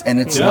businesses. And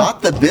it's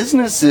not the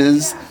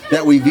businesses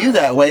that we view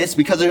that way, it's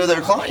because of who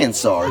their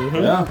clients are.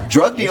 Yeah.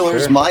 Drug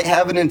dealers might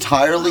have an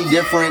entirely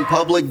different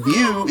public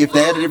view if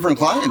they had a different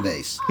client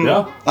base.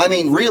 Yeah. I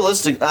mean,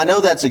 realistic, I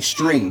know that's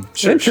extreme.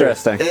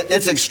 Interesting.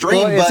 It's extreme,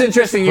 Well, it's but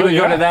interesting you would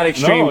go to that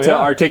extreme to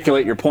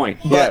articulate your point.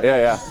 But,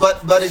 Yeah.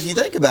 But if you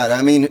think about it,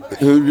 I mean,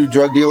 who do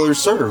drug dealers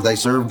serve? They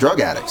serve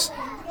drug addicts.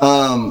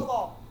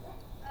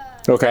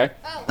 Okay.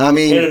 I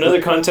mean, In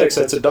another context,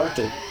 that's a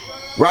doctor.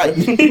 right.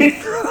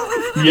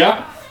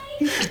 Yeah.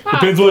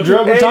 Depends what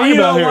drug we're talking you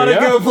about don't here. want to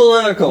Yeah. go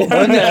political.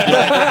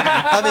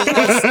 I mean,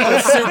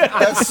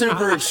 that's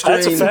super extreme.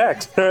 That's a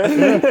fact.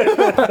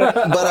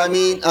 But I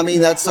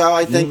mean, that's how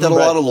I think that a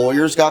lot of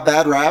lawyers got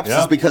bad raps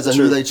Yeah. is because of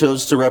who they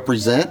chose to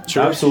represent,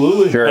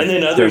 Absolutely. Sure. And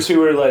then others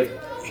who are like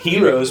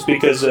heroes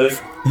because of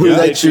who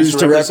they choose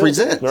to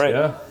represent. Right.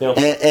 Yeah.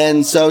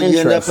 And so you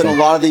end up in a Interesting.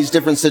 lot of these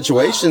different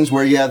situations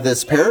where you have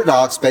this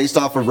paradox based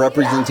off of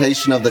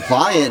representation of the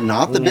client,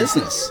 not the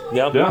business.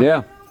 Yeah.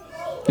 Yeah.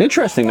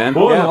 Interesting, man.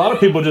 Well, and Yeah. a lot of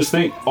people just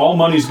think all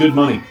money's good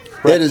money.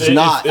 It is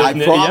not. I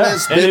yeah,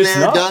 promise. and Been it's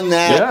there, not. done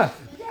that.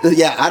 Yeah.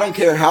 Yeah, I don't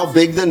care how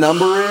big the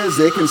number is,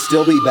 it can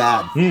still be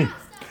bad.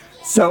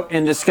 So,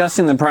 in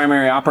discussing the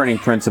primary operating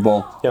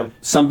principle, Yeah.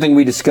 something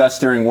we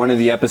discussed during one of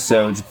the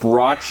episodes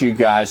brought you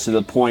guys to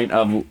the point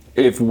of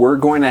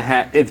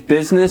if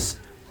business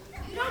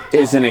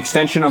is an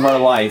extension of our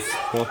life,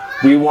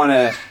 we want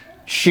to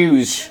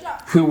choose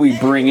who we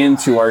bring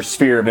into our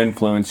sphere of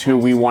influence, who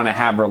we want to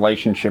have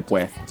relationship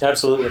with.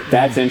 Absolutely.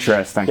 That's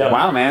interesting. Yeah.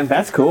 Wow, man,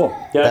 that's cool.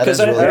 Yeah, That because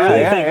is I really really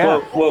cool. think Yeah.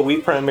 what we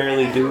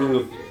primarily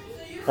do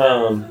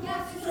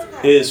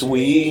is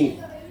we,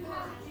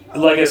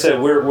 like I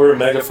said, we're a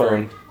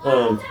megaphone.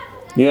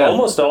 Yeah.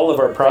 Almost all of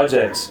our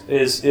projects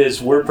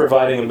is we're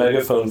providing a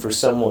megaphone for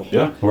someone.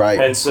 Yeah. Right.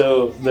 And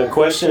so the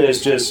question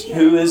is just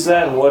who is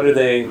that and what are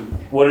they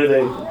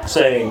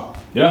saying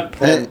Yeah.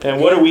 and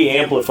what are we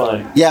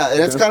amplifying? Yeah, and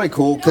it's kind of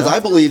cool because I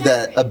believe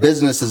that a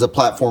business is a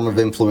platform of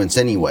influence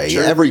anyway.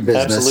 Sure. Every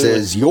business Absolutely.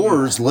 is.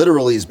 Yours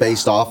literally is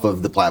based off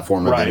of the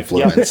platform of Right.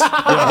 influence. No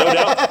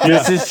doubt.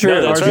 This is true.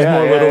 No, that's Ours is right.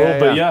 more Yeah, literal, yeah,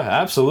 but yeah.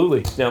 yeah,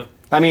 absolutely. Yeah.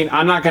 I mean,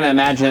 I'm not going to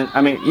imagine.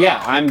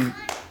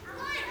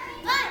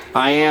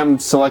 I am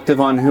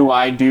selective on who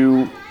I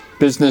do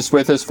business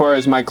with as far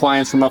as my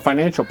clients from a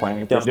financial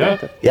planning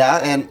perspective. Yeah,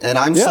 and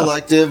I'm Yeah.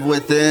 selective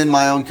within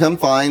my own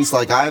confines.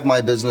 Like I have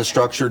my business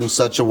structured in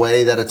such a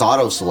way that it's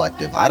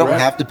auto-selective. I don't Right.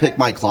 have to pick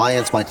my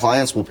clients. My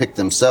clients will pick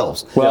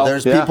themselves. Well,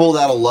 there's yeah. people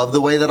that'll love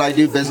the way that I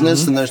do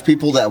business, and there's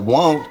people that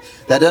won't.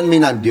 That doesn't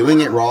mean I'm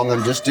doing it wrong.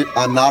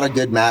 I'm not a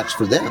good match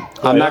for them.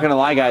 I'm not going to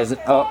lie, guys.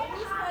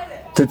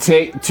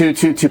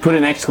 To put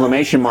an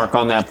exclamation mark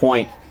on that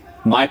point,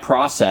 my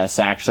process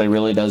actually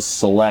really does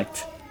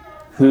select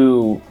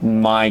who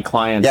my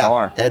clients Yeah,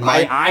 are. and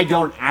I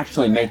don't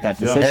actually make that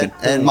decision.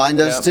 And mine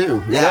does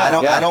too. Yeah,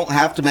 I don't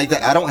have to make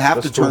that. I don't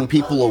have to turn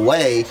people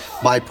away.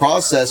 My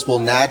process will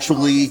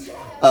naturally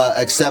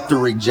accept or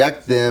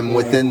reject them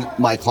within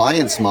my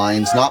clients'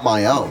 minds, not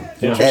my own.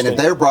 And if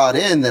they're brought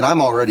in, then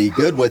I'm already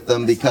good with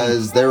them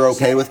because they're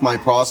okay with my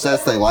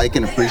process. They like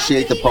and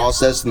appreciate the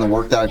process and the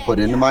work that I put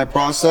into my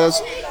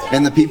process.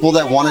 And the people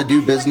that want to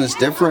do business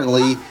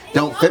differently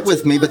don't fit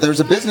with me, but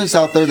there's a business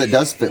out there that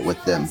does fit with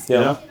them.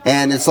 Yeah.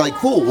 And it's like,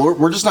 cool,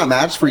 we're just not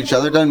matched for each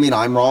other. It doesn't mean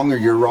I'm wrong or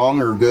you're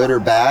wrong or good or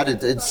bad.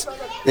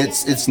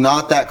 It's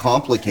not that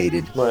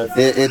complicated. Right.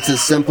 It's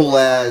as simple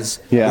as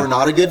Yeah. we're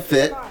not a good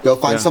fit. Go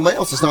find somebody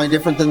else. It's not any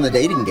different than the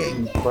dating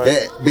game.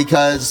 Right.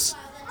 Because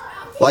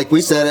like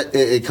we said,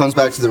 it comes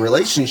back to the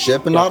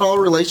relationship, and not all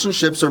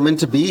relationships are meant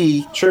to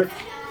be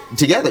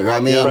together. I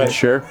mean,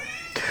 Sure.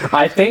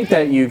 I think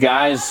that you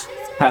guys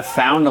have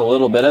found a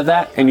little bit of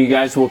that, and you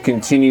guys will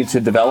continue to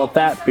develop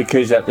that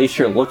because at least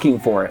you're looking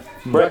for it.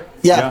 Right.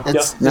 Yeah,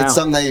 it's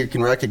something that you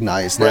can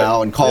recognize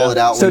now and call it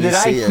out So when you did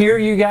I see hear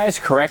you guys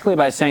correctly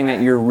by saying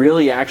that you're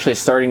really actually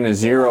starting to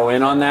zero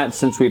in on that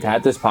since we've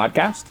had this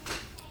podcast?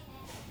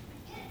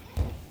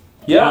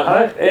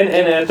 Yeah,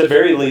 and at the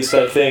very least,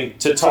 I think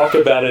to talk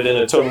about it in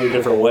a totally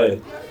different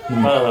way.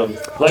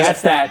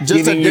 That's that Just a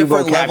giving you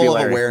different level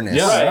of vocabulary. awareness.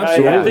 Yeah,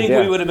 I think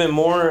we would have been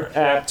more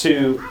apt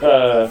to,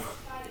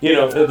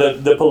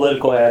 the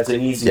political ad's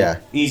an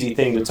easy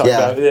thing to talk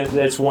about.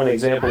 That's one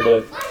example,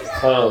 but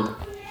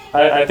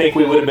I think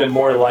we would have been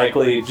more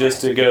likely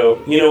just to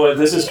go, you know what,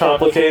 this is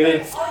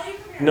complicated,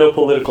 no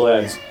political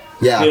ads.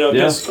 Yeah.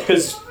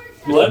 Because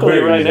luckily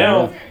right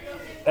now,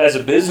 as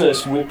a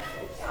business,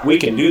 we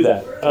can do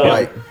that.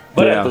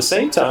 But at the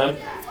same time,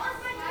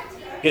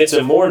 it's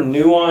a more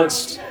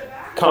nuanced,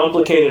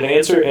 complicated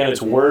answer, and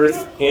it's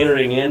worth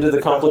entering into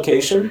the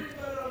complication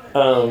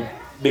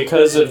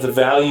because of the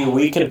value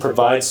we can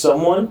provide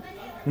someone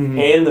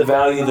and the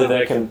value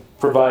that can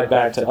provide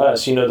back to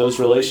us, those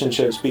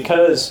relationships.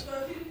 Because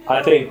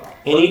I think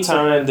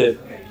anytime that,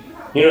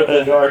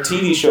 our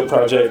TV show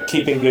project,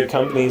 Keeping Good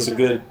Company, is a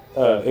good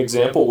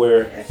example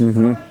where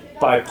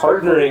by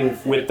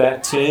partnering with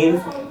that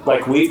team,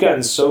 like we've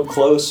gotten so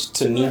close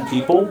to new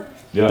people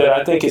that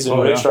I think has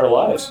enriched our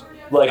lives.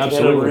 Like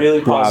in a really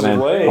positive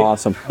way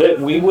that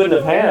we wouldn't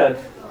have had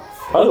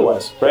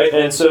otherwise, right?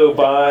 And so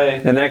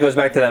and that goes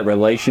back to that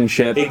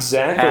relationship,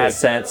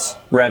 assets,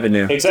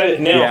 revenue. Exactly.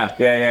 Now,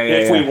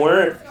 if we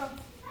weren't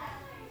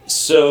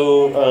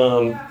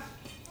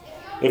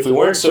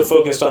so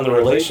focused on the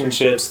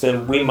relationships,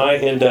 then we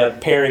might end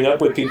up pairing up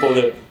with people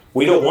that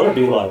we don't want to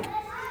be like,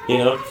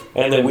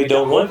 and that we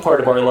don't want part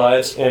of our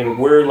lives, and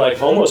we're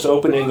like almost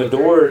opening the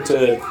door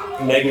to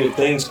negative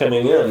things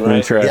coming in, right?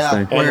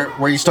 Interesting. Yeah,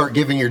 where you start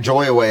giving your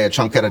joy away a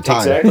chunk at a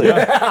time. Exactly.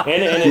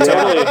 And it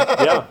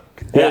totally,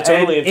 it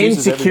totally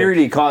infuses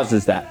insecurity everything.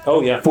 Causes that.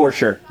 Oh yeah, for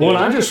sure. Well, and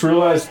I just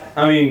realized,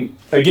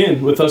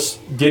 again, with us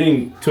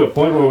getting to a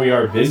point where we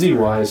are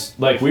busy-wise,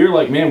 like we were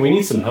like, man, we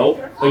need some help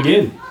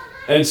again.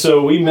 And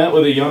so we met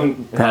with a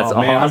young. That's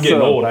man, I'm getting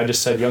awesome. old. I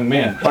just said young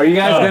man. Are you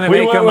guys going to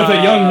make him with a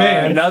young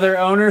man? Another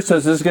owner? So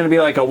is this going to be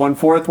like a 1/4,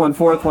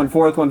 1/4,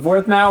 1/4,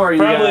 1/4 now? Or are you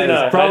probably guys,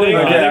 not. Probably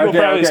I think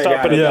we'll probably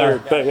stop it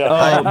at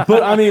third.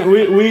 But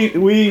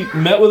we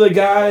met with a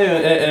guy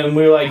and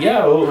we were like,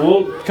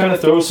 we'll kind of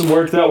throw some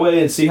work that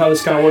way and see how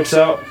this kind of works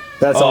out.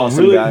 That's awesome,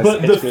 really, guys.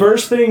 But the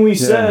first thing we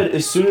said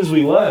as soon as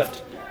we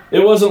left,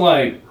 it wasn't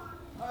like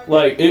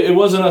it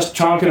wasn't us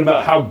talking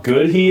about how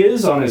good he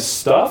is on his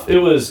stuff. It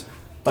was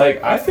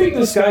like, I think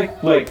this guy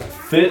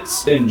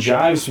fits and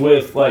jives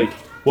with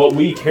what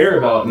we care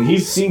about, and he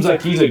seems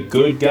like he's a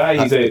good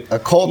guy. He's a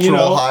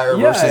cultural hire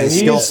versus a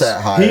skill set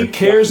hire. He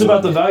cares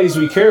about the values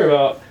we care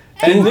about.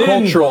 And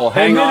then cultural.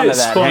 Hang on to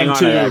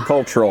that.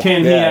 Cultural.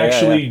 Can he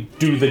actually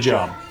do the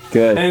job?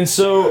 Good. And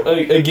so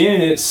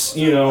again, it's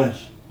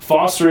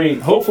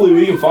fostering. Hopefully,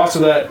 we can foster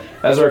that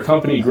as our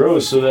company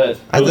grows, so that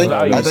I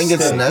think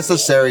it's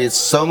necessary. It's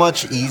so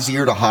much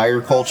easier to hire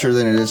culture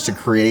than it is to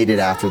create it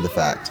after the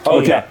fact.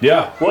 Oh yeah.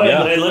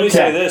 Well, and let me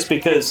say this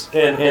because,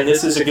 and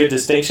this is a good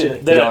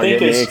distinction that I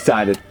think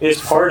is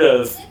part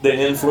of the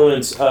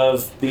influence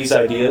of these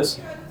ideas,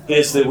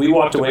 is that we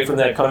walked away from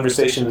that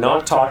conversation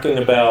not talking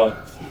about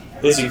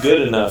is he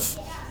good enough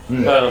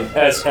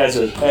as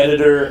an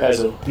editor,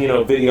 as a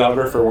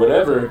videographer,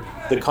 whatever.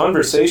 The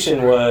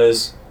conversation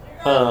was.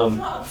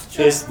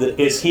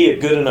 Is he a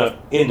good enough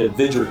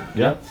individual?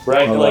 Yeah.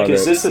 Right?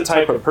 Is this the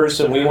type of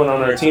person we want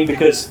on our team?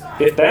 Because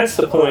if that's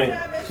the point,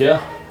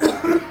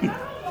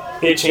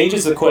 it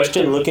changes the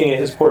question looking at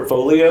his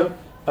portfolio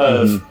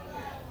of,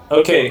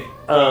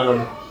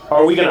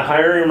 are we going to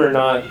hire him or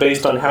not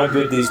based on how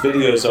good these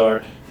videos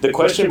are? The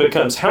question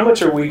becomes, how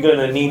much are we going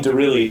to need to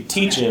really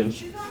teach him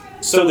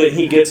so that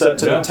he gets up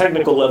to the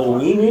technical level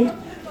we need?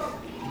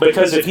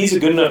 Because if he's a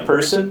good enough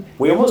person,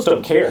 we almost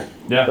don't care.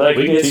 Yeah,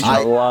 we can teach him.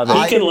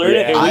 He can learn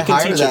it, and we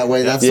can teach him. that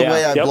way. That's the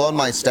way I've blown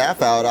my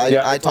staff out.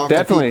 I talk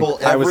to people.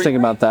 I was thinking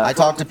about that. I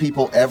talk to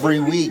people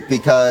every week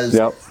because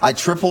I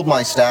tripled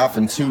my staff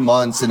in 2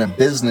 months in a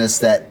business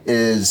that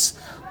is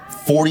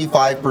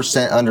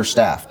 45%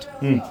 understaffed.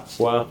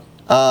 Wow.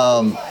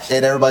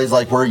 And everybody's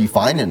like, where are you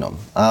finding them?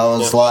 I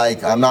was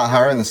like, I'm not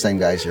hiring the same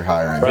guys you're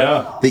hiring.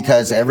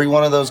 Because every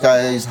one of those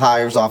guys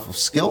hires off of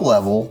skill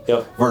level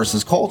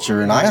versus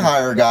culture. And I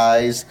hire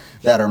guys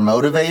that are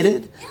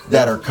motivated,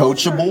 that are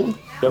coachable,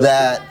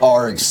 that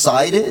are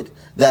excited,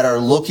 that are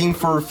looking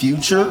for a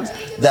future,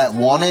 that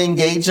want to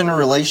engage in a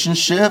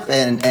relationship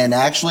and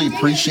actually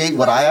appreciate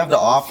what I have to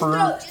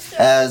offer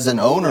as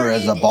an owner,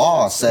 as a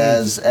boss,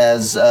 as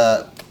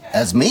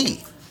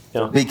me.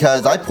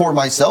 because I pour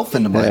myself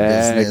into my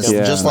business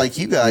just like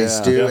you guys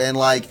do. And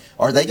like,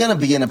 are they going to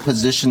be in a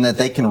position that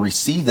they can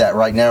receive that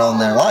right now in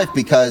their life?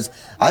 Because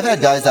I've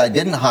had guys that I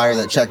didn't hire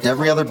that checked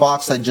every other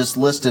box I just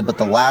listed, but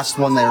the last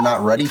one they're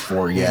not ready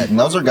for yet. And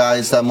those are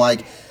guys that I'm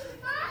like,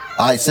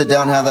 I sit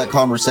down and have that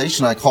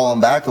conversation. I call them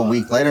back a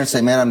week later and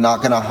say, man, I'm not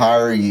going to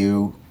hire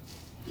you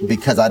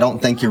because I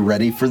don't think you're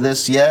ready for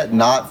this yet,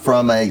 not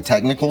from a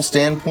technical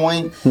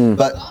standpoint,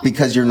 but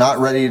because you're not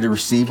ready to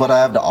receive what I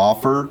have to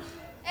offer.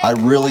 I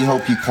really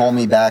hope you call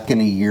me back in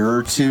a year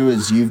or two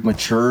as you've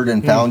matured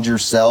and found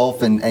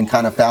yourself and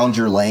kind of found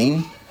your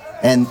lane.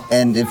 And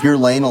if your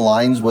lane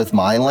aligns with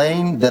my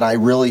lane, then I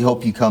really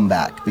hope you come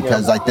back,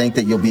 because I think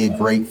that you'll be a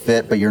great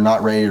fit, but you're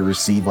not ready to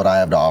receive what I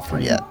have to offer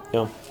yet.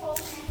 Yeah.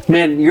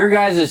 Man, your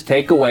guys'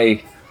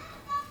 takeaway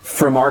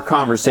from our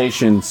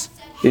conversations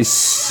is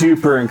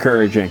super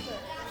encouraging.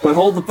 But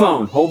hold the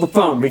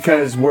phone,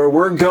 because where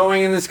we're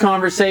going in this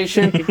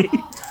conversation,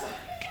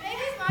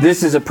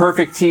 this is a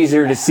perfect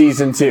teaser to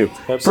season 2.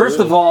 Absolutely. First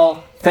of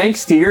all,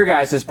 thanks to your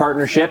guys'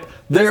 partnership,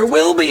 there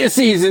will be a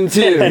season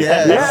 2.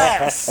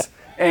 Yes.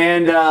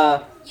 And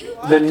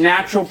the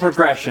natural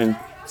progression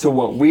to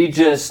what we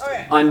just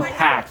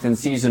unpacked in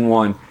season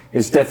 1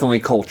 is definitely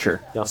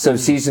culture. So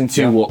season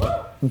 2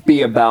 will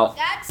be about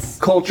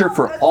culture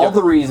for all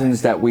the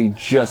reasons that we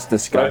just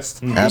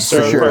discussed. Right.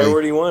 Absolutely.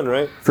 Priority 1,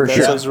 right? For That's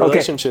sure. those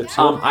relationships.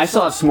 Okay. I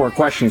still have some more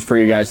questions for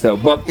you guys, though.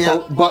 But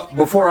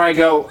before I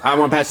go, I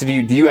want to pass it to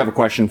you. Do you have a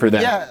question for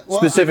them? Yeah, well,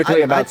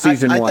 specifically about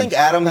season 1? I think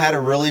Adam had a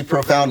really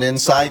profound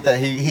insight that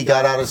he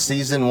got out of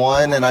season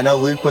 1, and I know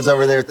Luke was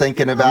over there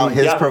thinking about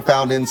his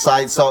profound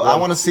insight. So I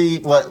want to see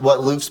what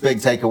Luke's big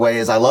takeaway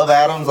is. I love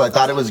Adam's. I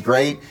thought it was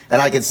great, and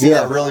I could see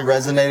that really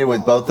resonated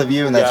with both of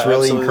you, and that's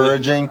really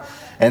encouraging.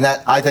 And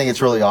that, I think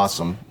it's really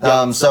awesome.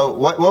 So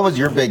what was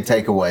your big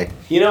takeaway?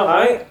 You know,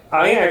 I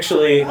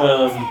actually,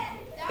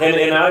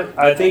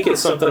 I think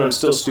it's something I'm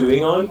still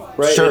stewing on,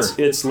 right? Sure.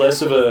 It's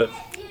less of a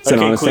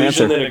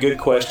conclusion than a good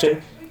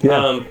question.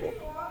 Yeah.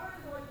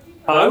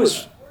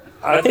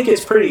 I think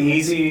it's pretty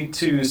easy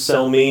to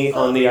sell me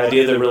on the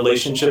idea that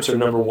relationships are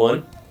number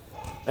 1.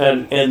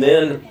 And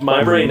then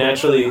my brain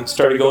naturally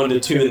started going to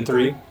 2 and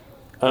 3.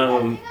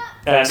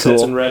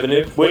 Assets and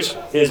revenue, which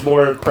is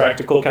more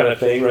practical kind of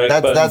thing, right?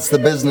 That's the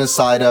business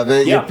side of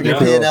it. Your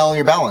P&L and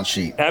your balance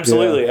sheet.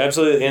 Absolutely.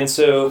 And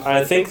so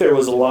I think there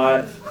was a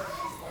lot.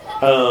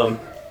 I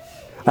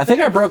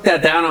think I broke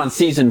that down on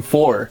season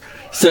 4.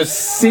 So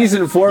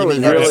season 4 was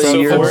really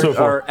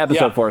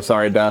episode 4.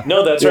 Sorry, duh.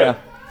 No, that's right.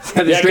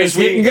 The drink's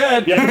getting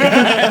good.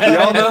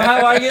 Y'all know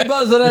how I get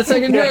buzzed on that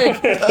second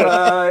drink.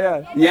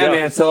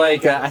 Man. So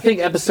like, I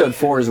think episode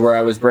 4 is where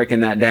I was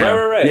breaking that down.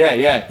 Right.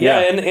 Yeah.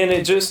 And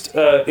it just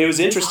it was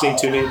interesting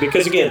to me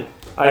because again,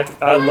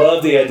 I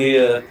love the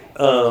idea.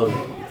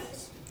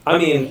 I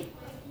mean,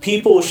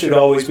 people should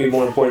always be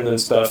more important than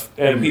stuff,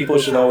 and people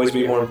should always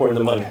be more important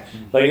than money.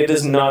 Like, it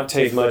does not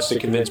take much to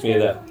convince me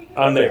of that.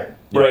 I'm there.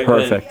 Right.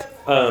 Perfect.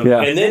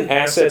 And then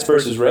assets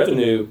versus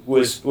revenue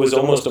was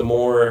almost a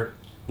more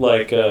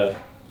like a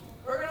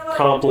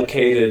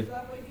complicated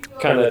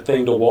kind of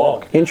thing to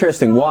walk.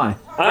 Interesting. Why?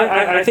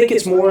 I think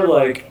it's more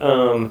like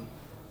I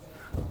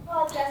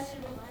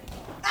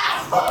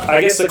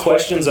guess the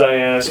questions I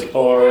ask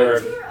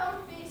are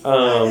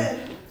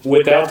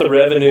without the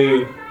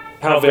revenue,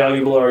 how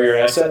valuable are your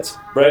assets,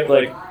 right?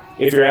 Like,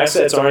 if your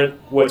assets aren't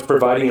what's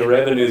providing your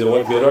revenue, then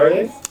what good are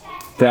they?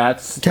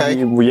 That's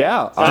okay.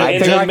 Yeah, I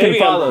think I can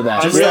follow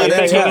that. Just really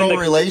that internal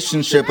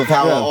relationship of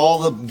how all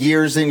the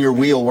gears in your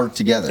wheel work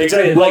together.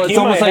 Exactly. Well, it's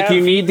almost like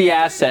you need the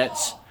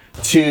assets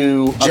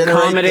to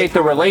accommodate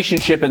the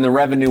relationship, and the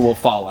revenue will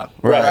follow.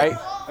 Right.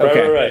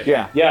 Okay. Right.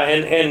 Yeah.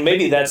 And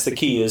maybe that's the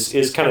key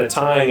is kind of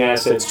tying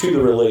assets to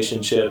the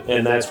relationship,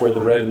 and that's where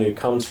the revenue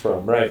comes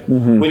from, right?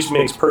 Mm-hmm. Which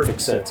makes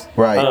perfect sense.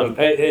 Right.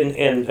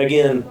 And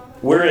again,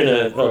 we're in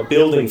a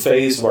building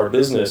phase of our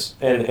business,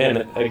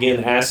 and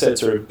again,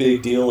 assets are a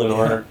big deal in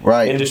our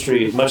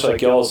industry, much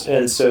like y'all's.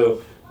 And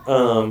so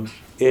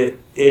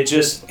it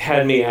just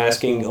had me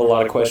asking a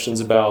lot of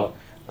questions about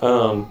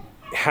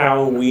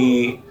how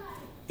we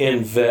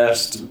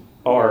invest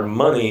our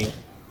money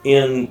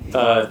in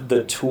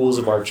the tools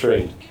of our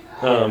trade,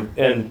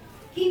 and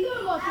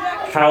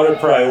how to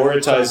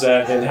prioritize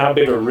that, and how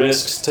big are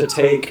risks to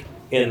take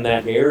in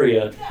that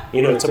area.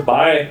 You know, to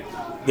buy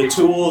the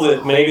tool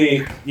that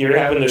maybe you're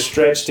having to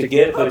stretch to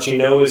get, but you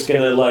know is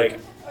going to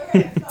like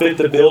fit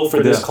the bill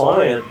for this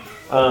client,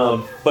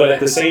 but at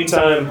the same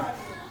time,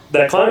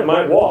 that client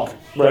might walk.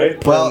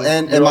 Right. Well,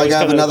 and might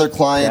have another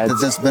client that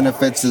this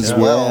benefits as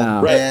well.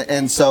 Yeah. Right.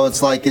 And so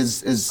it's like,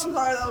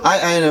 I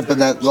end up in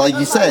that, like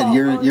you said,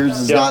 yours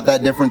is not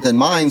that different than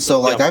mine.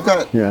 So like I've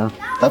got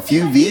a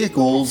few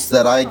vehicles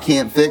that I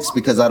can't fix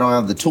because I don't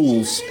have the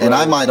tools, and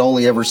I might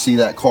only ever see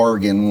that car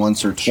again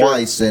once or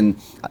twice, and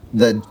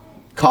the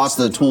cost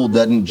of the tool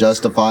doesn't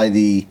justify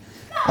the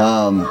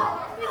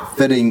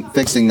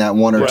fixing that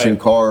one or two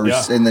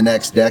cars in the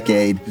next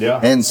decade.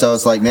 And so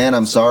it's like, man,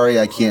 I'm sorry,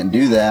 I can't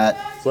do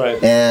that.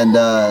 Right. And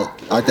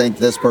I think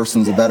this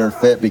person's a better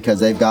fit because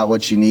they've got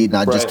what you need, and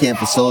I just can't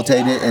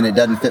facilitate it, and it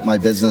doesn't fit my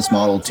business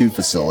model to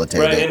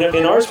facilitate it.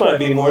 And ours might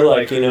be more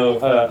like,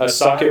 a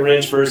socket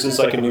wrench versus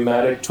like a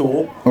pneumatic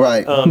tool.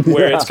 Right.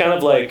 Where it's kind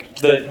of like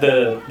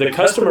the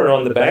customer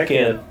on the back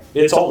end,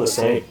 it's all the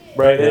same,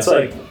 right? It's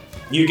like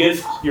you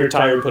get your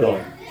tire put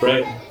on,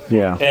 right?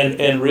 Yeah.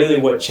 And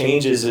really what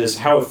changes is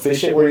how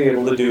efficient were you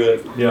able to do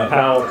it? Yeah.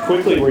 How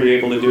quickly were you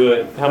able to do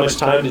it? How much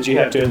time did you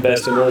have to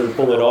invest in order to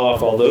pull it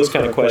off? All those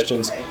kind of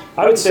questions.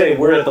 I would say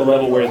we're at the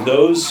level where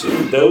those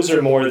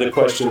are more the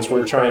questions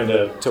we're trying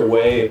to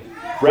weigh.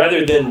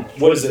 Rather than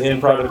what does the end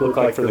product look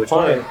like for the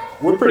client,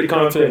 we're pretty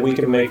confident we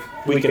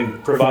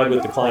can provide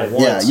what the client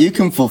wants. Yeah, you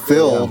can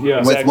fulfill with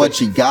exactly. what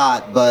you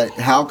got, but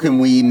how can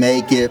we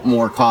make it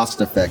more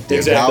cost effective?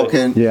 Exactly. How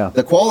can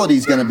the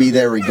quality's going to be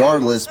there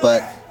regardless,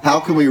 but how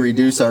can we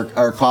reduce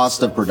our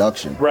cost of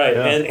production? Right,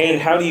 and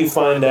how do you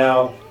find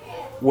out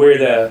where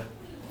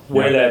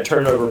that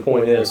turnover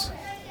point is?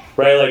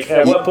 Right, like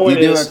at what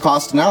point you do a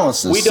cost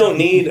analysis. We don't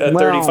need a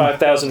 $35,000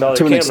 camera.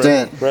 To an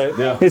extent, right?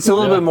 Yeah. It's a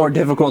little bit more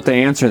difficult to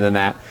answer than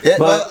that.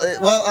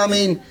 Well, I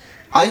mean,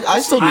 I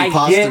still do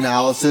cost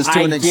analysis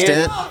to an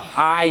extent.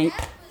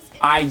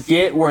 I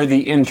get where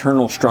the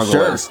internal struggle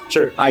is.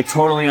 Sure. I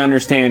totally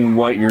understand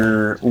what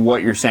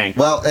you're saying.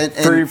 Well,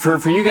 and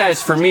for you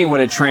guys, for me,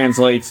 what it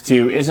translates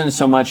to isn't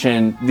so much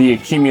in the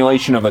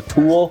accumulation of a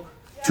tool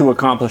to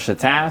accomplish a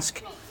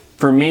task.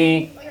 For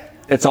me,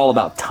 it's all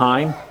about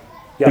time,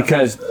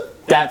 because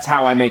that's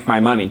how I make my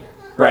money,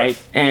 right?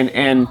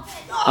 And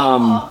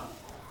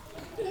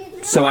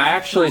so I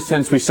actually,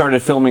 since we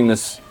started filming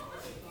this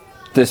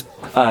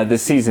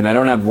season, I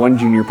don't have one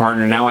junior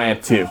partner, now I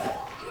have two.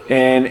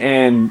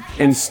 And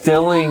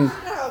instilling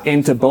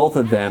into both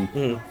of them,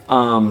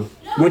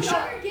 which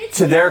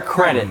to their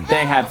credit,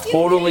 they have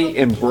totally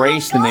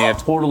embraced and they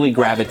have totally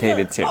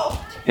gravitated to.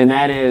 And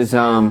that is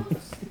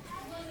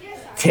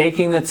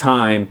taking the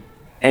time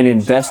and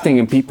investing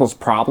in people's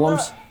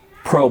problems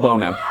pro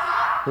bono.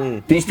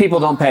 These people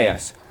don't pay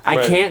us.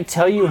 I can't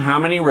tell you how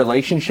many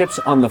relationships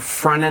on the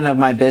front end of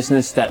my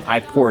business that I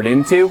poured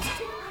into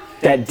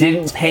that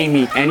didn't pay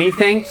me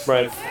anything,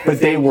 but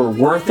they were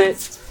worth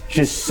it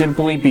just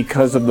simply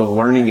because of the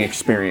learning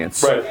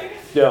experience. Right.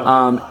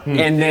 Yeah.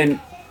 And then,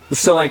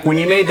 so like when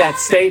you made that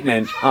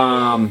statement,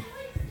 that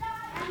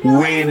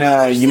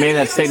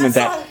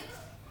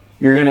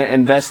you're going to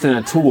invest in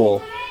a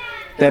tool,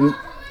 then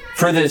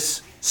for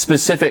this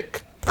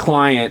specific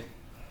client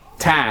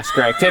task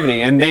or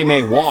activity, and they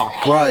may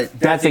walk. Right.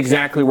 That's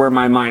exactly where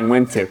my mind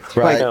went to.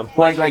 Right.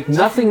 Like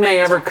nothing may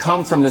ever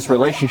come from this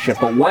relationship,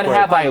 but what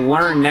have I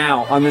learned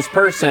now on this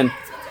person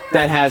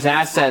that has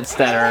assets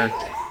that are,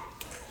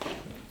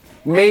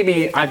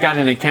 maybe I've got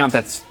an account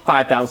that's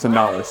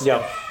 $5,000.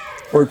 Yeah.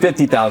 Or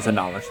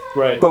 $50,000.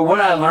 Right. But what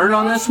I learned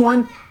on this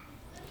one,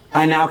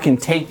 I now can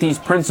take these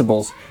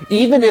principles,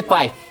 even if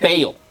I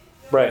fail.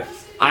 Right.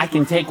 I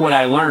can take what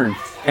I learned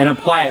and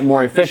apply it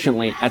more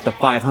efficiently at the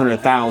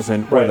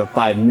 $500,000 or the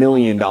 $5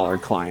 million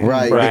client.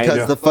 Right,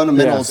 because the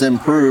fundamentals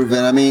improve,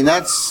 and I mean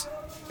that's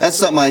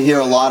something I hear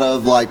a lot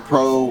of like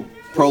pro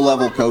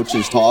level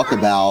coaches talk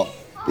about.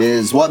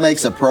 Is what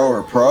makes a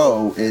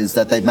pro is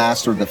that they've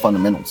mastered the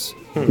fundamentals.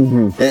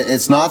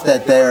 It's not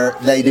that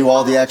they do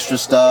all the extra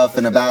stuff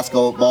and a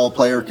basketball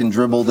player can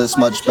dribble this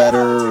much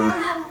better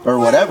or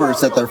whatever.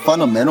 It's that their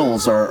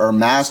fundamentals are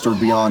mastered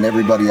beyond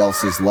everybody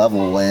else's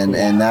level,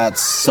 and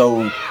that's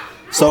so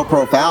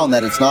profound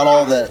that it's not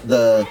all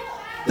the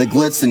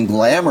glitz and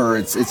glamour.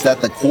 It's at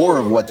the core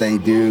of what they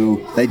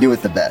do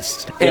it the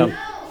best. And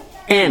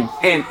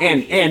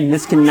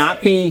this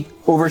cannot be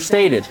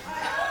overstated.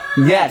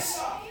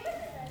 Yes,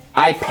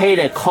 I paid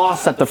a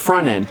cost at the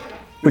front end,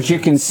 but you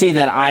can see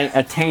that I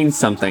attained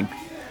something.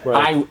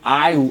 Right.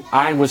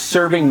 I was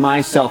serving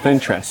my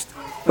self-interest,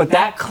 but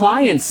that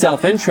client's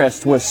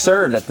self-interest was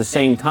served at the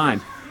same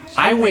time.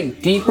 I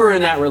went deeper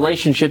in that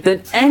relationship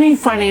than any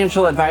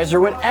financial advisor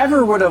would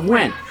have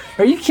went.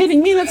 Are you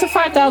kidding me? That's a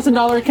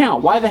 $5,000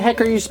 account. Why the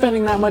heck are you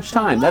spending that much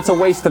time? That's a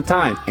waste of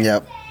time.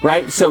 Yep.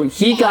 Right? So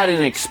he got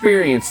an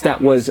experience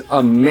that was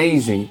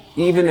amazing,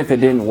 even if it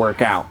didn't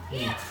work out.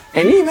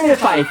 And even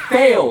if I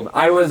failed,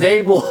 I was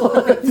able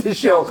to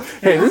show,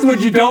 hey, this is what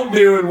you don't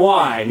do and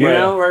why. You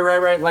know,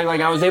 right. Like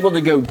I was able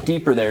to go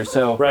deeper there.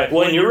 So right.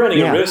 Well, and you're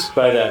running a risk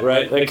by that,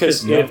 right? Like,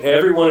 because if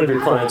every one of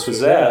your clients was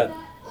that,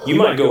 you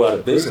might go out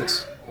of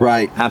business.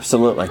 Right.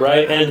 Absolutely.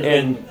 Right.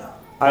 And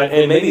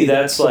maybe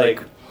that's like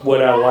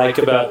what I like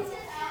about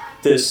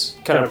this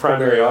kind of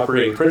primary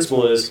operating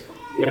principle is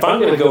if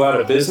I'm going to go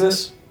out of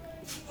business.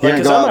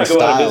 Because I might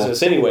go out of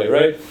business anyway,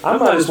 right? I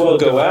might as well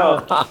go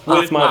out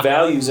with my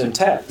values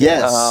intact.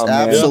 Yes,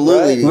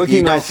 absolutely. Right?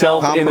 Looking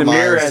myself in the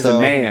mirror as a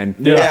man.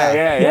 Yeah.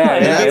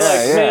 And be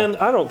like, man,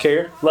 I don't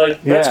care.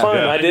 Like, that's fine.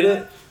 I did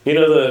it. You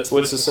know what's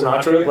the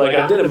Sinatra? Like,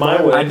 I did it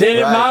my way. I did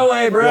it my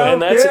way, bro.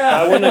 And that's it.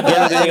 I wouldn't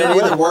have done it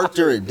either worked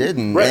or it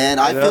didn't. Right. And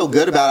I feel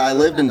good about it. I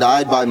lived and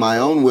died by my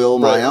own will,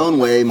 my own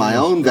way, my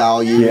own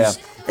values. Yeah.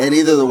 And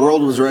either the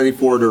world was ready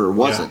for it or it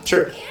wasn't.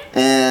 Sure.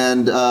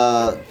 And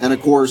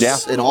of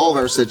course, in all of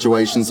our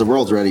situations, the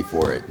world's ready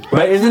for it.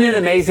 But isn't it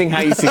amazing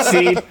how you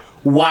succeed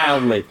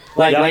wildly?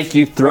 Like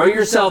you throw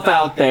yourself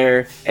out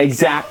there,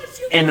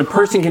 and a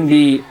person can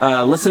be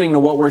listening to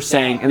what we're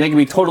saying, and they can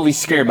be totally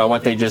scared by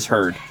what they just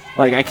heard.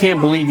 Like, I can't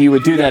believe you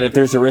would do that if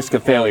there's a risk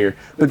of failure.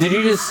 But did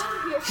you just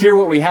hear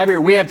what we have here?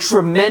 We have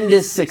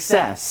tremendous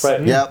success.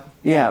 Right. Yep.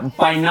 Yeah,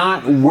 by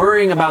not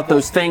worrying about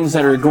those things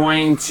that are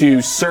going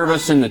to serve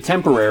us in the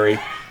temporary,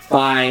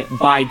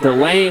 by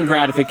delaying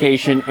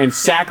gratification and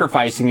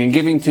sacrificing and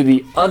giving to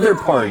the other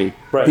party,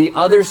 the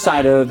other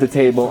side of the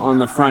table on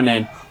the front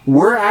end,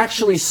 we're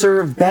actually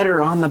served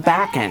better on the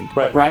back end,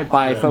 right?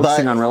 By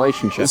focusing on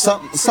relationships.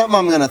 Something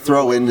I'm going to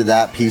throw into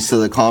that piece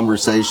of the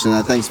conversation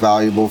that I think is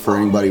valuable for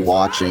anybody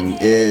watching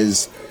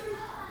is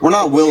we're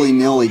not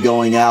willy-nilly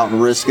going out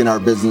and risking our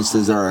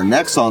businesses or our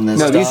necks on this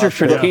stuff. These are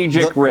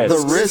strategic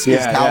risks. The risk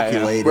is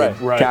calculated.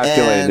 Right.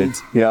 Calculated.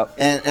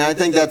 And I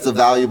think that's a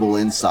valuable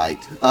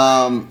insight.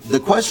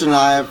 The question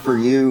I have for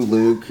you,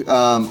 Luke,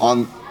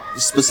 on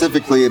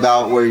specifically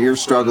about where your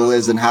struggle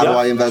is and how do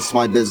I invest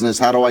my business,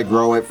 how do I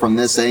grow it from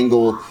this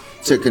angle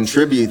to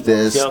contribute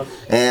this,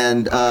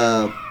 and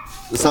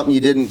something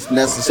you didn't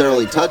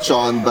necessarily touch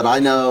on, but I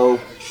know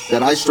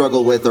that I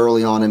struggle with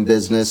early on in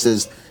business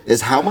is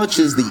how much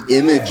is the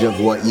image of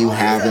what you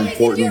have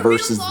important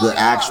versus the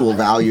actual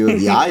value of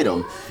the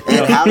item,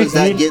 and how does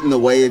that get in the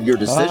way of your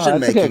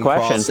decision-making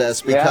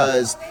process?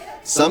 Because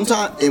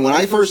sometimes, when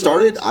I first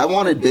started, I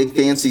wanted big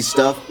fancy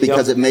stuff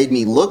because it made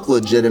me look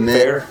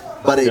legitimate,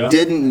 but it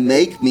didn't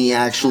make me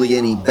actually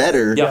any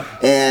better.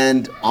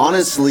 And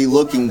honestly,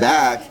 looking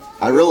back,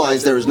 I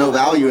realized there was no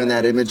value in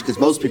that image because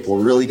most people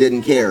really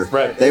didn't care.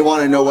 They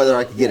want to know whether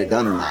I could get it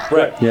done or not.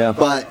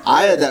 But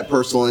I had that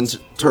personal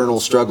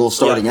internal struggle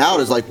starting out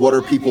is like, what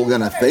are people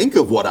going to think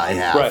of what I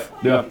have?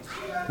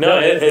 No,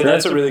 and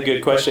that's a really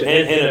good question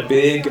and a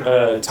big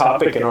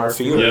topic in our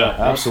field.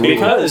 Absolutely.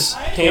 Because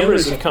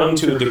cameras have come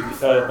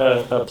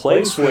to a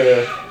place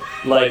where,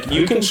 like,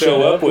 you can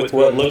show up with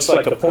what looks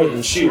like a point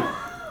and shoot.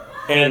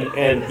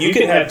 And you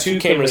can have two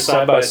cameras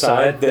side by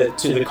side that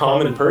to the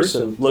common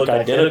person look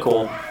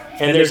identical,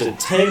 and there's a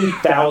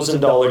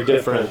 $10,000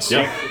 difference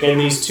in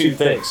these two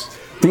things.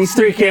 These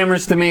three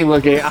cameras to me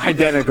look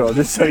identical,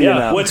 just so you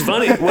know. What's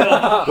funny,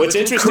 what's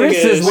interesting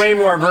Chris is way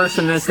more versed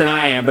in this than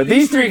I am, but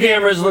these three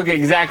cameras look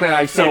exactly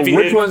like, so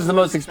which one's the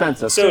most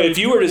expensive? So if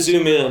you were to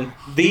zoom in,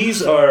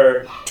 these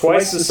are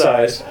twice the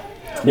size,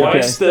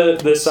 twice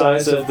the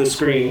size of the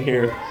screen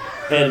here,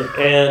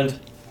 and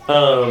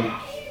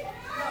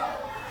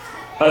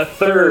a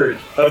third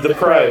of the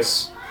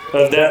price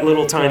of that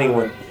little tiny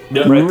one.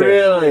 Right there.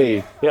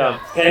 Really? Yeah,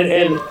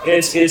 and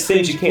it's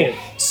things you can't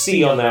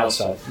see on the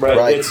outside,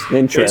 right?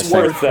 It's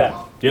worth that.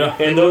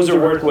 And those are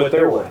worth what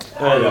they're worth,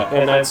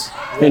 and that's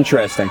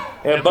interesting.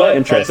 But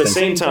at the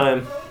same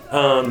time,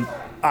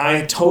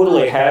 I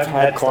totally have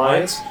had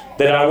clients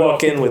that I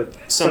walk in with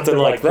something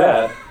like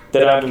that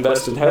I've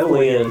invested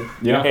heavily in,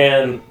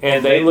 and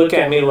they look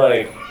at me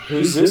like,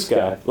 who's this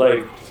guy?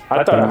 Like,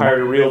 I thought I hired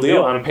a real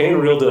deal. I'm paying a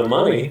real deal of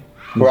money.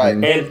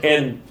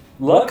 And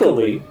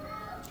luckily,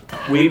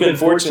 we've been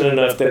fortunate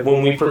enough that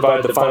when we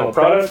provide the final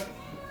product,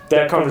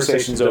 that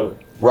conversation's over.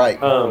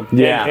 And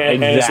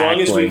as long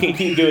as we can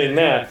keep doing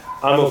that,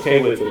 I'm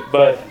okay with it.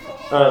 But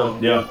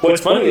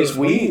what's funny is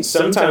we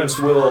sometimes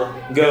will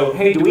go,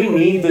 hey, do we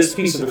need this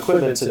piece of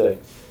equipment today?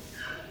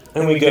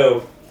 And we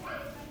go,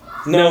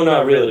 no,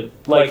 not really.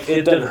 Like,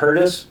 it doesn't hurt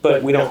us,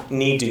 but we don't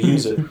need to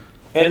use it.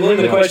 And then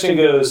the question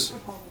goes,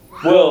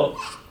 well,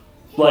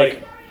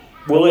 like,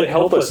 will it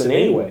help us in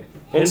any way?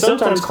 And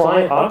sometimes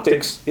client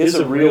optics is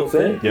a real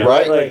thing.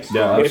 Like,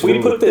 if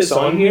we put this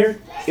on here,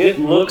 it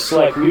looks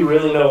like we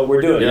really know what we're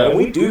doing. And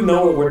we do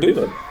know what we're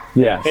doing.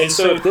 And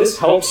so if this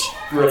helps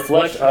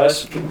reflect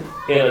us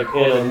in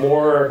a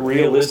more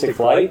realistic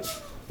light,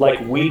 like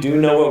we do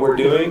know what we're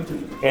doing,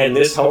 and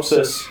this helps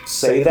us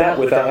say that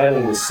without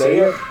having to say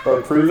it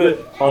or prove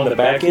it on the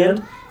back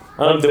end,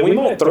 then we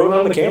might throw it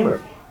on the camera,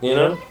 you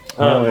know?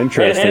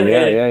 Interesting.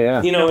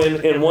 And, you know,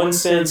 in one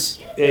sense,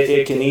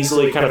 it can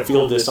easily kind of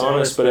feel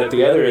dishonest, but at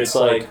the other, it's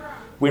like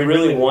we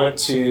really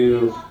want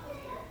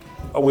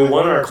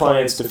our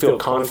clients to feel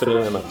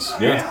confident in us.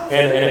 And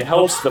it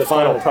helps the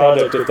final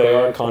product if they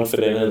are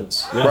confident in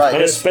us.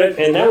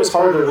 And that was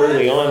harder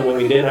early on when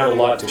we didn't have a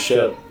lot to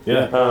show.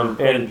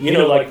 And, you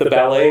know, like the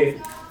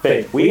ballet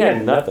thing, we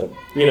had nothing,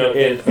 you know,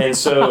 and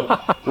so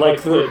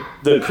like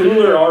the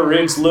cooler our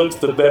rigs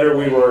looked, the better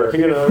we were,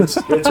 you know. It's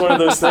one of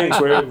those things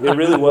where it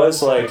really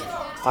was like,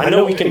 I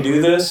know we can do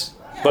this,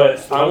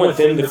 but I want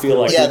them to feel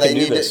like we can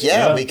do this.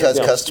 Because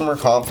customer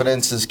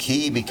confidence is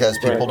key, because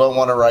people don't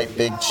want to write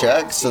big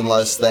checks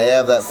unless they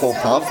have that full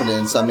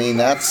confidence. I mean,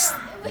 that's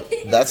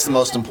the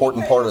most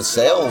important part of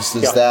sales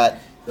is that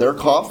they're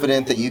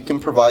confident that you can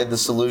provide the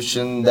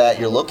solution that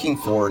you're looking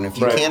for, and if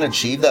you can't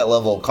achieve that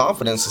level of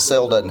confidence, the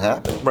sale doesn't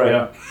happen.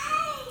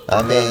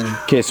 I mean,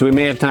 Okay, so we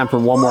may have time for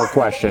one more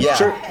question. Yeah.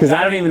 Sure. Because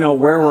I don't even know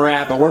where we're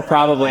at, but we're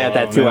probably at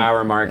that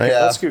 2-hour mark. Yeah.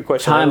 That's a good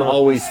question. Time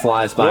always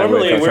flies by.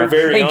 Normally, with us, we're right?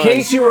 very In on.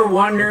 case you were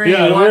wondering,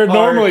 Yeah, what we're our-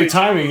 normally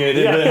timing it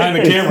behind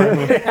the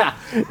camera.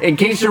 In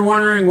case you're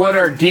wondering what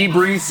our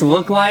debriefs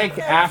look like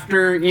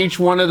after each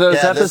one of those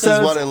Yeah, episodes, this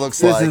is what it looks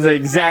this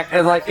like.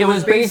 is like it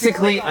was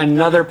basically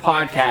another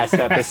podcast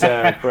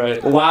episode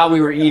Right. while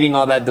we were eating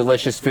all that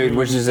delicious food,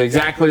 which is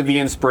exactly the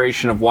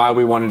inspiration of why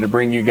we wanted to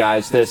bring you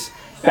guys this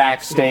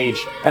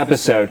Backstage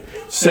episode.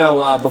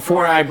 So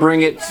before I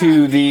bring it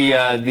to the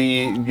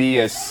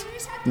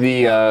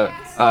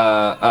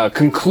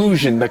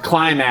conclusion, the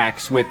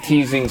climax with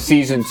teasing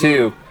season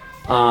 2,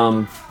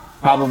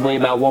 probably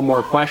about one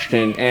more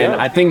question, and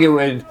I think it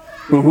would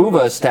behoove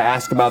us to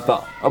ask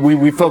about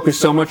we focus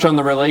so much on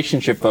the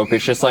relationship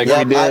focus, just like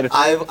we did.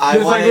 I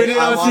just like we did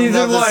on wanted to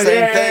know season the 1. same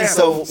Yeah, thing. yeah.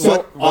 So what's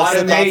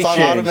the thoughts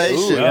on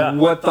automation? Yeah.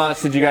 What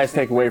thoughts did you guys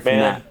take away from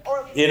Man,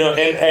 that? you know,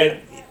 and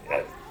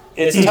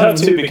it's tough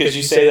too because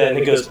you say that and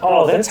it goes,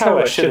 oh, that's how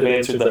I should have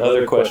answered the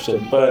other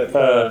question.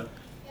 But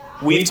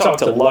we've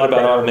talked a lot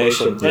about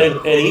automation,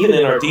 and even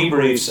in our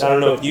debriefs, I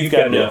don't know if you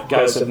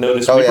guys have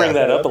noticed, we bring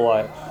that up a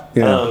lot.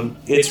 Yeah.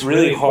 It's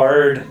really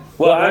hard.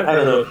 Well, I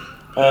don't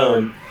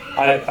know.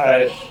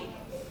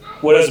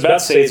 What I was about to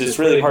say is it's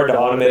really hard to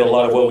automate a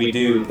lot of what we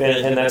do,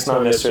 and that's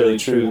not necessarily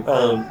true.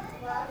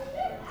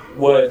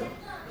 What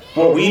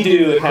we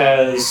do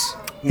has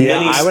many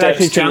I would steps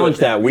actually to challenge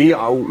it. that. We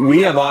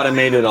have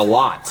automated a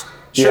lot.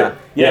 Sure.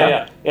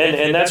 Yeah.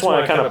 And that's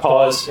why I kind of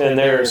paused. And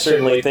there are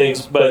certainly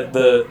things, but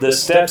the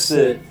steps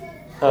that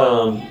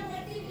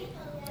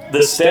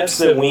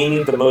we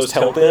need the most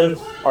help in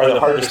are the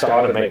hardest to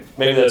automate.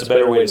 Maybe that's a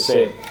better way to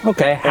say it.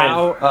 Okay.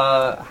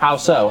 How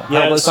so?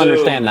 Help us so,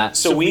 understand that.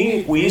 So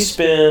we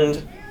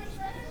spend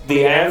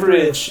the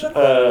average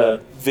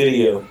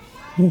video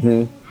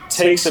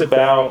takes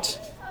about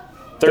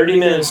 30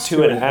 minutes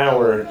to an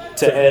hour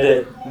to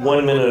edit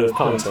 1 minute of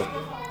content.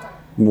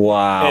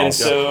 Wow. And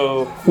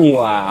so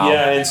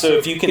and so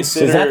if you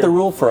consider, is that the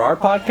rule for our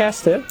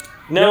podcast too?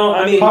 No,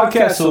 I mean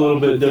Podcast's a little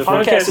bit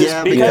different. Podcast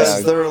is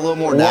because they're a little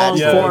more Long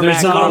natural. form.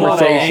 There's not a lot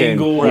of conversation.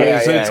 angle. Yeah,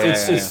 So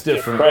yeah, it's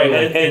different. right,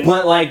 and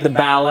But like the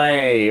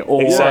ballet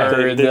or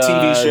Exactly, the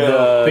TV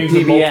show. the Things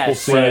with multiple PBS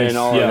scenes. and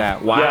all Yeah. of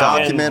that. Wow. Yeah.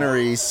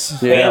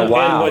 Documentaries. Yeah, and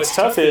wow. what's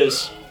tough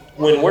is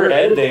when we're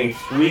editing,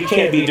 we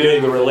can't be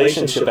doing the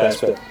relationship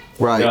aspect.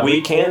 Right. We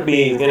can't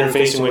be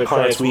interfacing with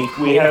clients.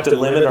 We have to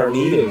limit our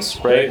meetings,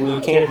 right? We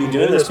can't be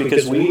doing this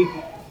because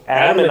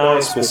Adam and I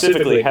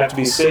specifically, have to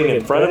be sitting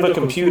in front of a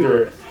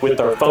computer with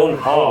our phone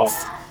off,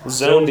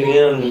 zoned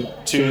in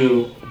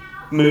to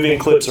moving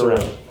clips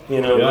around,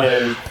 you know,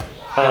 and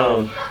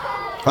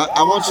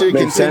I want you to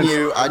Makes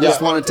continue. sense. I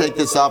just want to take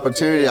this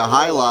opportunity to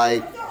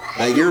highlight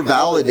that you're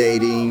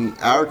validating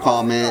our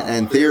comment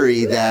and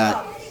theory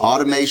that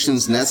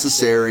automation's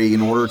necessary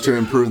in order to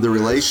improve the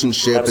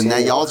relationship, and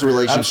that y'all's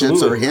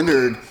relationships are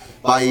hindered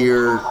by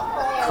your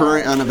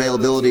current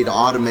unavailability to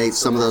automate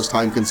some of those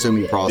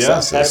time-consuming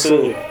processes.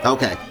 absolutely.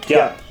 Okay.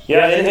 Yeah,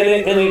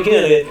 and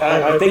again,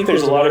 I think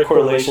there's a lot of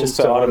correlations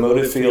to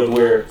automotive field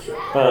where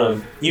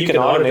you can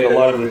automate a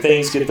lot of the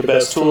things, get the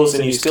best tools,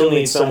 and you still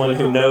need someone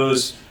who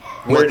knows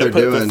where What to they're put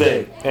doing. the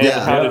thing and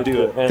how to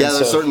do it. And Yeah,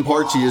 there's certain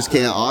parts you just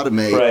can't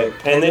automate. right,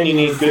 and then you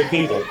need good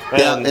people.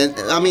 Yeah, and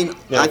I mean,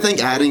 I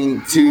think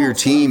adding to your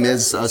team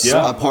is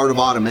a part of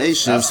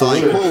automation.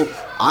 Absolutely. So, like, cool,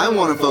 I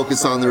want to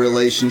focus on the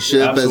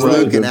relationship Absolutely. as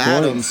Luke and Good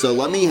Adam. point. So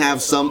let me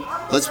have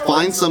let's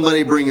find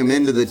somebody, bring them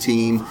into the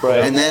team, Right.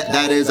 and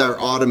that is our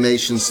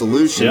automation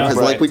solution. Yeah. Because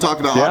Right. like we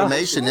talked about, Yeah.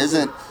 automation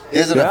isn't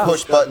Yeah. a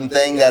push button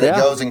thing that it Yeah.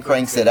 goes and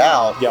cranks it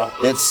out. Yeah.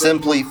 It's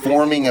simply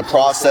forming a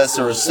process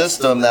or a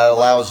system that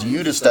allows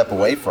you to step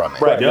away from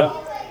it. Right. Yeah.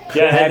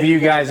 Yeah. Have you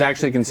guys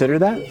actually considered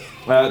that?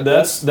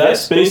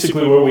 That's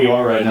basically where we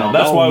are right now.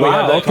 That's why we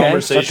had that okay,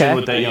 conversation okay.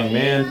 with that young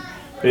man.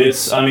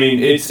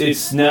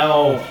 It's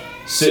now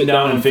sitting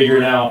down and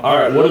figuring out, all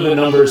right, what are the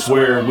numbers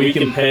where we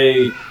can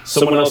pay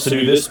someone else to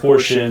do this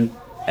portion,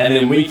 and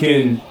then we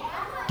can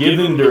give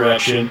them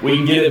direction, we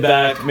can get it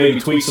back, maybe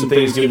tweak some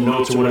things, give them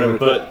notes or whatever,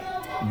 but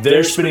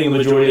they're spending the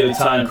majority of the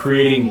time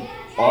creating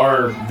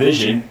our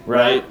vision,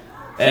 right?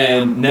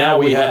 And now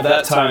we have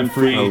that time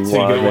free to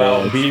love go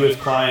out, it. be with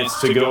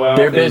clients, to go out.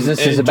 Their business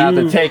and is about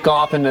do, to take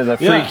off into the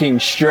Yeah. freaking Well,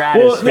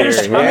 stratosphere.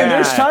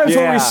 there's times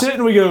when yeah. we sit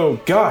and we go,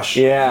 gosh,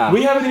 Yeah.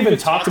 we haven't even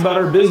talked about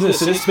our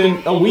business, and it's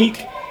been a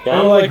week. Yeah.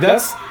 And I'm like,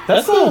 that's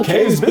not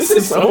okay as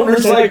business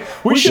owners. Like,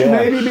 we should Yeah.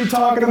 maybe be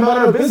talking about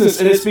our business,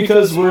 and it's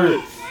because we're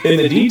in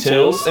the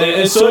details.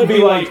 And so it'd be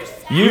like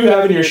you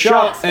having your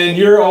shop, and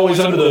you're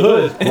always under the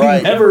hood, and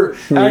Right. never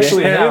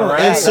actually handle it.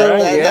 right. And so,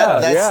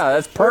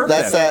 That's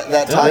perfect. That's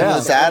that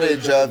timeless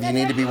adage of you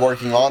need to be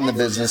working on the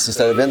business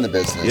instead of in the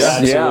business. Yeah.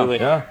 Absolutely.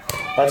 Yeah.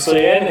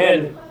 Absolutely. And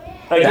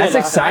again, That's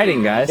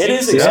exciting, guys. It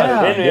is exciting,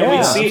 Yeah, and we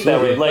yeah. see it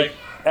that way. Like,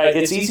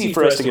 it's easy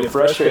for us to get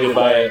frustrated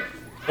by it,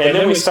 and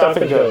then we stop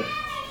and go,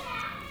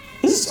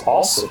 "This is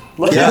awesome!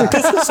 Like, Yeah.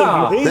 this is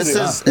amazing! This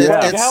is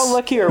Yeah. it's How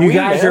lucky are You we,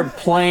 guys man? are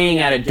playing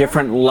at a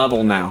different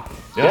level now.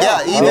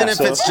 Yeah, even if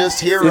it's just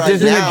here This right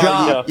isn't a now,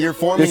 job. you're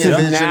forming This a is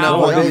vision now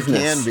of what a you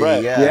business. can be.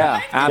 Right.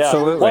 Yeah,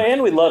 absolutely. Well,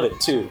 and we love it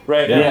too,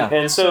 right? Yeah.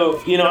 And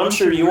so, I'm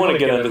sure you want to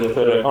get under the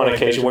hood on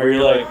occasion where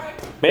you're like,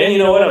 man, you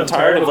know what? I'm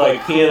tired of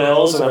like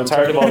P&Ls and I'm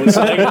tired of all these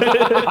things.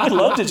 I'd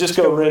love to just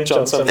go wrench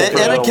on something.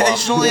 And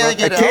occasionally I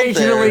get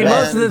Occasionally, out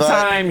there, most of the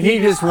time, he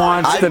just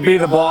wants to be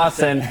the boss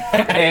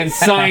and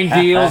sign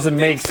deals and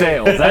make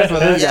sales. That's what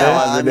this guy Yeah,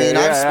 wants I to do. mean,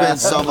 I've Yeah, spent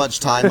so much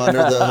time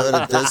under the hood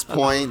at this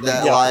point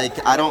that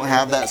like I don't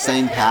have that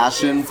same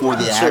passion for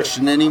the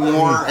action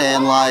anymore,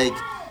 and like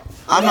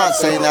I'm not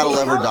saying that'll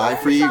ever die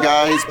for you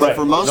guys, but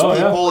for most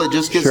people, it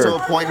just gets to a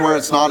point where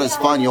it's not as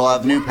fun. You'll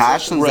have new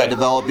passions that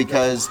develop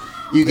because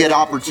you get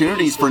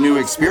opportunities for new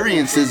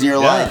experiences, and you're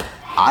like,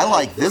 I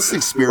like this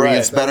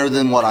experience better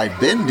than what I've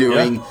been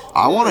doing.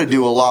 I want to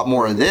do a lot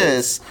more of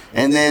this,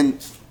 and then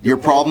your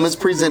problem is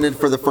presented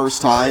for the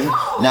first time.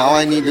 Now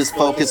I need to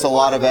focus a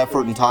lot of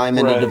effort and time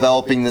into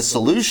developing this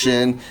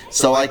solution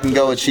so I can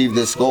go achieve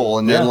this goal,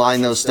 and then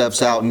line those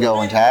steps out and go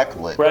and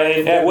tackle it.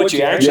 Right, and what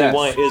you actually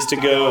want is to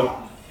go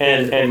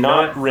and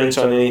not wrench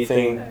on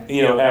anything,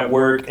 at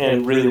work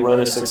and really run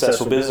a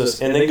successful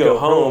business, and then go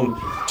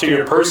home to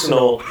your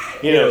personal,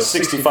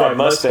 65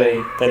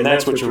 Mustang, and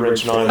that's what you're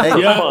wrenching on.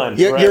 Fun,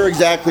 You're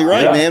exactly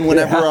right, man.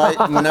 Whenever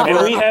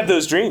and we have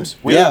those dreams.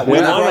 Whenever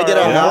I get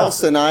a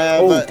house and I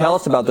have tell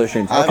us about those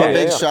dreams. I have a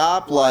big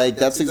shop, like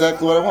that's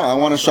exactly what I want. I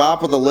want a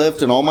shop with a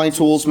lift and all my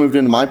tools moved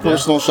into my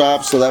personal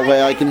shop, so that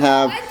way I can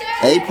have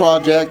a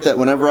project that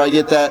whenever I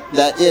get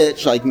that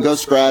itch, I can go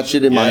scratch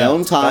it in my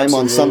own time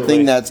on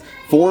something that's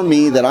for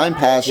me that I'm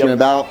passionate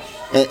about,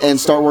 and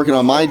start working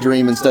on my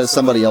dream instead of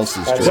somebody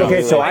else's dream.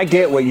 Okay, so I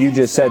get what you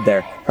just said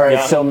there. All right,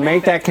 so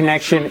make that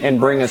connection and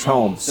bring us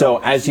home. So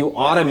as you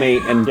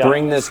automate and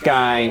bring this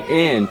guy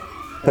in,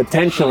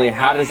 potentially,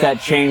 how does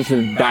that change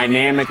the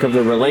dynamic of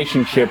the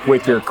relationship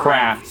with your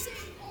craft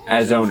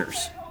as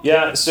owners?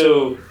 Yeah,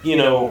 so,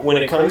 when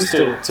it comes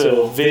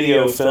to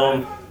video,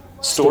 film,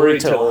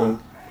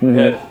 storytelling,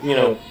 it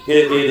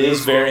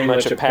is very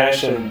much a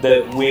passion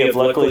that we have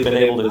luckily been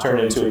able to turn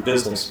into a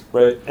business,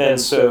 right? And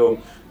so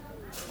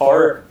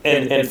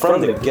and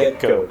from the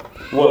get-go,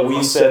 what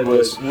we said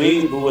was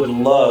we would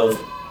love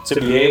to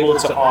be able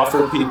to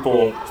offer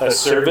people a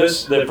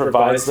service that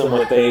provides them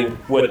what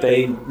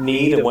they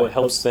need and what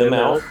helps them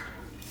out.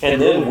 And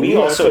then we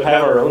also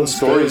have our own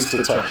stories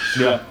to tell.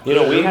 Yeah.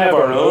 We have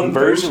our own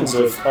versions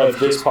of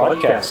this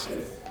podcast.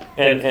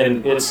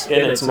 And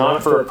it's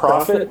not for a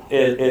profit.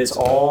 It's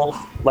all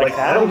like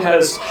Adam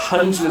has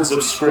hundreds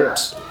of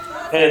scripts,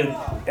 and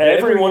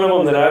every one of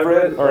them that I've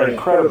read are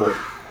incredible.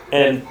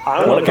 And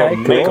I want to go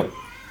make them,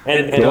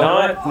 and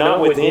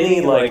not with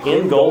any like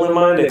end goal in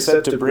mind,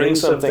 except to bring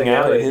something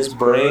out of his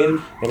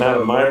brain and out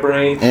of my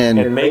brain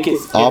and make it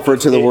offer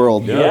it to the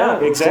world. Yeah,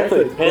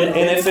 exactly. And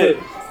if it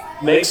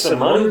makes some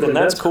money, then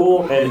that's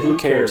cool, and who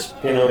cares?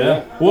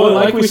 Yeah. Well,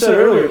 like we said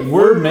earlier,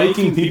 we're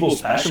making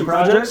people's passion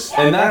projects,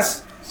 and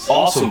that's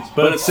awesome.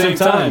 But at the same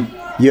time,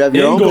 you have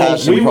your own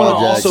passion we projects. We want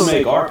to also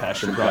make our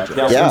passion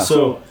projects. Yeah.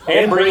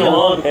 And bring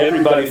along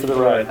everybody for the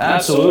ride.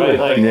 Absolutely.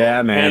 Right?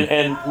 Yeah, man.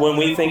 And when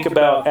we think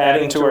about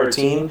adding to our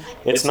team,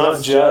 it's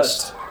not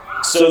just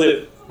so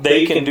that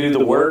they can do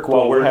the work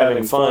while we're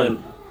having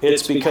fun.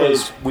 It's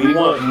because we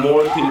want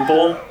more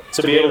people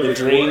to be able to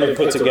dream and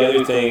put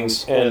together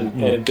things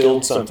and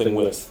build something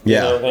with.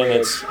 Yeah. And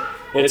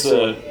it's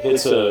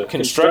a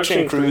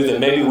construction crew that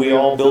maybe we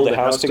all build a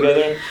house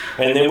together,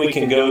 and then we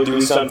can go do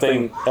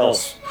something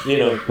else,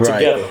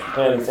 together.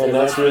 And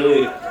that's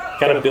really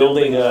kind of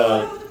building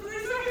a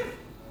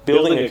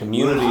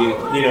community,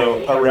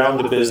 around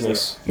the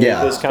business.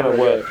 Yeah. That's kind of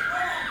what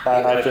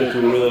I think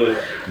we really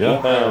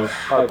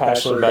are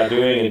passionate about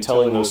doing and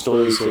telling those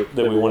stories that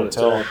we want to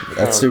tell.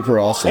 That's super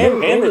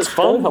awesome. And it's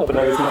fun helping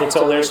other people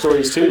tell their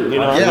stories too.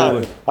 I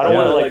don't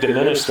want to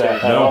diminish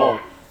that at all.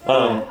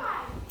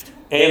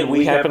 And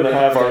we happen to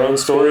have our own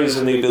stories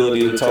and the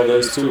ability to tell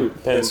those too.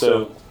 And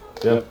so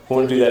we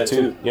want to do that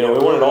too. We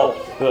want it all.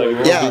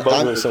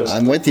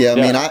 I'm with you. I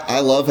mean, I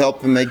love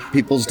helping make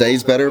people's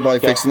days better by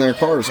fixing their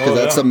cars, because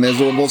that's a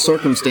miserable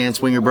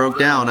circumstance when you're broke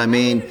down. I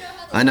mean,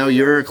 I know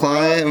you're a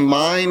client of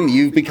mine.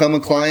 You've become a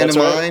client of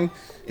mine.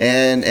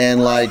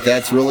 And like,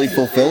 that's really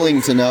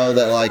fulfilling to know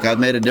that like I've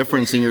made a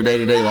difference in your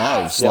day-to-day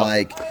lives.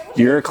 Like,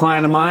 you're a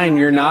client of mine,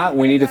 you're not.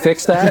 We need to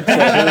fix that.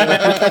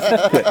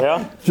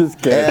 Just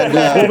kidding.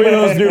 And, we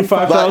those new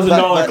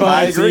 $5,000 clients.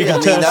 I agree. I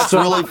mean, that's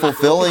really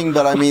fulfilling.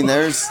 But I mean,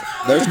 there's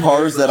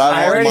cars that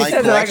I want in my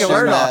collection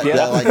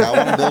that like I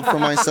want to build for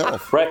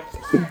myself. Right.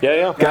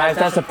 Yeah. Guys,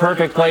 that's a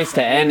perfect place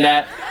to end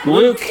at.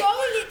 Luke,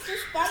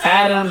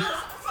 Adam,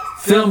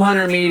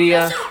 Filmhunter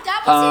Media.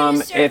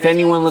 If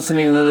anyone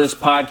listening to this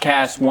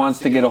podcast wants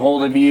to get a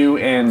hold of you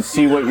and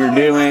see what you're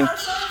doing,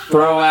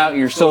 throw out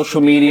your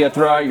social media,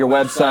 throw out your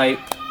website.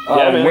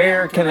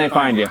 Where can they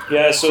find you?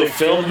 Yeah, so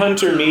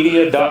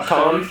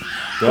filmhuntermedia.com.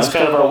 That's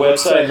kind of our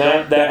website, and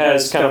that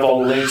has kind of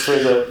all the links for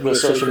the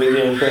social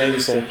media and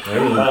things, and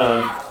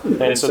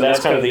so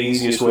that's kind of the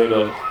easiest way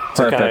to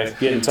kind of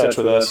get in touch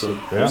with us and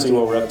see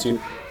what we're up to.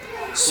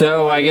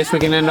 So I guess we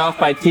can end off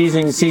by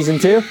teasing season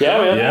 2.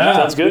 Yeah.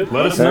 Sounds good.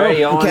 Let us All know. right,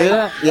 y'all want to do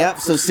that? Yep.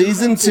 So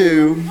season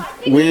 2,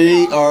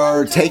 we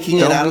are taking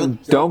it out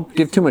of. Don't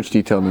give too much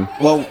detail, man.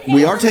 Well,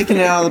 we are taking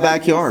it out of the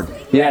backyard.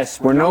 Yes,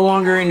 we're no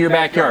longer in your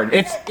backyard.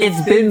 It's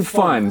been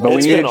fun, but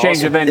It's we need been to change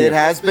the awesome. venue. It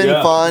has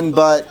been fun,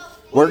 but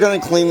we're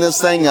going to clean this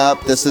thing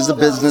up. This is a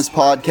business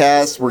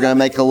podcast. We're going to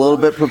make it a little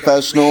bit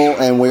professional,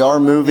 and we are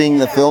moving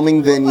the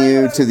filming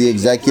venue to the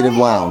Executive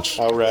Lounge.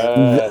 All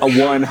right.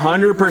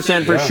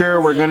 100% for sure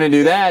we're going to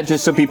do that,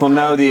 just so people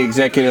know the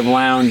Executive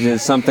Lounge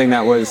is something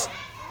that was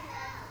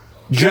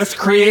just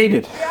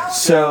created.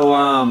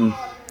 So,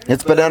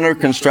 It's been under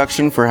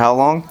construction for how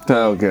long?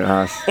 oh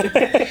gosh.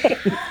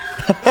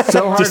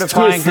 So hard Just to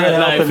find twist good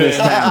that help in knife this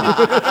in.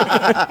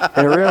 town.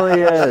 It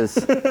really is.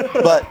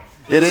 But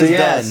it is So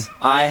yes, done.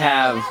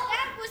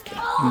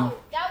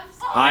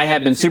 I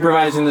have been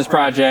supervising this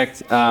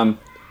project. I don't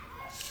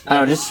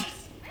know, just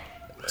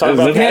Talk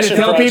about we had to passion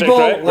tell project, people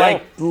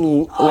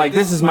right? like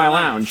this is my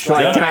lounge.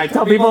 Like, can I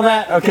tell people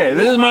that? Okay,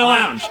 this is my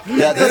lounge.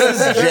 Yeah,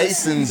 this is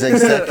Jason's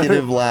Executive This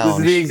is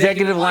Lounge. the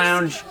Executive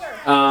Lounge.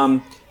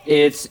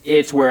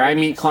 It's where I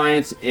meet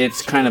clients.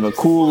 It's kind of a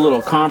cool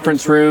little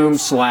conference room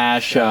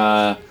slash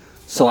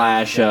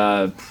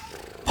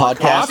Podcast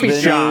coffee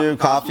venue, shop.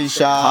 coffee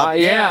shop.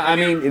 yeah, I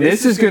mean,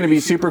 this is going to be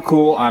super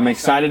cool. I'm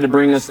excited to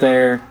bring us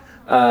there.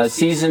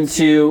 Season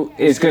 2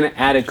 is going to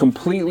add a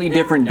completely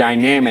different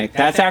dynamic.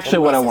 That's actually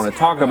what I want to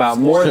talk about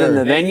more than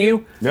the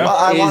venue. Well,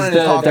 I is wanted to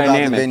the talk about the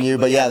dynamic. venue,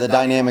 but yeah, the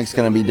dynamic's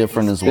going to be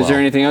different as well. Is there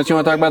anything else you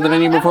want to talk about the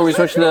venue before we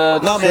switch to the?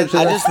 No, man,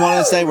 I just wanted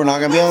to say we're not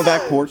going to be on the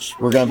back porch.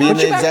 We're going to be in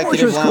But the your back porch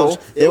Executive was Lounge.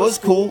 cool. It was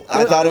cool.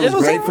 I thought it was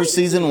great for alright.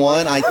 season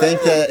 1. I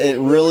think that it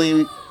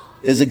really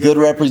is a good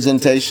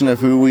representation of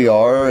who we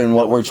are and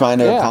what we're trying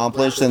to Yeah.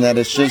 accomplish, and that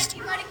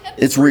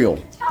it's real.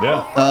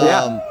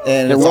 Yeah.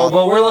 And it's all,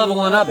 Well, we're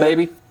leveling up,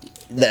 baby.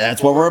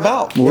 that's what we're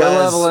about. We're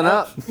Because, leveling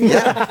up.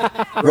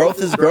 Yeah, growth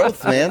is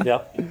growth, man. Yeah.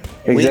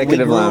 We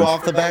Executive grew Lounge.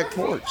 off the back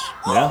porch.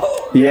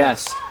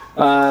 Yes.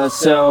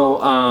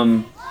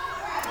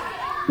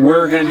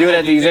 We're going to do it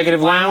at the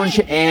Executive Lounge,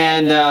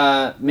 and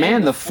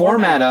man, the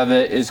format of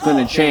it is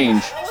going to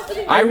change.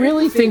 I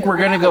really think we're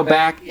going to go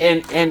back,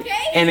 and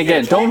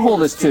again, don't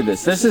hold us to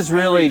this. This is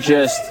really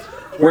just,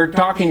 we're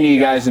talking to you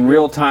guys in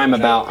real time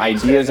about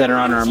ideas that are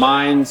on our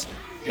minds,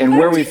 and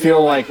where we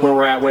feel like where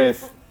we're at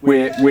with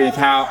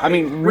how, I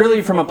mean,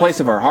 really from a place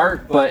of our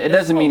heart, but it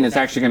doesn't mean it's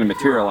actually going to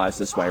materialize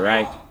this way,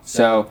 right?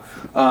 So,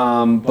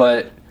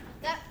 but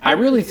I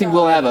really think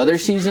we'll have other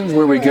seasons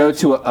where we go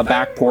to a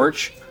back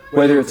porch,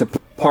 whether it's a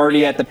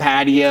party at the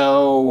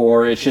patio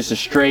or it's just a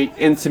straight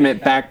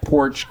intimate back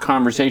porch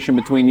conversation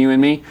between you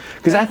and me,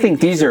 because I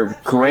think these are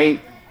great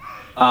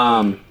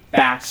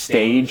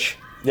backstage.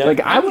 Yeah.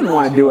 Like, I wouldn't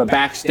want to do a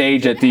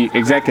backstage at the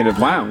Executive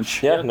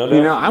Lounge. Yeah, no doubt.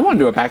 You know, I want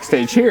to do a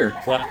backstage here.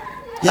 Yeah.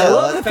 Yeah, I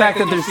love the fact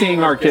that they're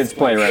seeing our kids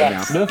play right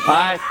now.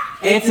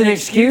 It's an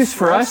excuse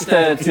for us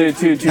to Hey,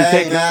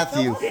 take.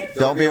 Matthew,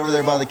 don't be over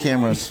there by the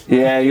cameras.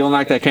 Yeah, you'll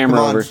knock that camera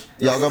Come on, over.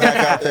 y'all go back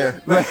out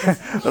there.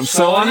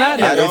 So on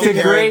that I note, don't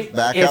care.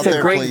 Back out it's a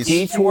there, great please.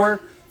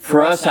 detour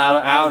for us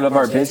out of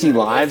our busy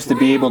lives to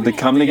be able to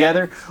come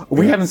together.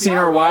 We haven't seen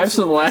our wives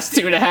for the last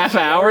 2.5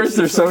 hours.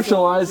 They're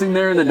socializing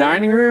there in the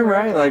dining room,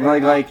 right?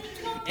 Like.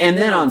 And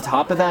then on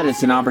top of that,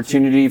 it's an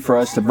opportunity for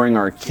us to bring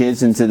our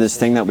kids into this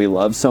thing that we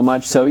love so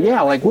much. So yeah,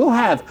 like, we'll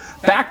have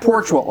back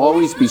porch will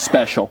always be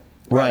special.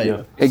 Right.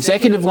 Yeah.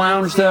 Executive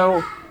Lounge,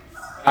 though,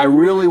 I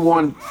really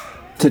want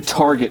to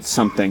target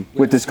something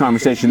with this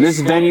conversation. This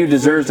venue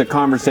deserves a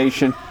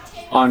conversation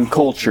on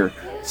culture.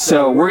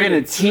 So we're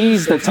going to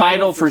tease the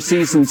title for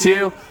season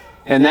 2,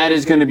 and that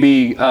is going to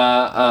be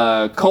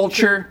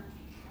culture,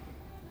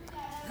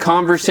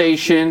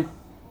 conversation,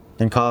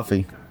 And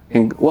coffee.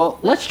 and, well,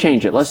 let's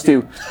change it. Let's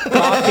do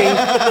coffee.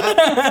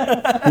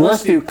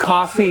 Let's do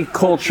coffee,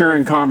 culture,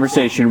 and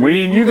conversation. When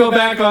you go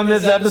back on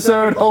this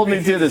episode, hold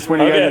me to this when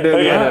you guys do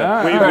it.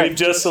 Okay. We've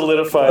just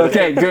solidified it.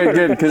 Okay,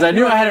 good. Because I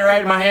knew I had it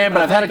right in my hand,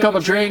 but I've had a couple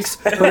drinks.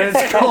 But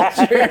it's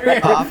culture.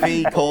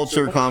 Coffee,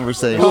 culture,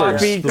 conversation.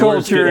 Coffee, The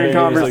words culture, get and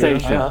angry. It's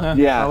like, conversation.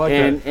 Yeah, I like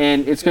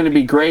and it's going to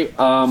be great.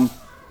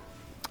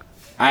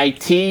 I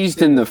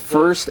teased in the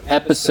first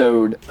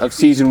episode of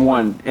season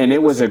 1, and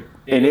it was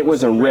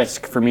a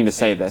risk for me to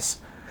say this.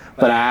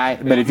 But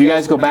if you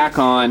guys go back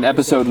on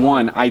episode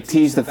 1, I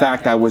teased the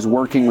fact I was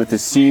working with a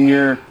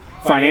senior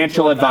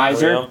financial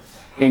advisor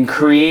in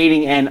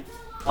creating an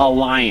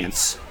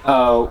alliance.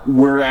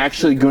 We're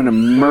actually going to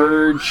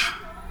merge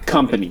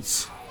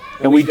companies.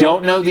 And we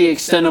don't know the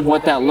extent of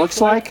what that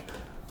looks like,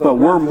 but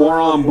we're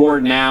more on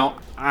board now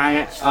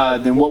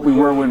than what we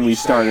were when we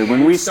started.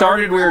 When we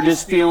started, we were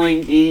just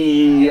feeling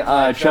each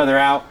other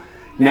out.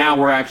 Now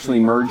we're actually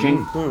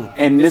merging.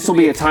 And this will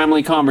be a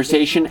timely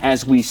conversation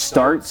as we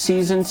start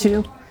season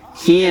 2.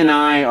 He and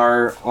I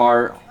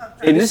are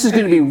and this is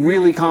going to be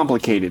really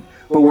complicated,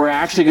 but we're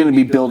actually going to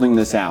be building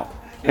this out.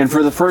 And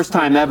for the first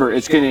time ever,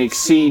 it's going to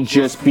exceed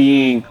just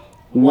being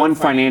one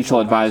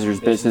financial advisor's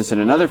business and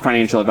another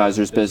financial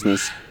advisor's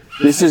business.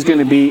 This is going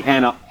to be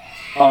an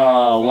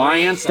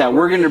alliance that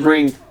we're going to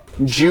bring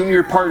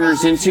junior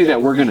partners into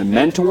that we're going to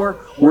mentor.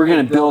 We're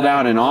going to build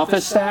out an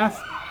office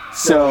staff.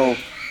 So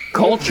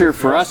culture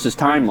for us is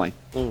timely.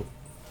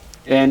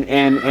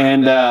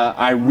 And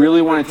I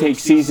really want to take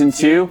season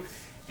 2.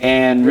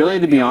 And really,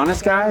 to be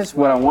honest, guys,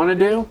 what I want to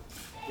do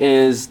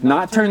is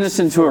not turn this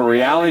into a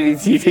reality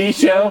TV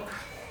show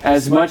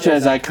as much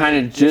as I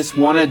kind of just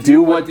want to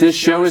do what this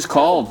show is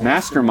called,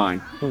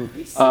 Mastermind.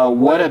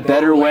 What a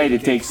better way to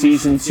take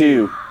season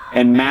 2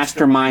 and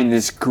mastermind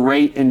this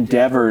great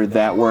endeavor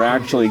that we're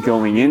actually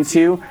going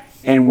into.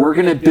 And we're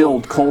going to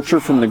build culture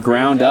from the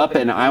ground up,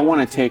 and I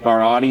want to take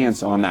our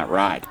audience on that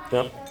ride.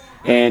 Yep.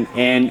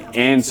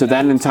 And so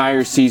that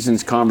entire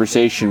season's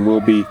conversation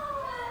will be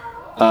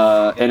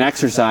an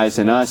exercise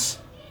in us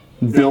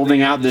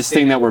building out this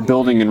thing that we're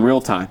building in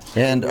real time.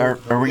 And are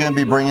we going to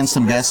be bringing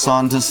some guests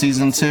on to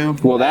season 2?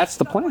 Well, that's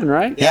the plan,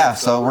 right? Yeah,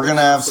 so we're going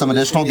to have some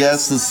additional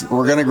guests.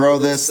 We're going to grow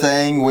this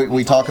thing.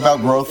 We talk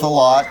about growth a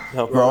lot,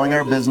 growing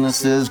our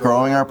businesses,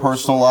 growing our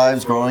personal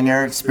lives, growing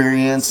our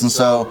experience. And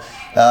so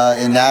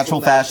in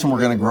natural fashion, we're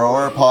going to grow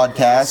our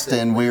podcast.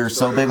 And we're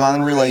so big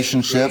on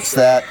relationships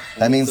that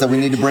means that we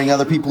need to bring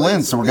other people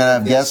in. So we're going to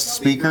have guest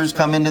speakers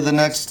come into the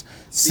next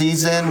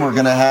season. We're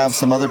going to have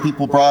some other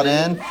people brought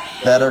in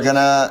that are going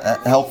to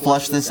help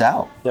flush this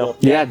out.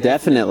 Yeah,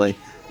 definitely.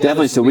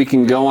 So we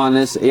can go on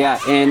this. Yeah,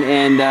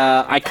 and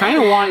I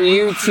kind of want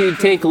you to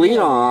take lead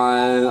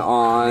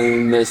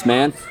on this,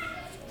 man.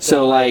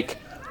 So like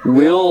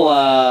we'll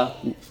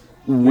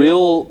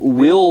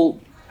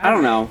I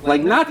don't know,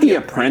 like not The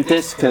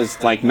Apprentice,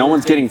 because like no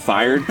one's getting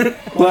fired,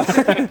 but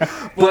kind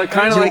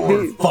of like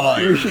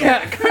the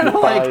yeah, kind of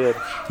like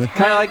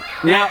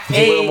now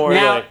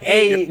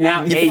again.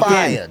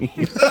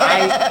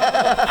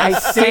 I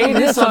say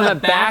this on a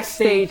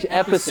Backstage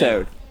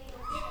episode.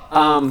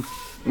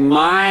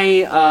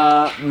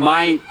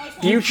 My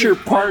future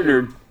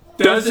partner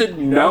doesn't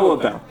know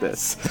about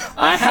this.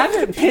 I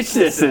haven't pitched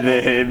this to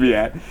him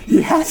yet.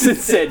 He hasn't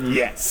said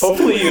yes.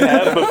 Hopefully you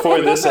have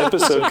before this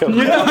episode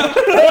comes out.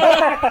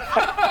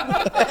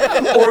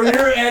 Or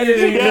you're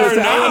editing this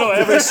no one will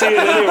ever see it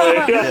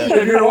anyway. Yeah.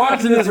 If you're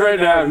watching this right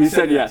now, you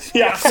said yes.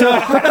 Yeah.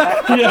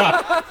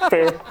 Yeah.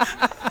 Fair.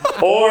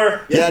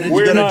 Or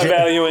we're not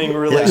valuing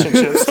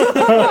relationships.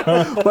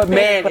 But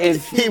man,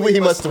 if he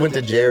must have went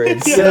to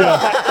Jared's.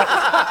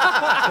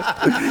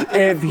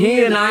 If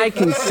he and I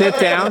can sit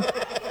down,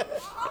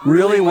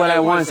 really what I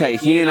want to say,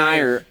 he and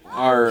I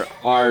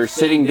are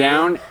sitting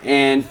down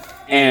and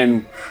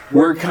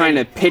we're kind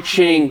of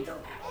pitching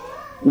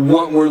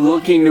what we're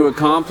looking to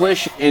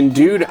accomplish. And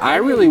dude, I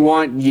really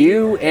want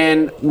you,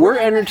 and we're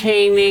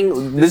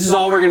entertaining, this is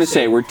all we're going to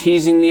say, we're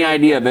teasing the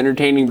idea of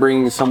entertaining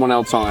bringing someone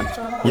else on.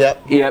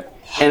 Yep.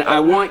 And I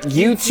want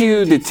you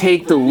two to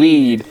take the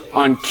lead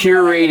on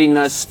curating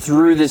us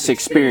through this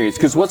experience,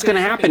 because what's going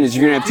to happen is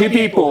you're going to have 2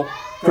 people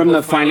from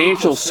the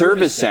financial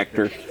service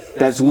sector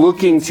that's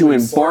looking to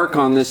embark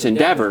on this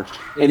endeavor,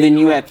 and then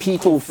you have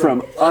people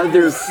from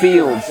other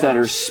fields that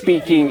are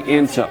speaking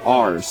into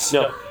ours,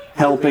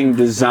 helping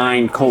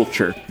design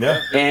culture.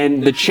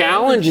 And the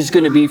challenge is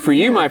going to be for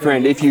you, my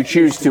friend, if you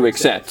choose to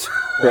accept,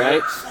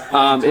 right?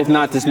 If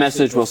not, this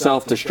message will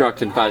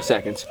self-destruct in 5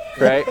 seconds,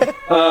 right?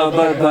 But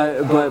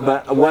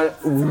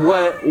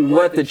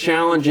what the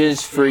challenge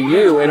is for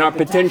you and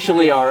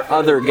potentially our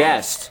other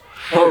guest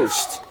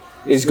host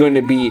is going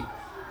to be,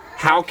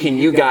 how can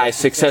you guys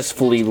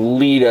successfully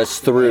lead us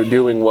through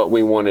doing what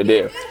we want to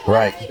do?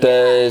 Right.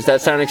 Does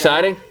that sound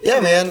exciting? Yeah,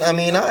 man. I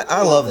mean,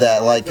 I love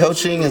that. Like,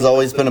 coaching has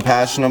always been a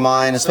passion of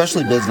mine,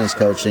 especially business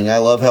coaching. I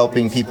love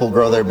helping people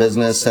grow their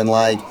business, and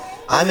like,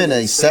 I'm in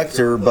a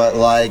sector, but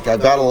like,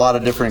 I've got a lot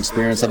of different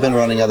experience. I've been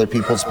running other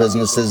people's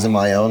businesses and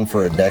my own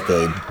for a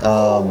decade.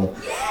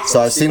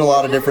 So I've seen a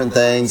lot of different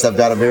things. I've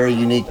got a very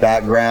unique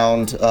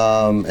background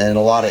and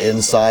a lot of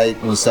insight.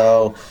 And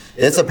so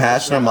it's a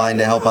passion of mine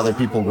to help other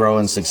people grow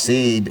and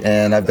succeed.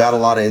 And I've got a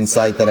lot of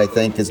insight that I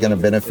think is going to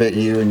benefit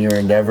you in your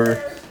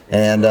endeavor.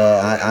 And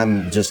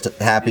I'm just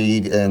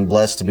happy and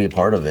blessed to be a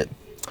part of it.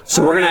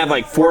 So we're going to have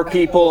like 4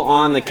 people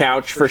on the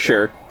couch for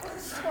sure.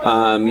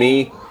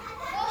 Me,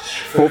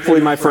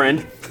 hopefully my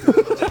friend,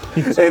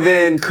 and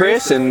then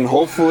Chris, and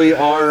hopefully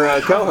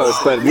our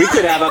co-host. But we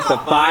could have up to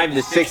 5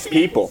 to 6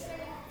 people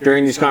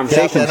during these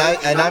conversations. Yeah,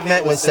 and I've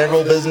met with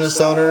several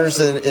business owners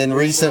in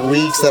recent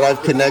weeks that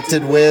I've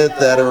connected with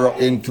that are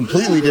in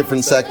completely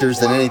different sectors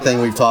than anything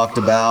we've talked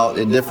about,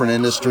 in different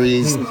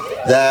industries,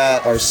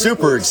 that are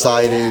super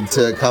excited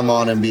to come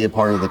on and be a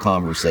part of the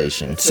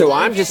conversation. So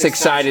I'm just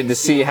excited to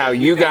see how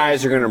you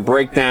guys are going to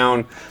break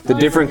down the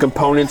different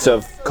components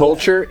of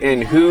culture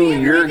and who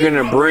you're going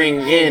to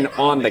bring in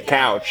on the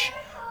couch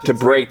to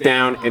break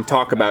down and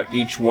talk about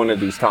each one of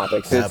these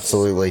topics.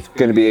 Absolutely.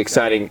 Going to be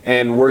exciting.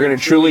 And we're going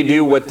to truly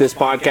do what this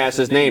podcast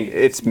is named.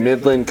 It's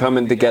Midland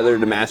coming together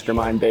to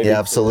mastermind, baby. Yeah,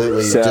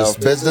 absolutely. So,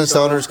 just business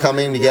owners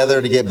coming together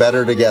to get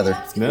better together.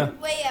 Yeah.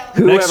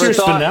 Next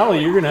year's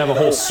finale, you're going to have a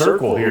whole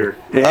circle here.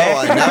 Yeah. Oh,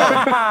 I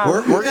know.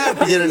 We're going to have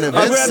to get an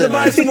event center. I'm going to have to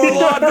buy some more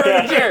lawn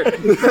furniture.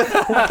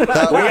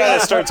 We got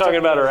to start talking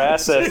about our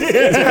assets.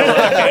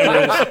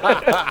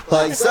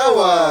 Like,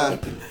 so,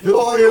 Who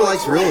all here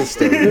likes real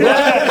estate?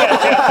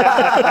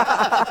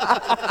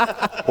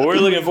 Well, we're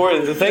looking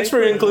forward. Thanks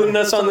for including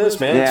us on this,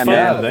 man. Yeah, It's fun.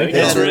 man. Thank you.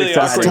 It's really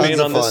awkward Tons being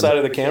of on this fun. side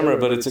of the camera,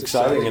 but it's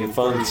exciting and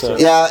fun. So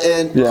Yeah,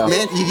 and Yeah.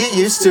 man, you get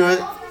used to it.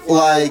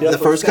 Like the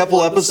first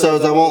couple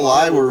episodes, I won't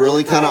lie, were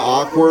really kind of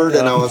awkward,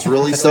 and I was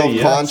really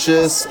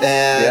self-conscious.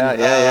 And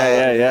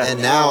Yeah.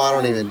 And now I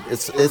don't even.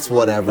 It's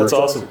whatever. that's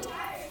awesome.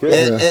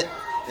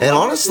 And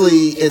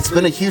honestly, it's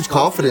been a huge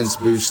confidence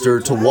booster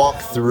to walk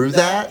through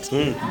that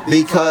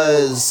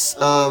because,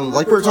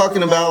 like we were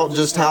talking about,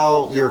 just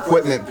how your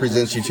equipment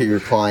presents you to your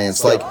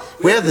clients. Like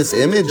we have this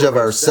image of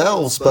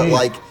ourselves, but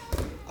like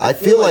I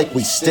feel like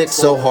we stick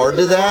so hard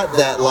to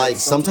that like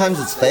sometimes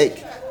it's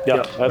fake. Yeah,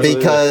 absolutely.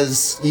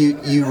 Because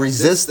you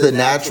resist the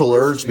natural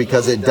urge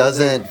because it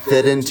doesn't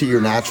fit into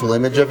your natural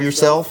image of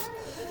yourself.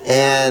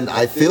 And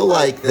I feel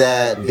like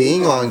that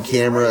being on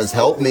camera has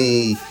helped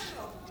me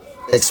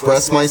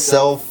express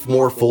myself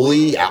more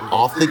fully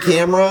off the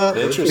camera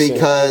Interesting.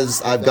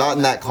 because I've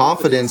gotten that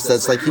confidence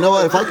that's like, you know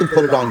what, if I can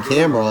put it on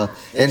camera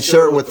and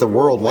share it with the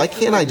world, why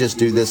can't I just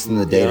do this in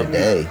the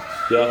day-to-day?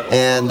 Yeah.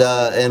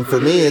 And for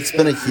me, it's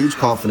been a huge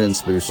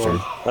confidence booster.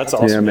 That's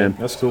awesome. Yeah, man.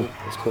 That's cool.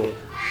 That's cool.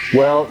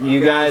 Well,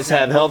 you guys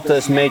have helped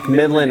us make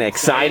Midland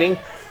exciting.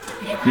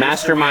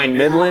 Mastermind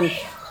Midland.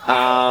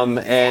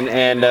 We're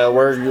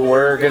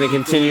going to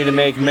continue to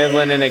make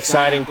Midland an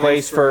exciting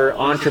place for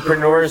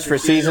entrepreneurs for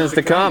seasons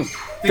to come.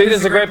 I think this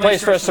is a great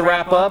place for us to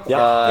wrap up.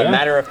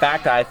 Matter of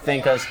fact, I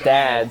think us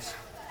dads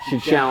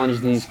should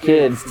challenge these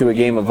kids to a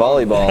game of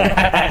volleyball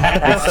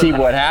and see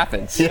what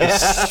happens.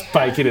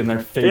 Spike it in their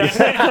face.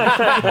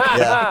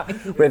 Yeah.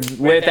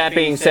 With that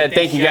being said,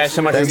 thank you guys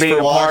so much Thanks for being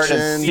for a part of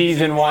watching.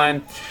 season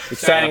 1.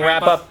 Exciting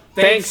wrap up.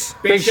 Thanks.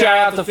 Big shout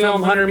out to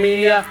Filmhunter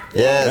Media.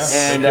 Yes.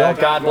 And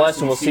God bless,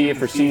 and we'll see you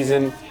for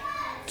season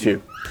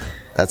 2.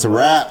 That's a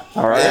wrap.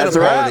 All right, And that's a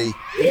wrap. party.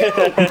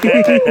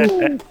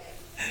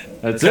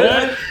 That's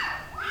it.